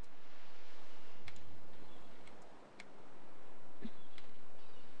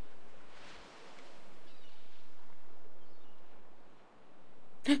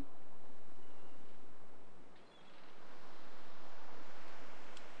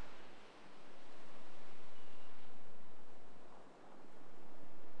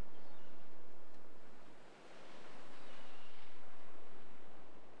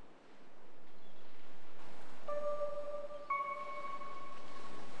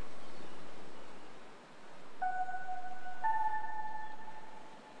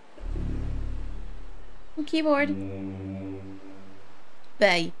 Keyboard.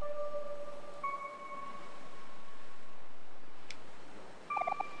 Bay.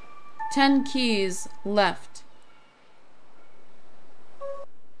 Ten keys left.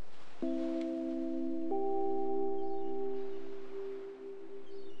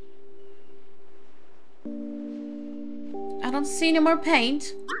 I don't see any more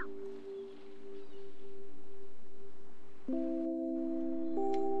paint.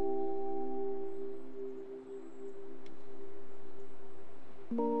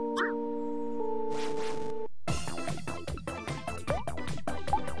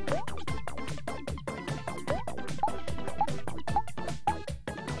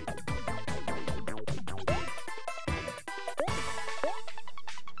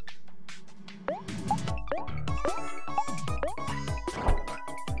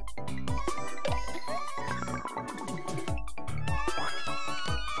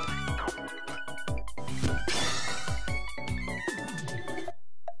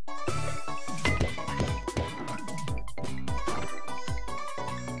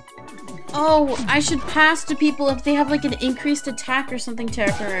 Oh, I should pass to people if they have like an increased attack or something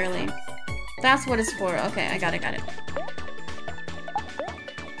temporarily. That's what it's for. Okay, I got it.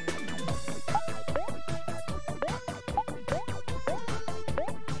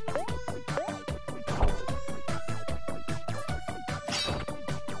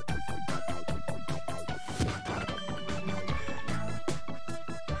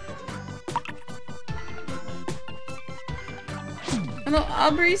 No,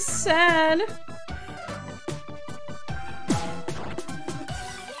 Aubrey's sad.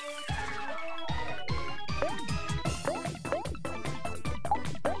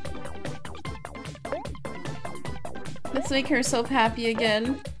 Let's make herself happy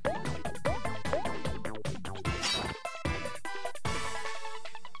again.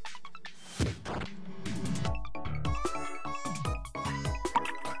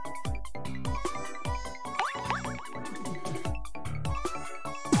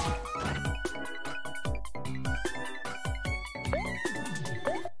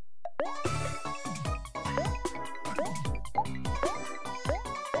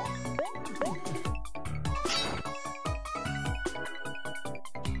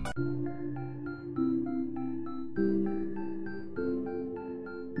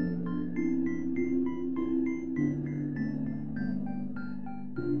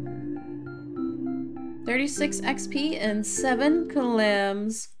 $36 XP and 7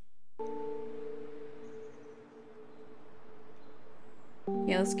 clams.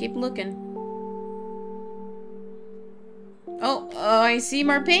 Yeah, let's keep looking. Oh, I see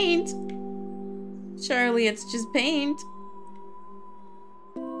more paint. Surely it's just paint.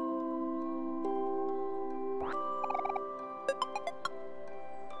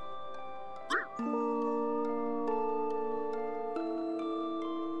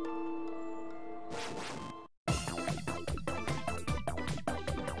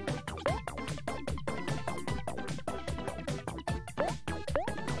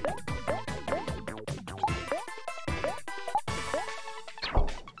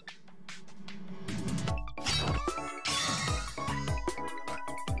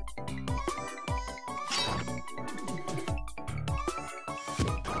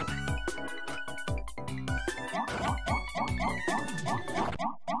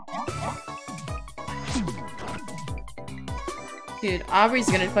 Dude, Aubrey's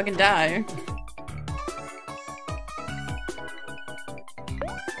gonna fucking die.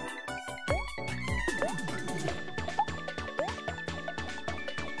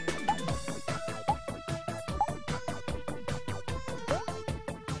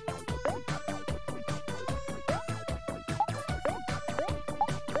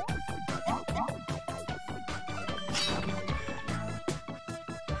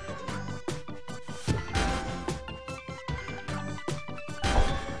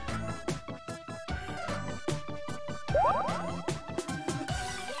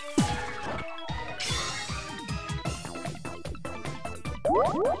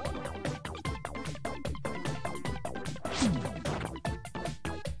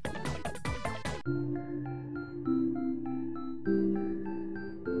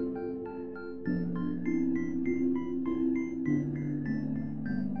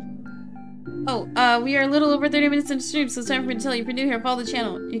 We are a little over 30 minutes into stream, so it's time for me to tell you if you're new here, follow the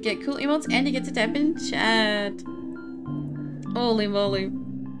channel. You get cool emotes and you get to type in chat. Holy moly.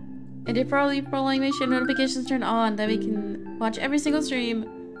 And if you're following, make sure notifications turn on, that we can watch every single stream.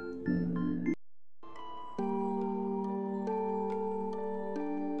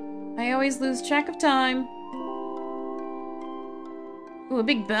 I always lose track of time. Ooh, a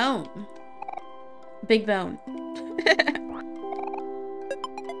big bone. Big bone.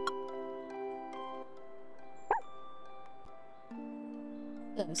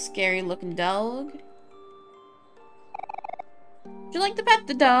 A scary looking dog. Would you like to pet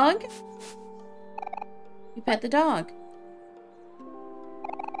the dog? You pet the dog.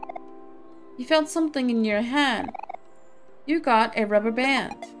 You felt something in your hand. You got a rubber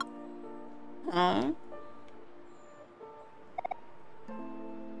band. Huh?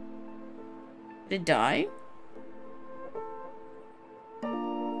 Did it die?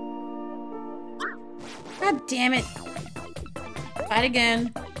 God damn it. Fight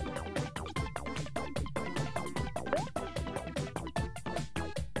again.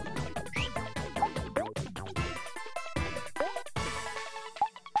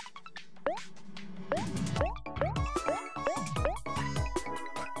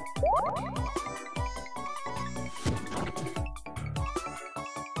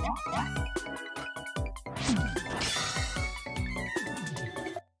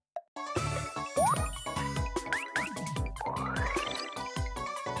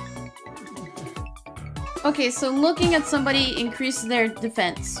 Okay, so looking at somebody increases their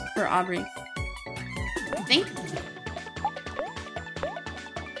defense for Aubrey. I think.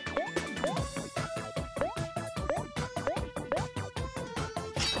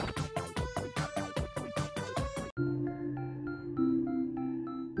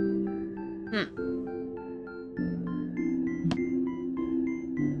 Hmm.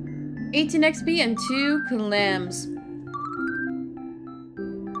 18 XP and 2 clams.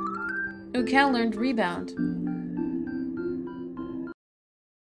 Ooh, Cal learned rebound.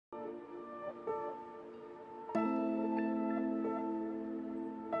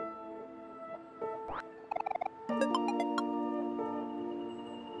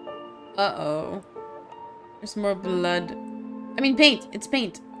 Uh-oh. There's more blood. I mean paint. It's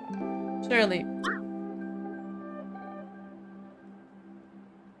paint. Surely.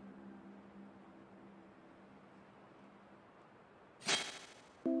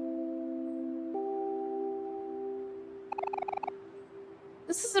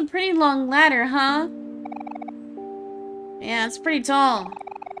 This is a pretty long ladder, huh? Yeah, it's pretty tall.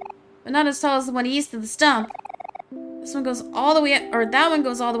 But not as tall as the one east of the stump. This one goes all the way up, or that one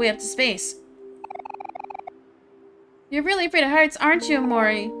goes all the way up to space. You're really afraid of heights, aren't you,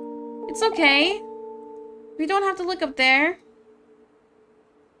 Omori? It's okay. We don't have to look up there.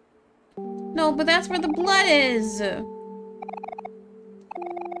 No, but that's where the blood is. I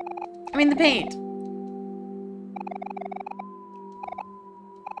mean the paint.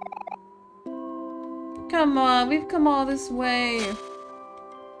 Come on, we've come all this way.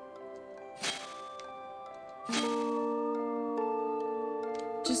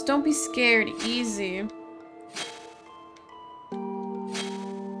 Just don't be scared, easy.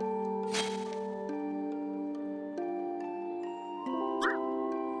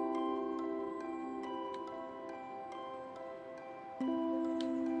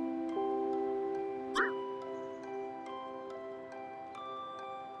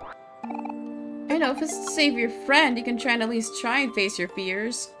 I know, if it's to save your friend, you can try and at least try and face your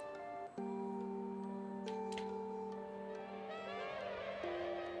fears.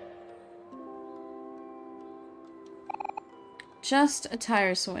 Just a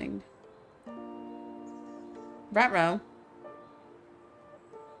tire swing. Ruh-roh.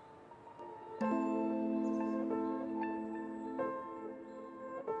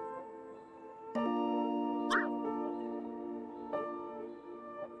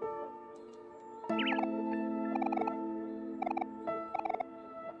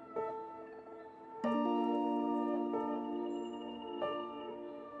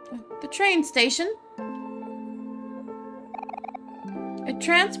 The train station. A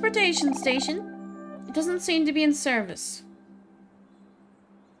transportation station. It doesn't seem to be in service.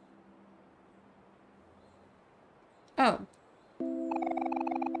 Oh.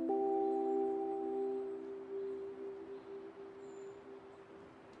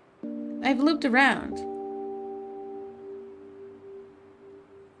 I've looped around.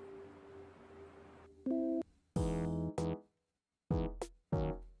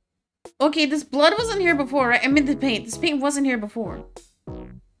 Okay, this blood wasn't here before, right? I mean the paint. This paint wasn't here before.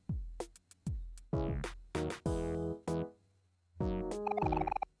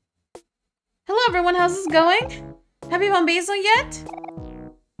 Hello everyone, how's this going? Have you found Basil yet?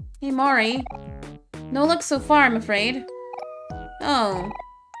 Hey Mori. No luck so far, I'm afraid. Oh.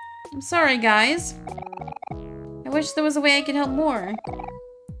 I'm sorry, guys. I wish there was a way I could help more.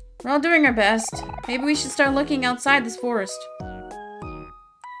 We're all doing our best. Maybe we should start looking outside this forest.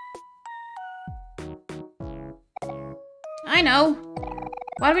 I know.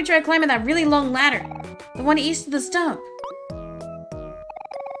 Why don't we try climbing that really long ladder? The one east of the stump.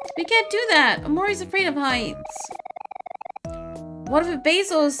 We can't do that. Omori's afraid of heights. What if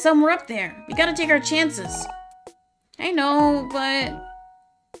Basil is somewhere up there? We gotta take our chances. I know, but...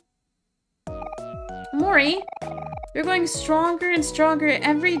 Omori, you're going stronger and stronger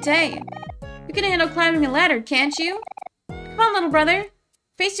every day. You can handle climbing a ladder, can't you? Come on, little brother.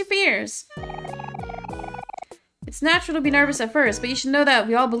 Face your fears. It's natural to be nervous at first, but you should know that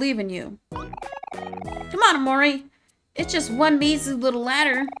we all believe in you. Come on, Omori. It's just one measly little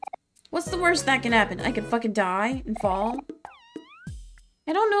ladder. What's the worst that can happen? I could fucking die and fall.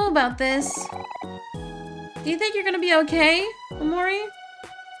 I don't know about this. Do you think you're gonna be okay, Omori?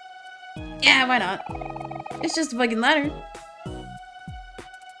 Yeah, why not? It's just a fucking ladder.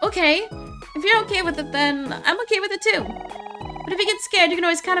 Okay. If you're okay with it, then I'm okay with it too. But if you get scared, you can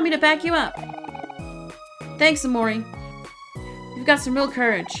always count on me to back you up. Thanks, Omori. You've got some real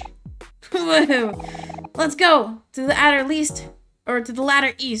courage. Woohoo! Let's go to the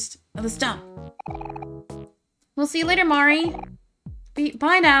ladder east of the stump. We'll see you later, Mori.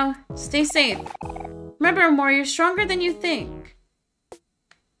 Bye now. Stay safe. Remember, Omori, you're stronger than you think.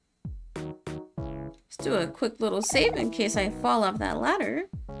 Let's do a quick little save in case I fall off that ladder.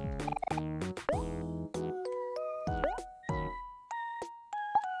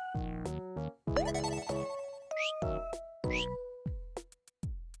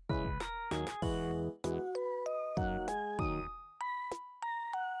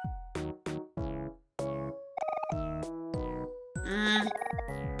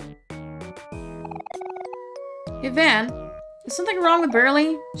 Hey, Van, is something wrong with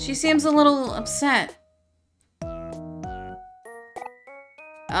Burley? She seems a little upset.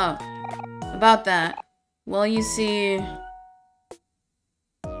 Oh, about that. Well, you see...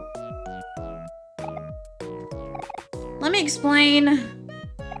 Let me explain.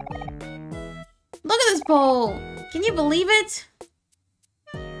 Look at this pole! Can you believe it?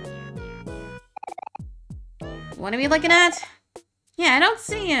 What are we looking at? Yeah, I don't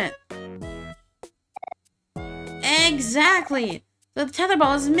see it. Exactly! The tether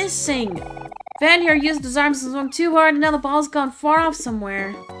ball is missing! Van here used his arms and swung too hard and now the ball's gone far off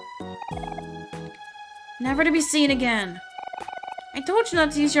somewhere. Never to be seen again. I told you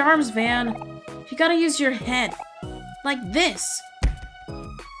not to use your arms, Van. You gotta use your head. Like this.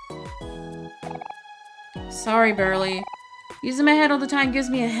 Sorry, Burley. Using my head all the time gives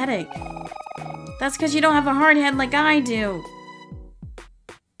me a headache. That's because you don't have a hard head like I do.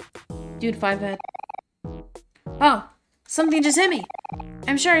 Dude, 5-head. Oh, something just hit me.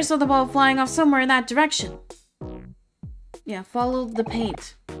 I'm sure I saw the ball flying off somewhere in that direction. Yeah, follow the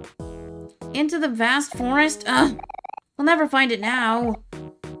paint. Into the vast forest? Ugh. We'll never find it now.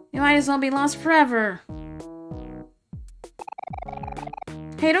 We might as well be lost forever.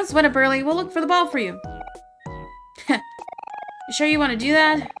 Hey, don't sweat it, Burley. We'll look for the ball for you. You sure you want to do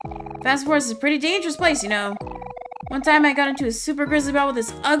that? Vast forest is a pretty dangerous place, you know. One time I got into a super grizzly brawl with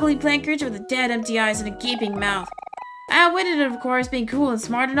this ugly plant creature with dead empty eyes and a gaping mouth. I outwitted it, of course, being cool and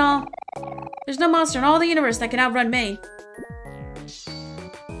smart and all. There's no monster in all the universe that can outrun me.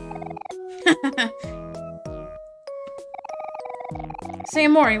 Say,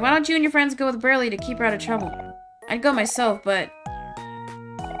 Omori, why don't you and your friends go with Burley to keep her out of trouble? I'd go myself, but...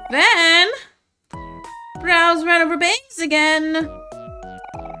 Van! Browse right over bangs again!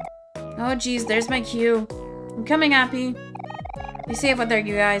 Oh, geez, there's my cue. I'm coming, Happy. Be safe out there,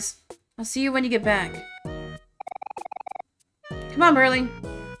 you guys. I'll see you when you get back. Come on, Burley.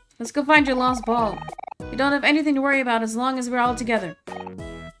 Let's go find your lost ball. You don't have anything to worry about as long as we're all together.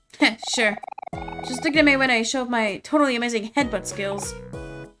 Sure. Just look at me when I show my totally amazing headbutt skills.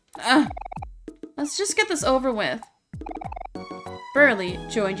 Let's just get this over with. Burley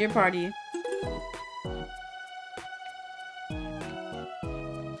joined your party.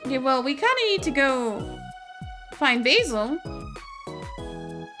 Okay, well, we kind of need to go find Basil.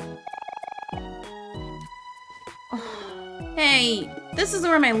 Oh, hey, this is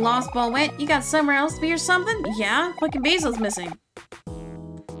where my lost ball went. You got somewhere else to be or something? Yeah, fucking Basil's missing.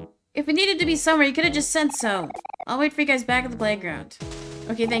 If it needed to be somewhere, you could have just said so. I'll wait for you guys back at the playground.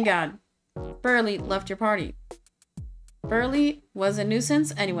 Okay, thank God. Burley left your party. Burley was a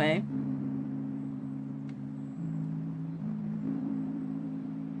nuisance anyway.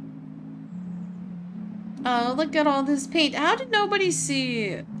 Oh, look at all this paint. How did nobody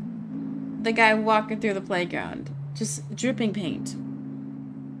see the guy walking through the playground? Just dripping paint.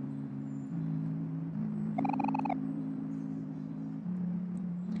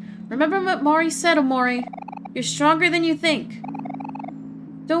 Remember what Omori said, Omori. You're stronger than you think.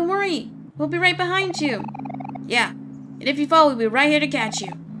 Don't worry. We'll be right behind you. Yeah. And if you fall, we'll be right here to catch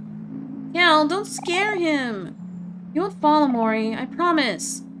you. Cal, don't scare him. You won't fall, Omori. I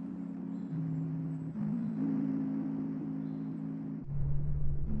promise.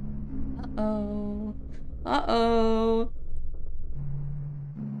 Uh-oh. Uh-oh.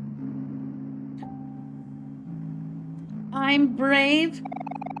 I'm brave.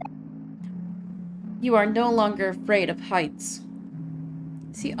 You are no longer afraid of heights.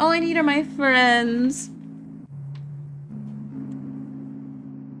 See, all I need are my friends.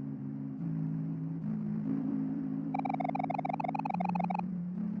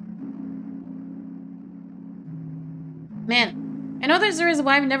 Man, I know there's a reason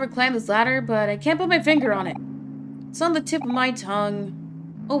why I've never climbed this ladder, but I can't put my finger on it. It's on the tip of my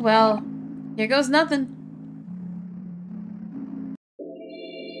tongue. Oh well. Here goes nothing.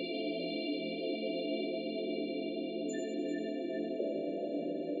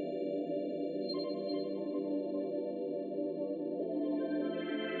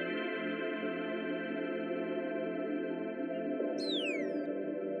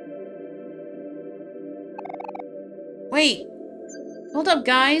 Wait. Hold up,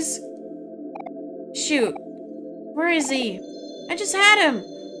 guys. Shoot. Where is he? I just had him.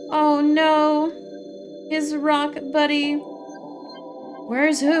 Oh, no. His rock buddy.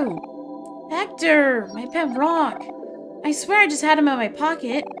 Where's who? Hector, my pet rock. I swear I just had him in my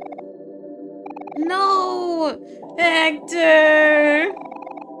pocket. No! Hector!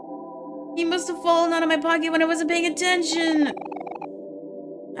 He must have fallen out of my pocket when I wasn't paying attention.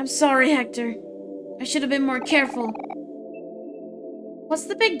 I'm sorry, Hector. I should have been more careful. What's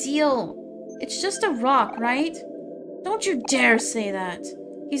the big deal? It's just a rock, right? Don't you dare say that.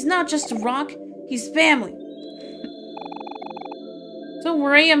 He's not just a rock, he's family. Don't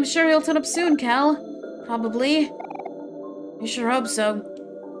worry, I'm sure he'll turn up soon, Cal. Probably. I sure hope so.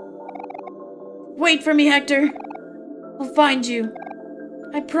 Wait for me, Hector. I'll find you.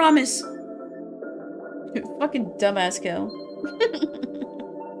 I promise. Fucking dumbass Cal.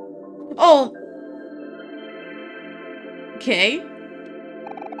 Oh! Okay.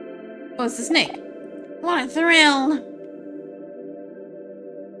 Oh, it's the snake. What a thrill!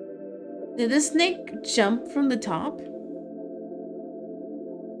 Did the snake jump from the top?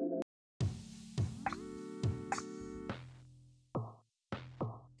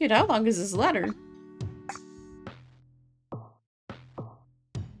 Dude, how long is this ladder?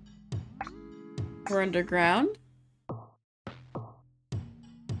 We're underground?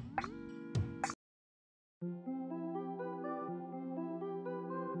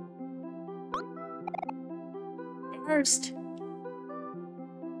 First.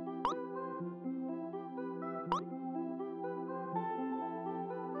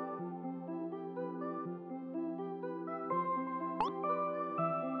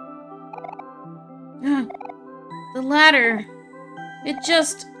 The ladder. It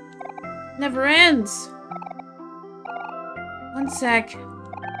just never ends. One sec.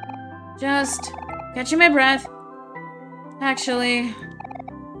 Just catching my breath. Actually,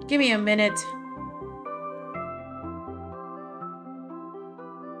 give me a minute.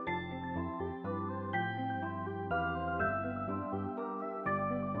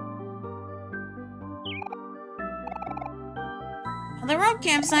 On the road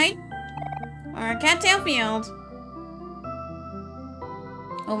campsite. Or a cattail field.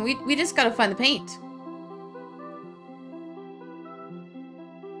 Oh, we just gotta find the paint.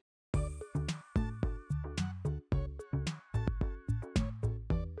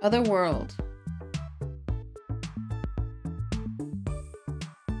 Other world.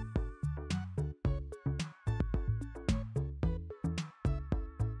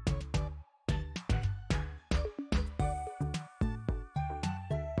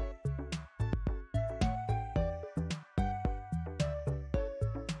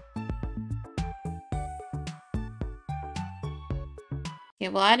 Okay,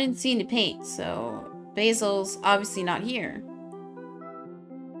 well, I didn't see any paint, so Basil's obviously not here.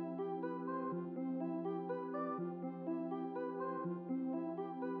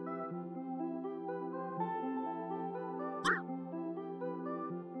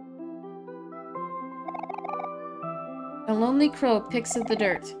 A lonely crow picks at the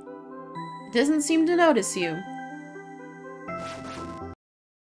dirt. Doesn't seem to notice you.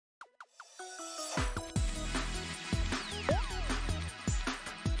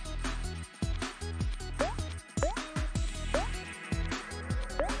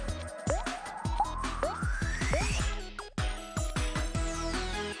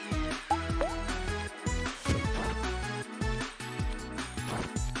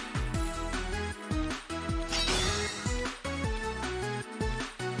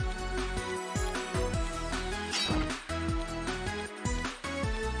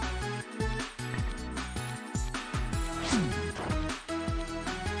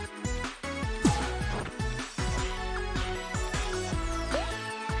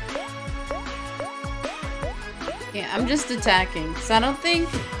 Yeah, I'm just attacking, because I don't think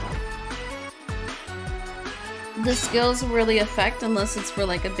the skills really affect unless it's for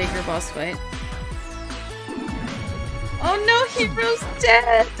like a bigger boss fight. Oh no, Hero's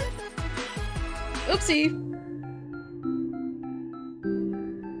dead! Oopsie.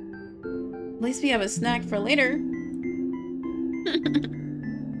 At least we have a snack for later.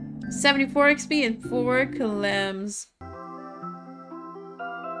 74 XP and 4 clams.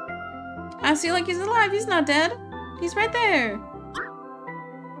 I feel like he's alive, he's not dead. He's right there.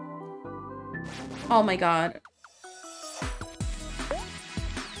 Oh my god.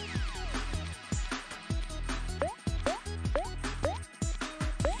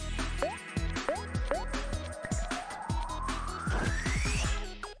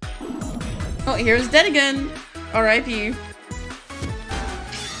 Oh, here's dead again. R.I.P.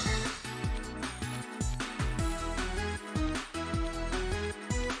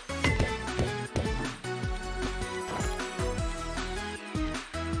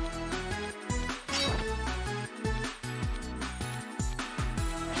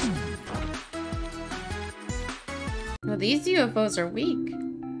 Well, these UFOs are weak.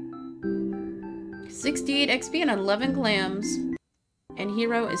 68 XP and 11 clams. And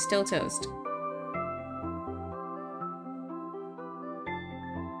Hero is still toast.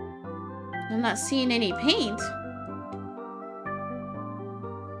 I'm not seeing any paint.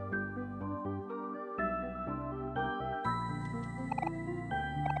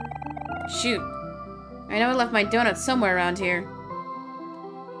 Shoot. I know I left my donut somewhere around here.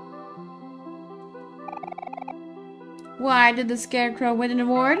 Why did the Scarecrow win an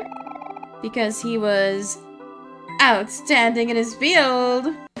award? Because he was outstanding in his field.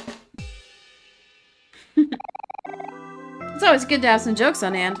 It's always good to have some jokes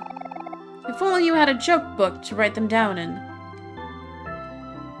on hand. If only you had a joke book to write them down in.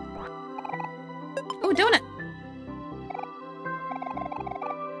 Oh, donut!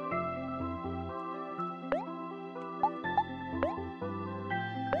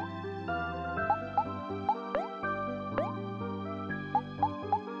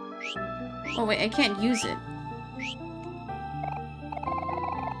 Oh wait, I can't use it.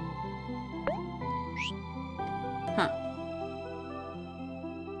 Huh.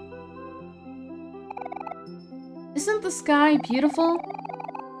 Isn't the sky beautiful?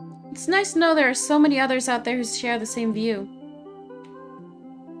 It's nice to know there are so many others out there who share the same view.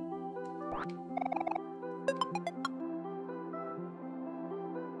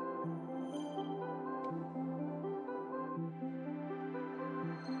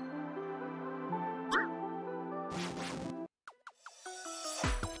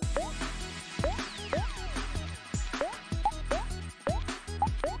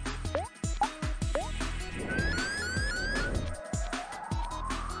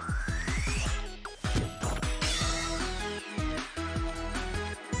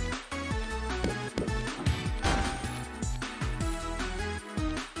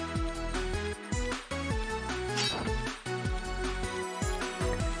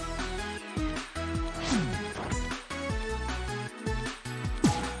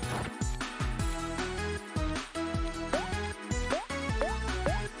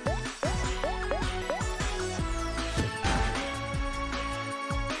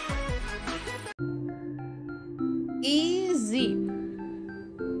 Easy.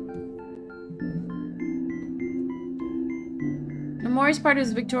 Omori's party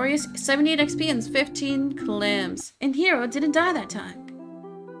was victorious, 78 XP and 15 clams. And Hero didn't die that time.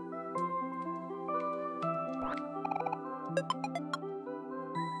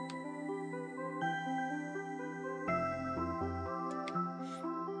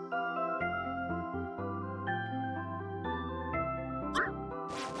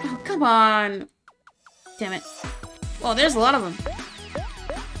 Oh, come on. Damn it. Well, there's a lot of them.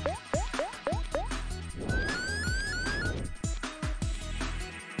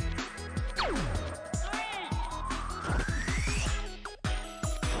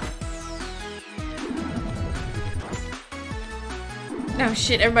 Oh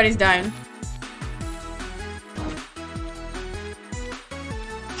shit, everybody's dying.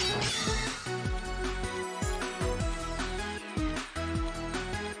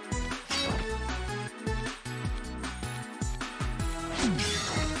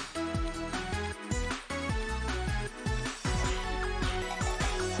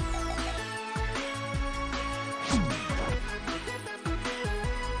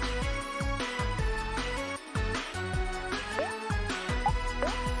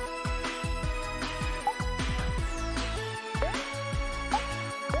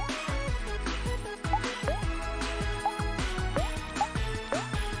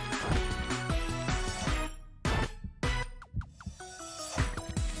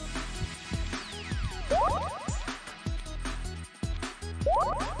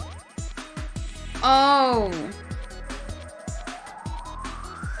 Oh.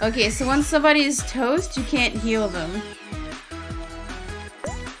 Okay, so once somebody is toast, you can't heal them.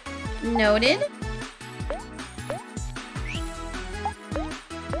 Noted.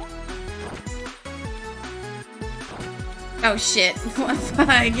 Oh shit. Fuck.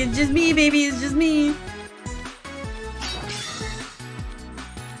 It's just me, baby. It's just me.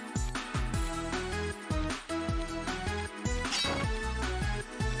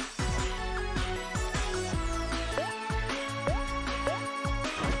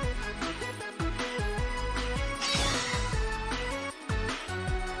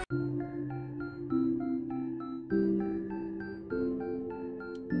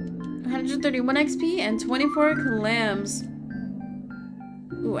 $131 XP and 24 clams.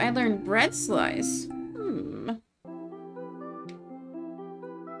 Ooh, I learned bread slice.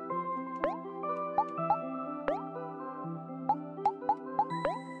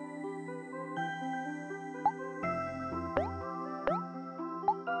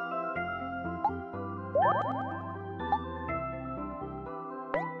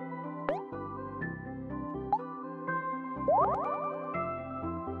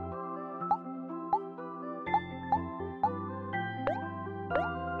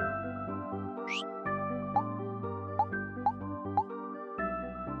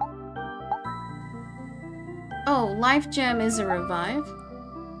 Oh, Life Gem is a revive.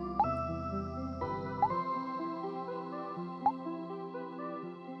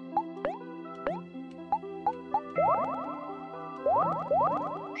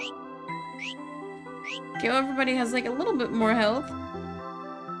 Okay, well, everybody has like a little bit more health.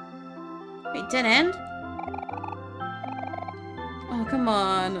 Wait, dead end? Oh, come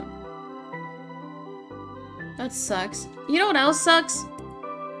on. That sucks. You know what else sucks?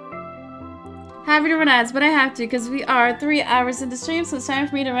 Happy to run ads, but I have to because we are 3 hours into stream, so it's time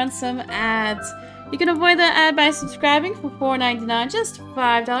for me to run some ads. You can avoid that ad by subscribing for $4.99, just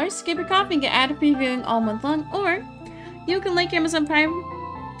 $5. Skip your coffee and get ad-free viewing all month long, or you can link Amazon Prime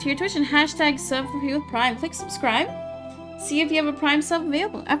to your Twitch and hashtag sub for you with Prime. Click subscribe. See if you have a Prime sub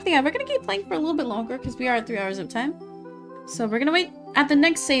available. After that, we're gonna keep playing for a little bit longer because we are at 3 hours of time. So we're gonna wait. At the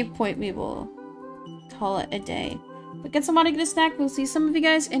next save point, we will call it a day. But get somebody to get a snack. We'll see some of you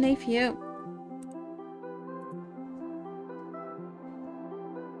guys in a few.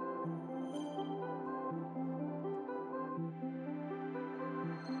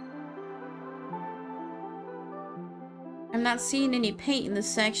 I'm not seeing any paint in this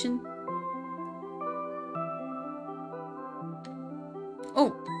section.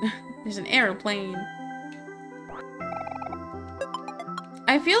 Oh, there's an airplane.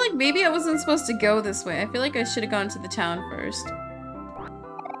 I feel like maybe I wasn't supposed to go this way. I feel like I should have gone to the town first.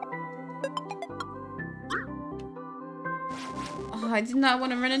 Oh, I did not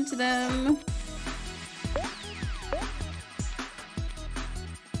want to run into them.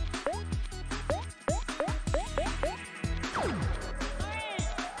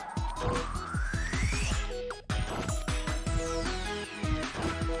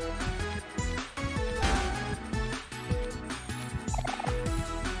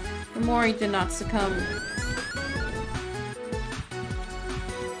 Omori did not succumb.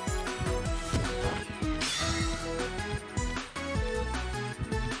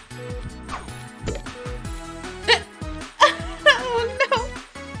 Oh no!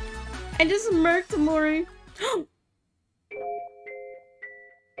 I just murked Omori.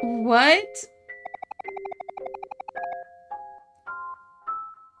 What?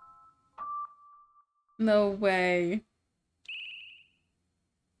 No way.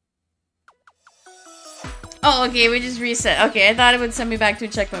 Oh, okay, we just reset. Okay, I thought it would send me back to a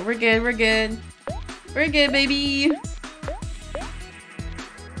checkpoint. We're good, we're good. We're good, baby.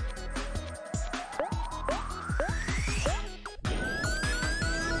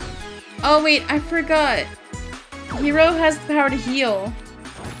 Oh, wait, I forgot. Hero has the power to heal.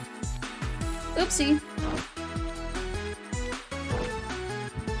 Oopsie.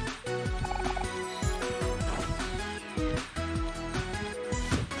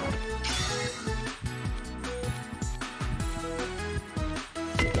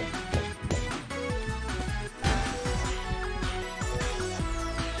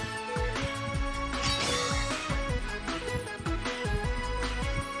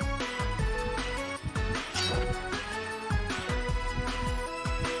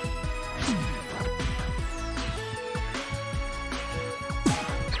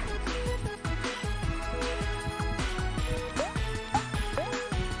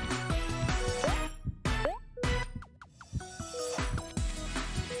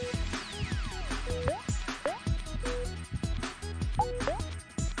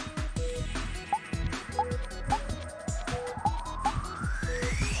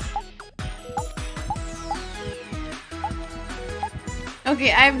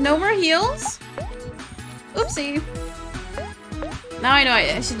 Okay, I have no more heals. Oopsie. Now I know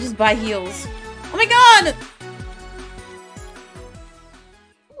I should just buy heals. Oh my god!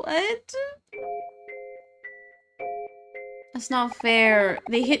 What? That's not fair.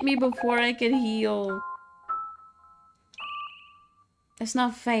 They hit me before I could heal. That's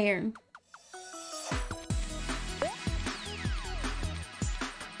not fair.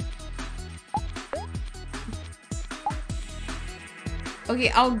 Okay,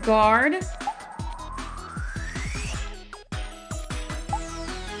 I'll guard.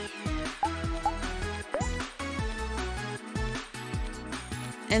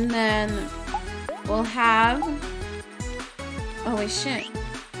 And then we'll have... Oh wait, shit.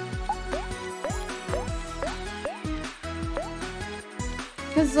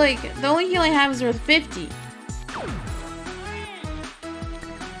 Cause like, the only heal I have is worth 50.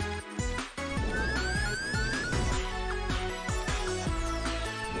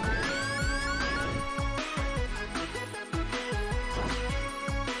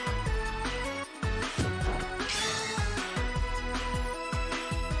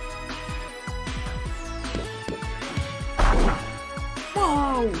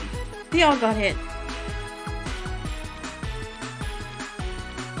 They all got hit.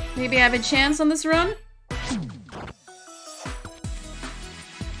 Maybe I have a chance on this run?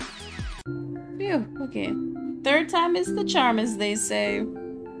 Phew, okay. Third time is the charm, as they say.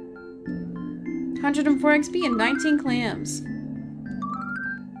 104 XP and 19 clams.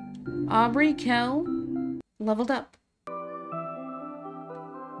 Aubrey Kell leveled up.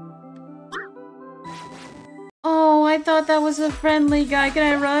 Oh, I thought that was a friendly guy. Can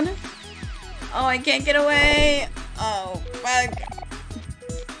I run? Oh, I can't get away. Oh, fuck.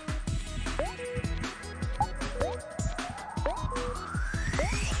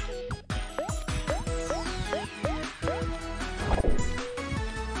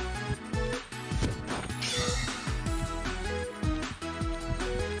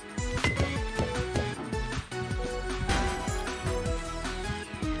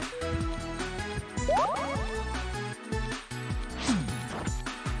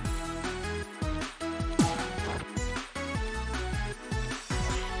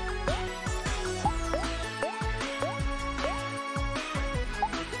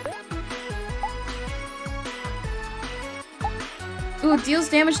 Ooh, deals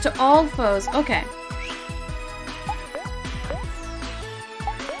damage to all foes. Okay.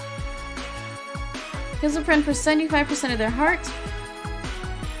 Heals a friend for 75% of their heart.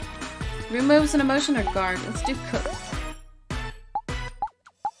 Removes an emotion or guard. Let's do cook.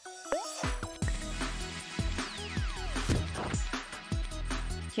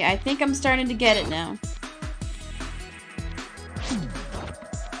 Okay, I think I'm starting to get it now.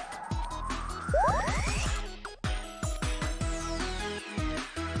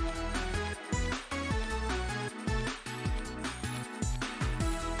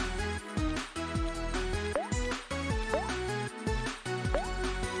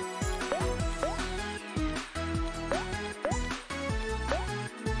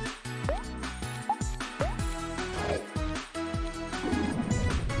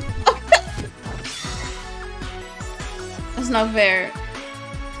 That's not fair.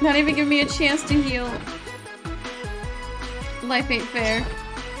 Not even give me a chance to heal. Life ain't fair.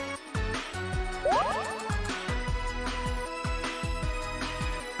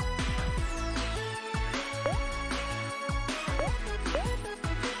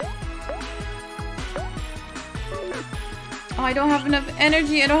 Oh, I don't have enough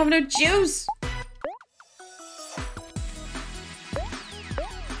energy. I don't have enough juice.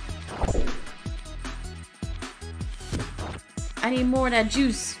 I need more of that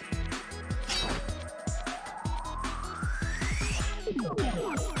juice.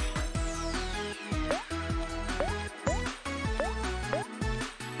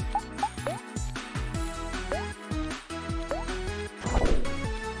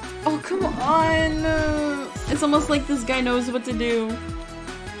 come on! It's almost like this guy knows what to do.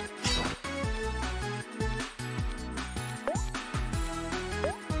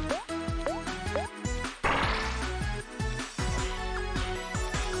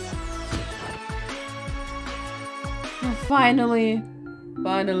 Finally.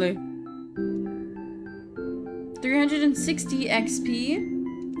 Finally. 360 XP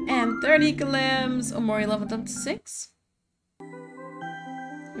and 30 Kalims. Omori leveled up to 6.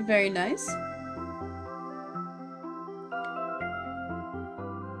 Very nice.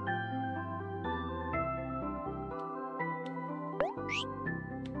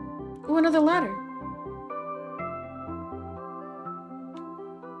 Oh, another ladder.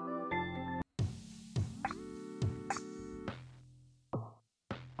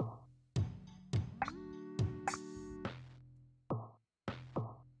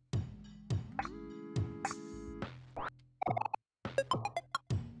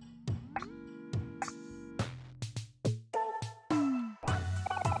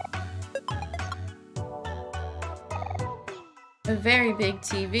 A very big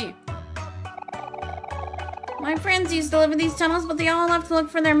TV. My friends used to live in these tunnels, but they all left to look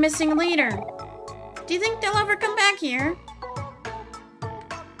for their missing leader. Do you think they'll ever come back here?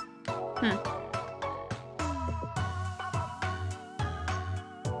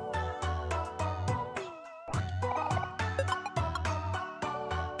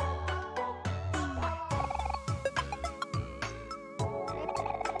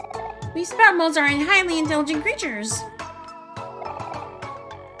 These sprout moles are highly intelligent creatures.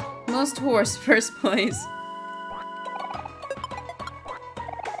 Most horse first place.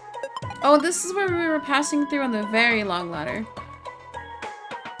 Oh, this is where we were passing through on the very long ladder.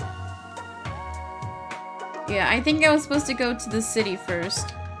 Yeah, I think I was supposed to go to the city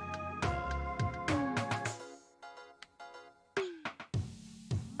first.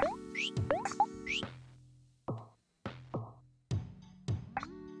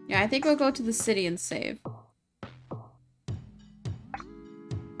 Yeah, I think we'll go to the city and save.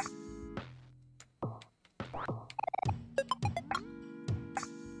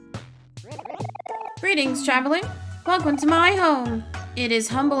 Greetings, traveler. Welcome to my home. It is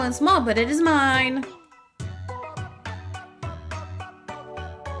humble and small, but it is mine.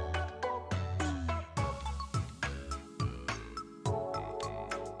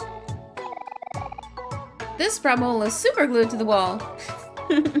 This sprout mole is super glued to the wall.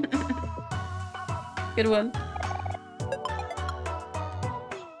 Good one.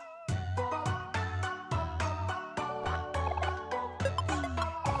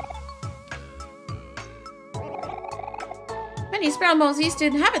 Many sprout moles used to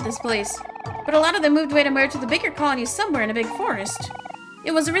inhabit this place, but a lot of them moved away to merge with the bigger colonies somewhere in a big forest.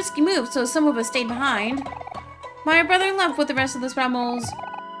 It was a risky move, so some of us stayed behind. My brother left with the rest of the sprout moles.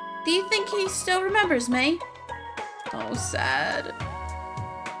 Do you think he still remembers me? Oh, sad.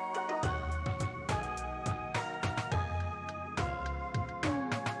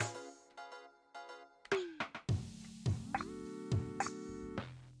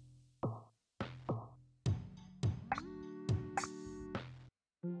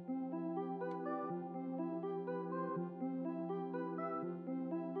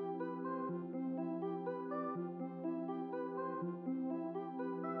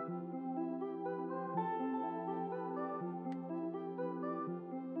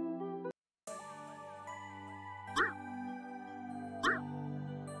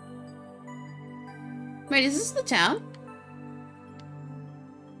 Wait, is this the town?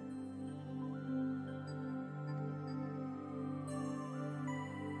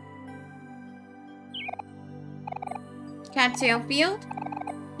 Cattail Field?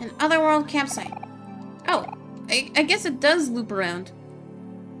 An otherworld campsite. Oh, I guess it does loop around.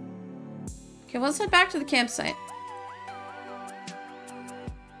 Okay, let's head back to the campsite.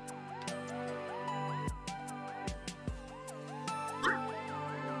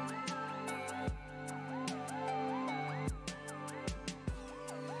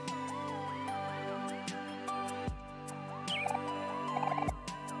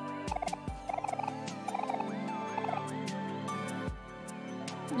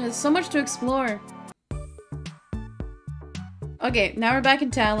 There's so much to explore. Okay, now we're back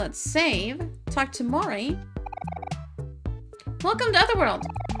in town. Let's save. Talk to Omori. Welcome to Otherworld.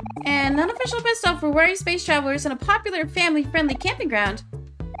 An unofficial pit stop for weary space travelers and a popular family-friendly camping ground.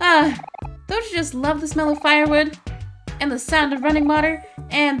 Ah, don't you just love the smell of firewood? And the sound of running water?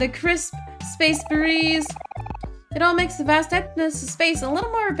 And the crisp space breeze? It all makes the vast emptiness of space a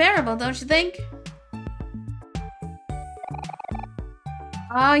little more bearable, don't you think?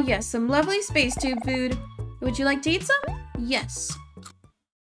 Ah, yes, some lovely space tube food. Would you like to eat some? Yes.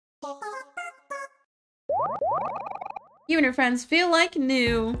 You and your friends feel like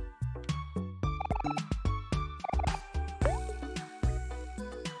new.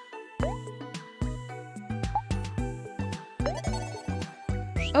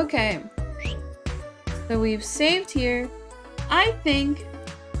 Okay. So we've saved here. I think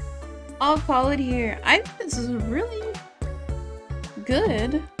I'll call it here. I think this is really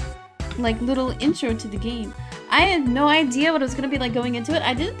good. Like little intro to the game. I had no idea what it was gonna be like going into it.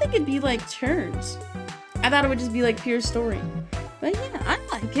 I didn't think it'd be like turns. I thought it would just be like pure story. But yeah, I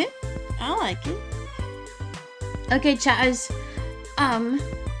like it. I like it. Okay, chatters.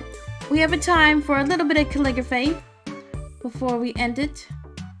 We have a time for a little bit of calligraphy before we end it.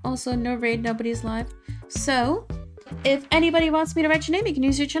 Also, no raid, nobody's live. So, if anybody wants me to write your name, you can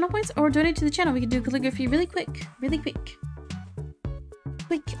use your channel points or donate to the channel. We can do calligraphy really quick. Really quick.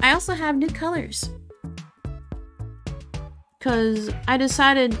 Quick. I also have new colors. Because I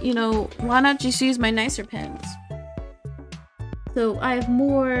decided, you know, why not just use my nicer pens? So I have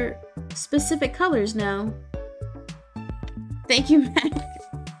more specific colors now. Thank you, Mac.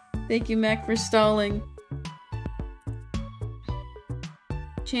 Thank you, Mac, for stalling.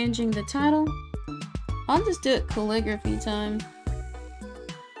 Changing the title. I'll just do it calligraphy time.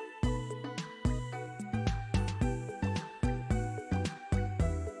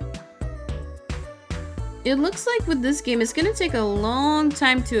 It looks like with this game, it's gonna take a long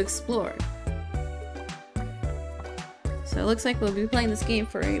time to explore. So it looks like we'll be playing this game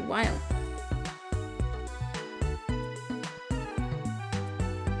for a while.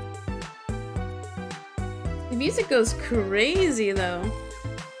 The music goes crazy though.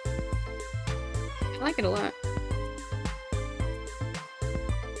 I like it a lot.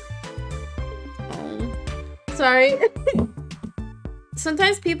 Oh. Sorry.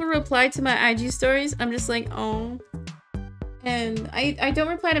 Sometimes people reply to my IG stories. I'm just like, oh. And I don't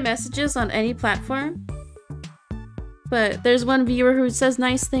reply to messages on any platform. But there's one viewer who says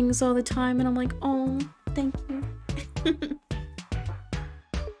nice things all the time and I'm like, oh, thank you.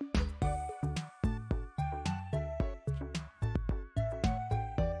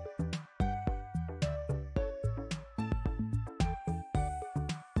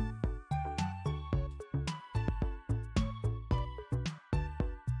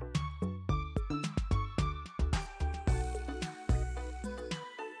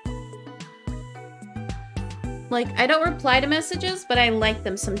 Like, I don't reply to messages, but I like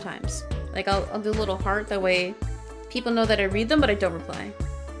them sometimes. Like, I'll do a little heart, that way people know that I read them, but I don't reply.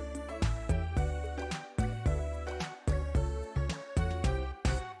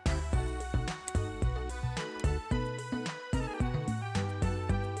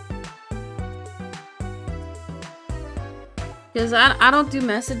 Because I don't do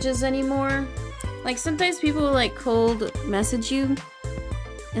messages anymore. Like, sometimes people will, like, cold message you,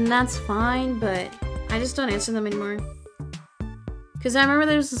 and that's fine, but I just don't answer them anymore. Because I remember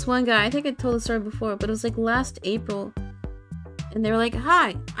there was this one guy, I think I told the story before, but it was like last April. And they were like,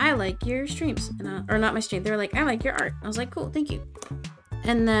 hi, I like your streams. And or not my stream, they were like, I like your art. I was like, cool, thank you.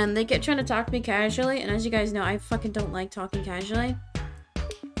 And then they kept trying to talk to me casually. And as you guys know, I fucking don't like talking casually.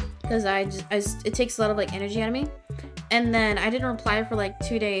 Because it takes a lot of like energy out of me. And then I didn't reply for like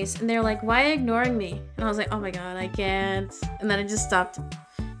 2 days. And they were like, why are you ignoring me? And I was like, oh my god, I can't. And then I just stopped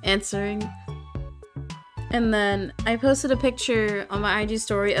answering. And then I posted a picture on my IG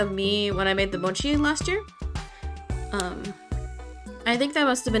story of me when I made the mochi last year. I think that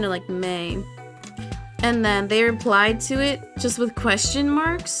must have been in like May. And then they replied to it just with question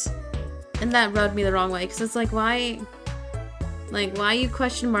marks. And that rubbed me the wrong way. Because it's like, why are you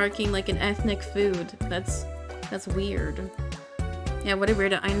question marking like an ethnic food? That's weird. Yeah, what a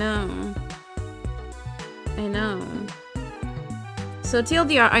weirdo. I know. So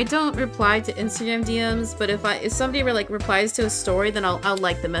TLDR, I don't reply to Instagram DMs, but if somebody like replies to a story, then I'll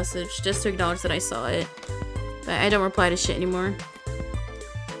like the message just to acknowledge that I saw it. But I don't reply to shit anymore.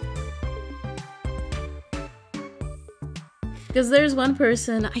 Because there's one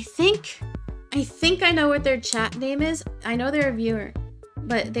person, I think I know what their chat name is. I know they're a viewer,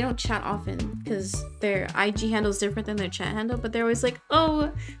 but they don't chat often because their IG handle is different than their chat handle. But they're always like,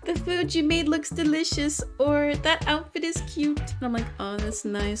 oh, the food you made looks delicious, or that outfit is cute. And I'm like, oh, that's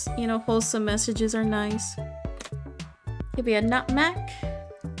nice. You know, wholesome messages are nice. Could be a nutmeg.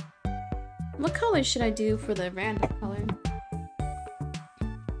 What color should I do for the random color?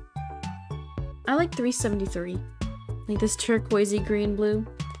 I like 373. Like this turquoisey green blue.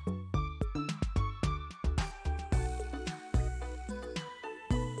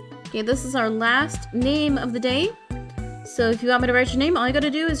 Okay, this is our last name of the day. So if you want me to write your name, all you gotta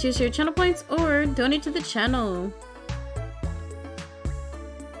do is use your channel points or donate to the channel.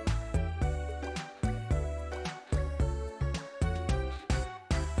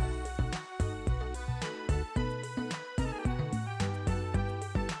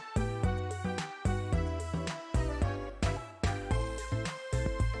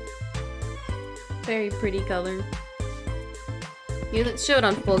 very pretty color. Here, let's show it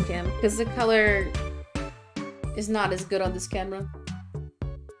on full cam, because the color is not as good on this camera.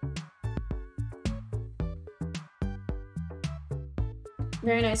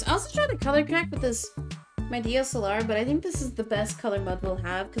 Very nice. I also tried to color correct with this, my DSLR, but I think this is the best color mode we'll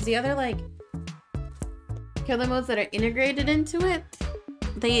have, because the other, like, color modes that are integrated into it,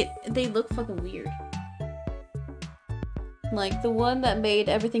 they look fucking weird. Like, the one that made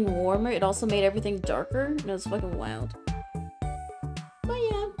everything warmer, it also made everything darker, and it was fucking wild. But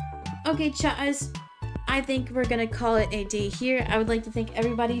yeah. Okay, chatters. I think we're gonna call it a day here. I would like to thank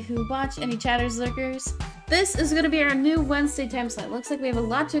everybody who watched, any chatters, lurkers. This is gonna be our new Wednesday time slot. Looks like we have a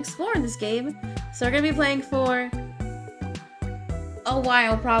lot to explore in this game. So we're gonna be playing for a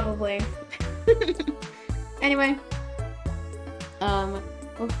while, probably. Anyway.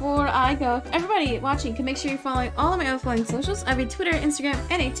 Before I go, if everybody watching can make sure you're following all of my outflowing socials. I have a Twitter, Instagram,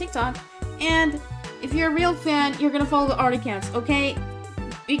 and a TikTok. And if you're a real fan, you're gonna follow the art accounts, okay?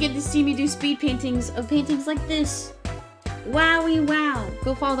 You get to see me do speed paintings of paintings like this. Wowie wow.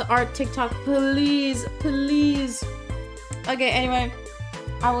 Go follow the art TikTok, please, please. Okay, anyway.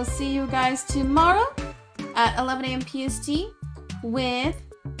 I will see you guys tomorrow at 11 AM PST with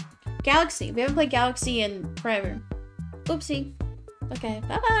Galaxy. We haven't played Galaxy in forever. Oopsie. Okay,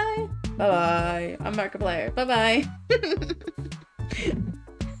 bye-bye. Bye-bye. I'm Markiplier. Bye-bye.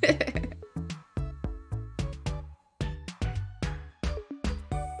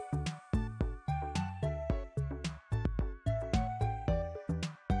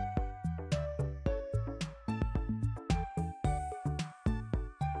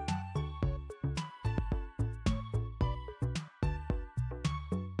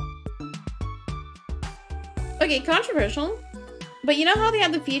 Okay, controversial. But you know how they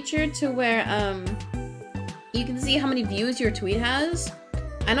have the feature to where, you can see how many views your tweet has?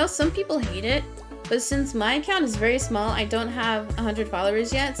 I know some people hate it, but since my account is very small, I don't have 100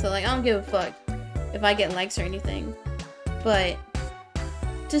 followers yet, so like, I don't give a fuck if I get likes or anything. But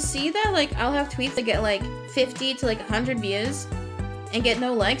to see that, like, I'll have tweets that get like 50 to like 100 views and get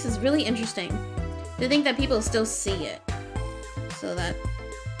no likes is really interesting. To think that people still see it. So that,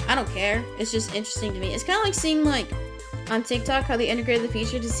 I don't care. It's just interesting to me. It's kind of like seeing like, on TikTok, how they integrated the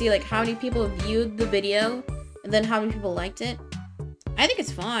feature to see like how many people viewed the video and then how many people liked it. I think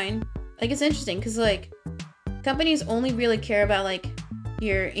it's fine. Like, it's interesting because like companies only really care about like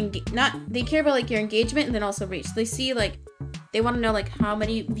your they care about like your engagement and then also reach. So they see like they want to know like how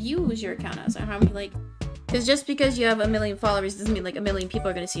many views your account has or how many like, because just because you have 1 million followers doesn't mean like 1 million people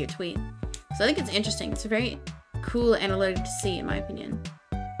are going to see your tweet. So I think it's interesting. It's a very cool analytic to see in my opinion.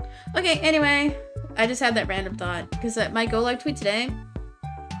 Okay, anyway. I just had that random thought because my Go Live tweet today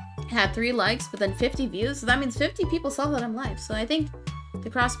had 3 likes but then 50 views, so that means 50 people saw that I'm live. So I think the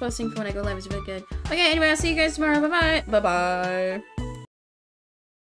cross posting for when I go live is really good. Okay, anyway, I'll see you guys tomorrow. Bye bye. Bye bye.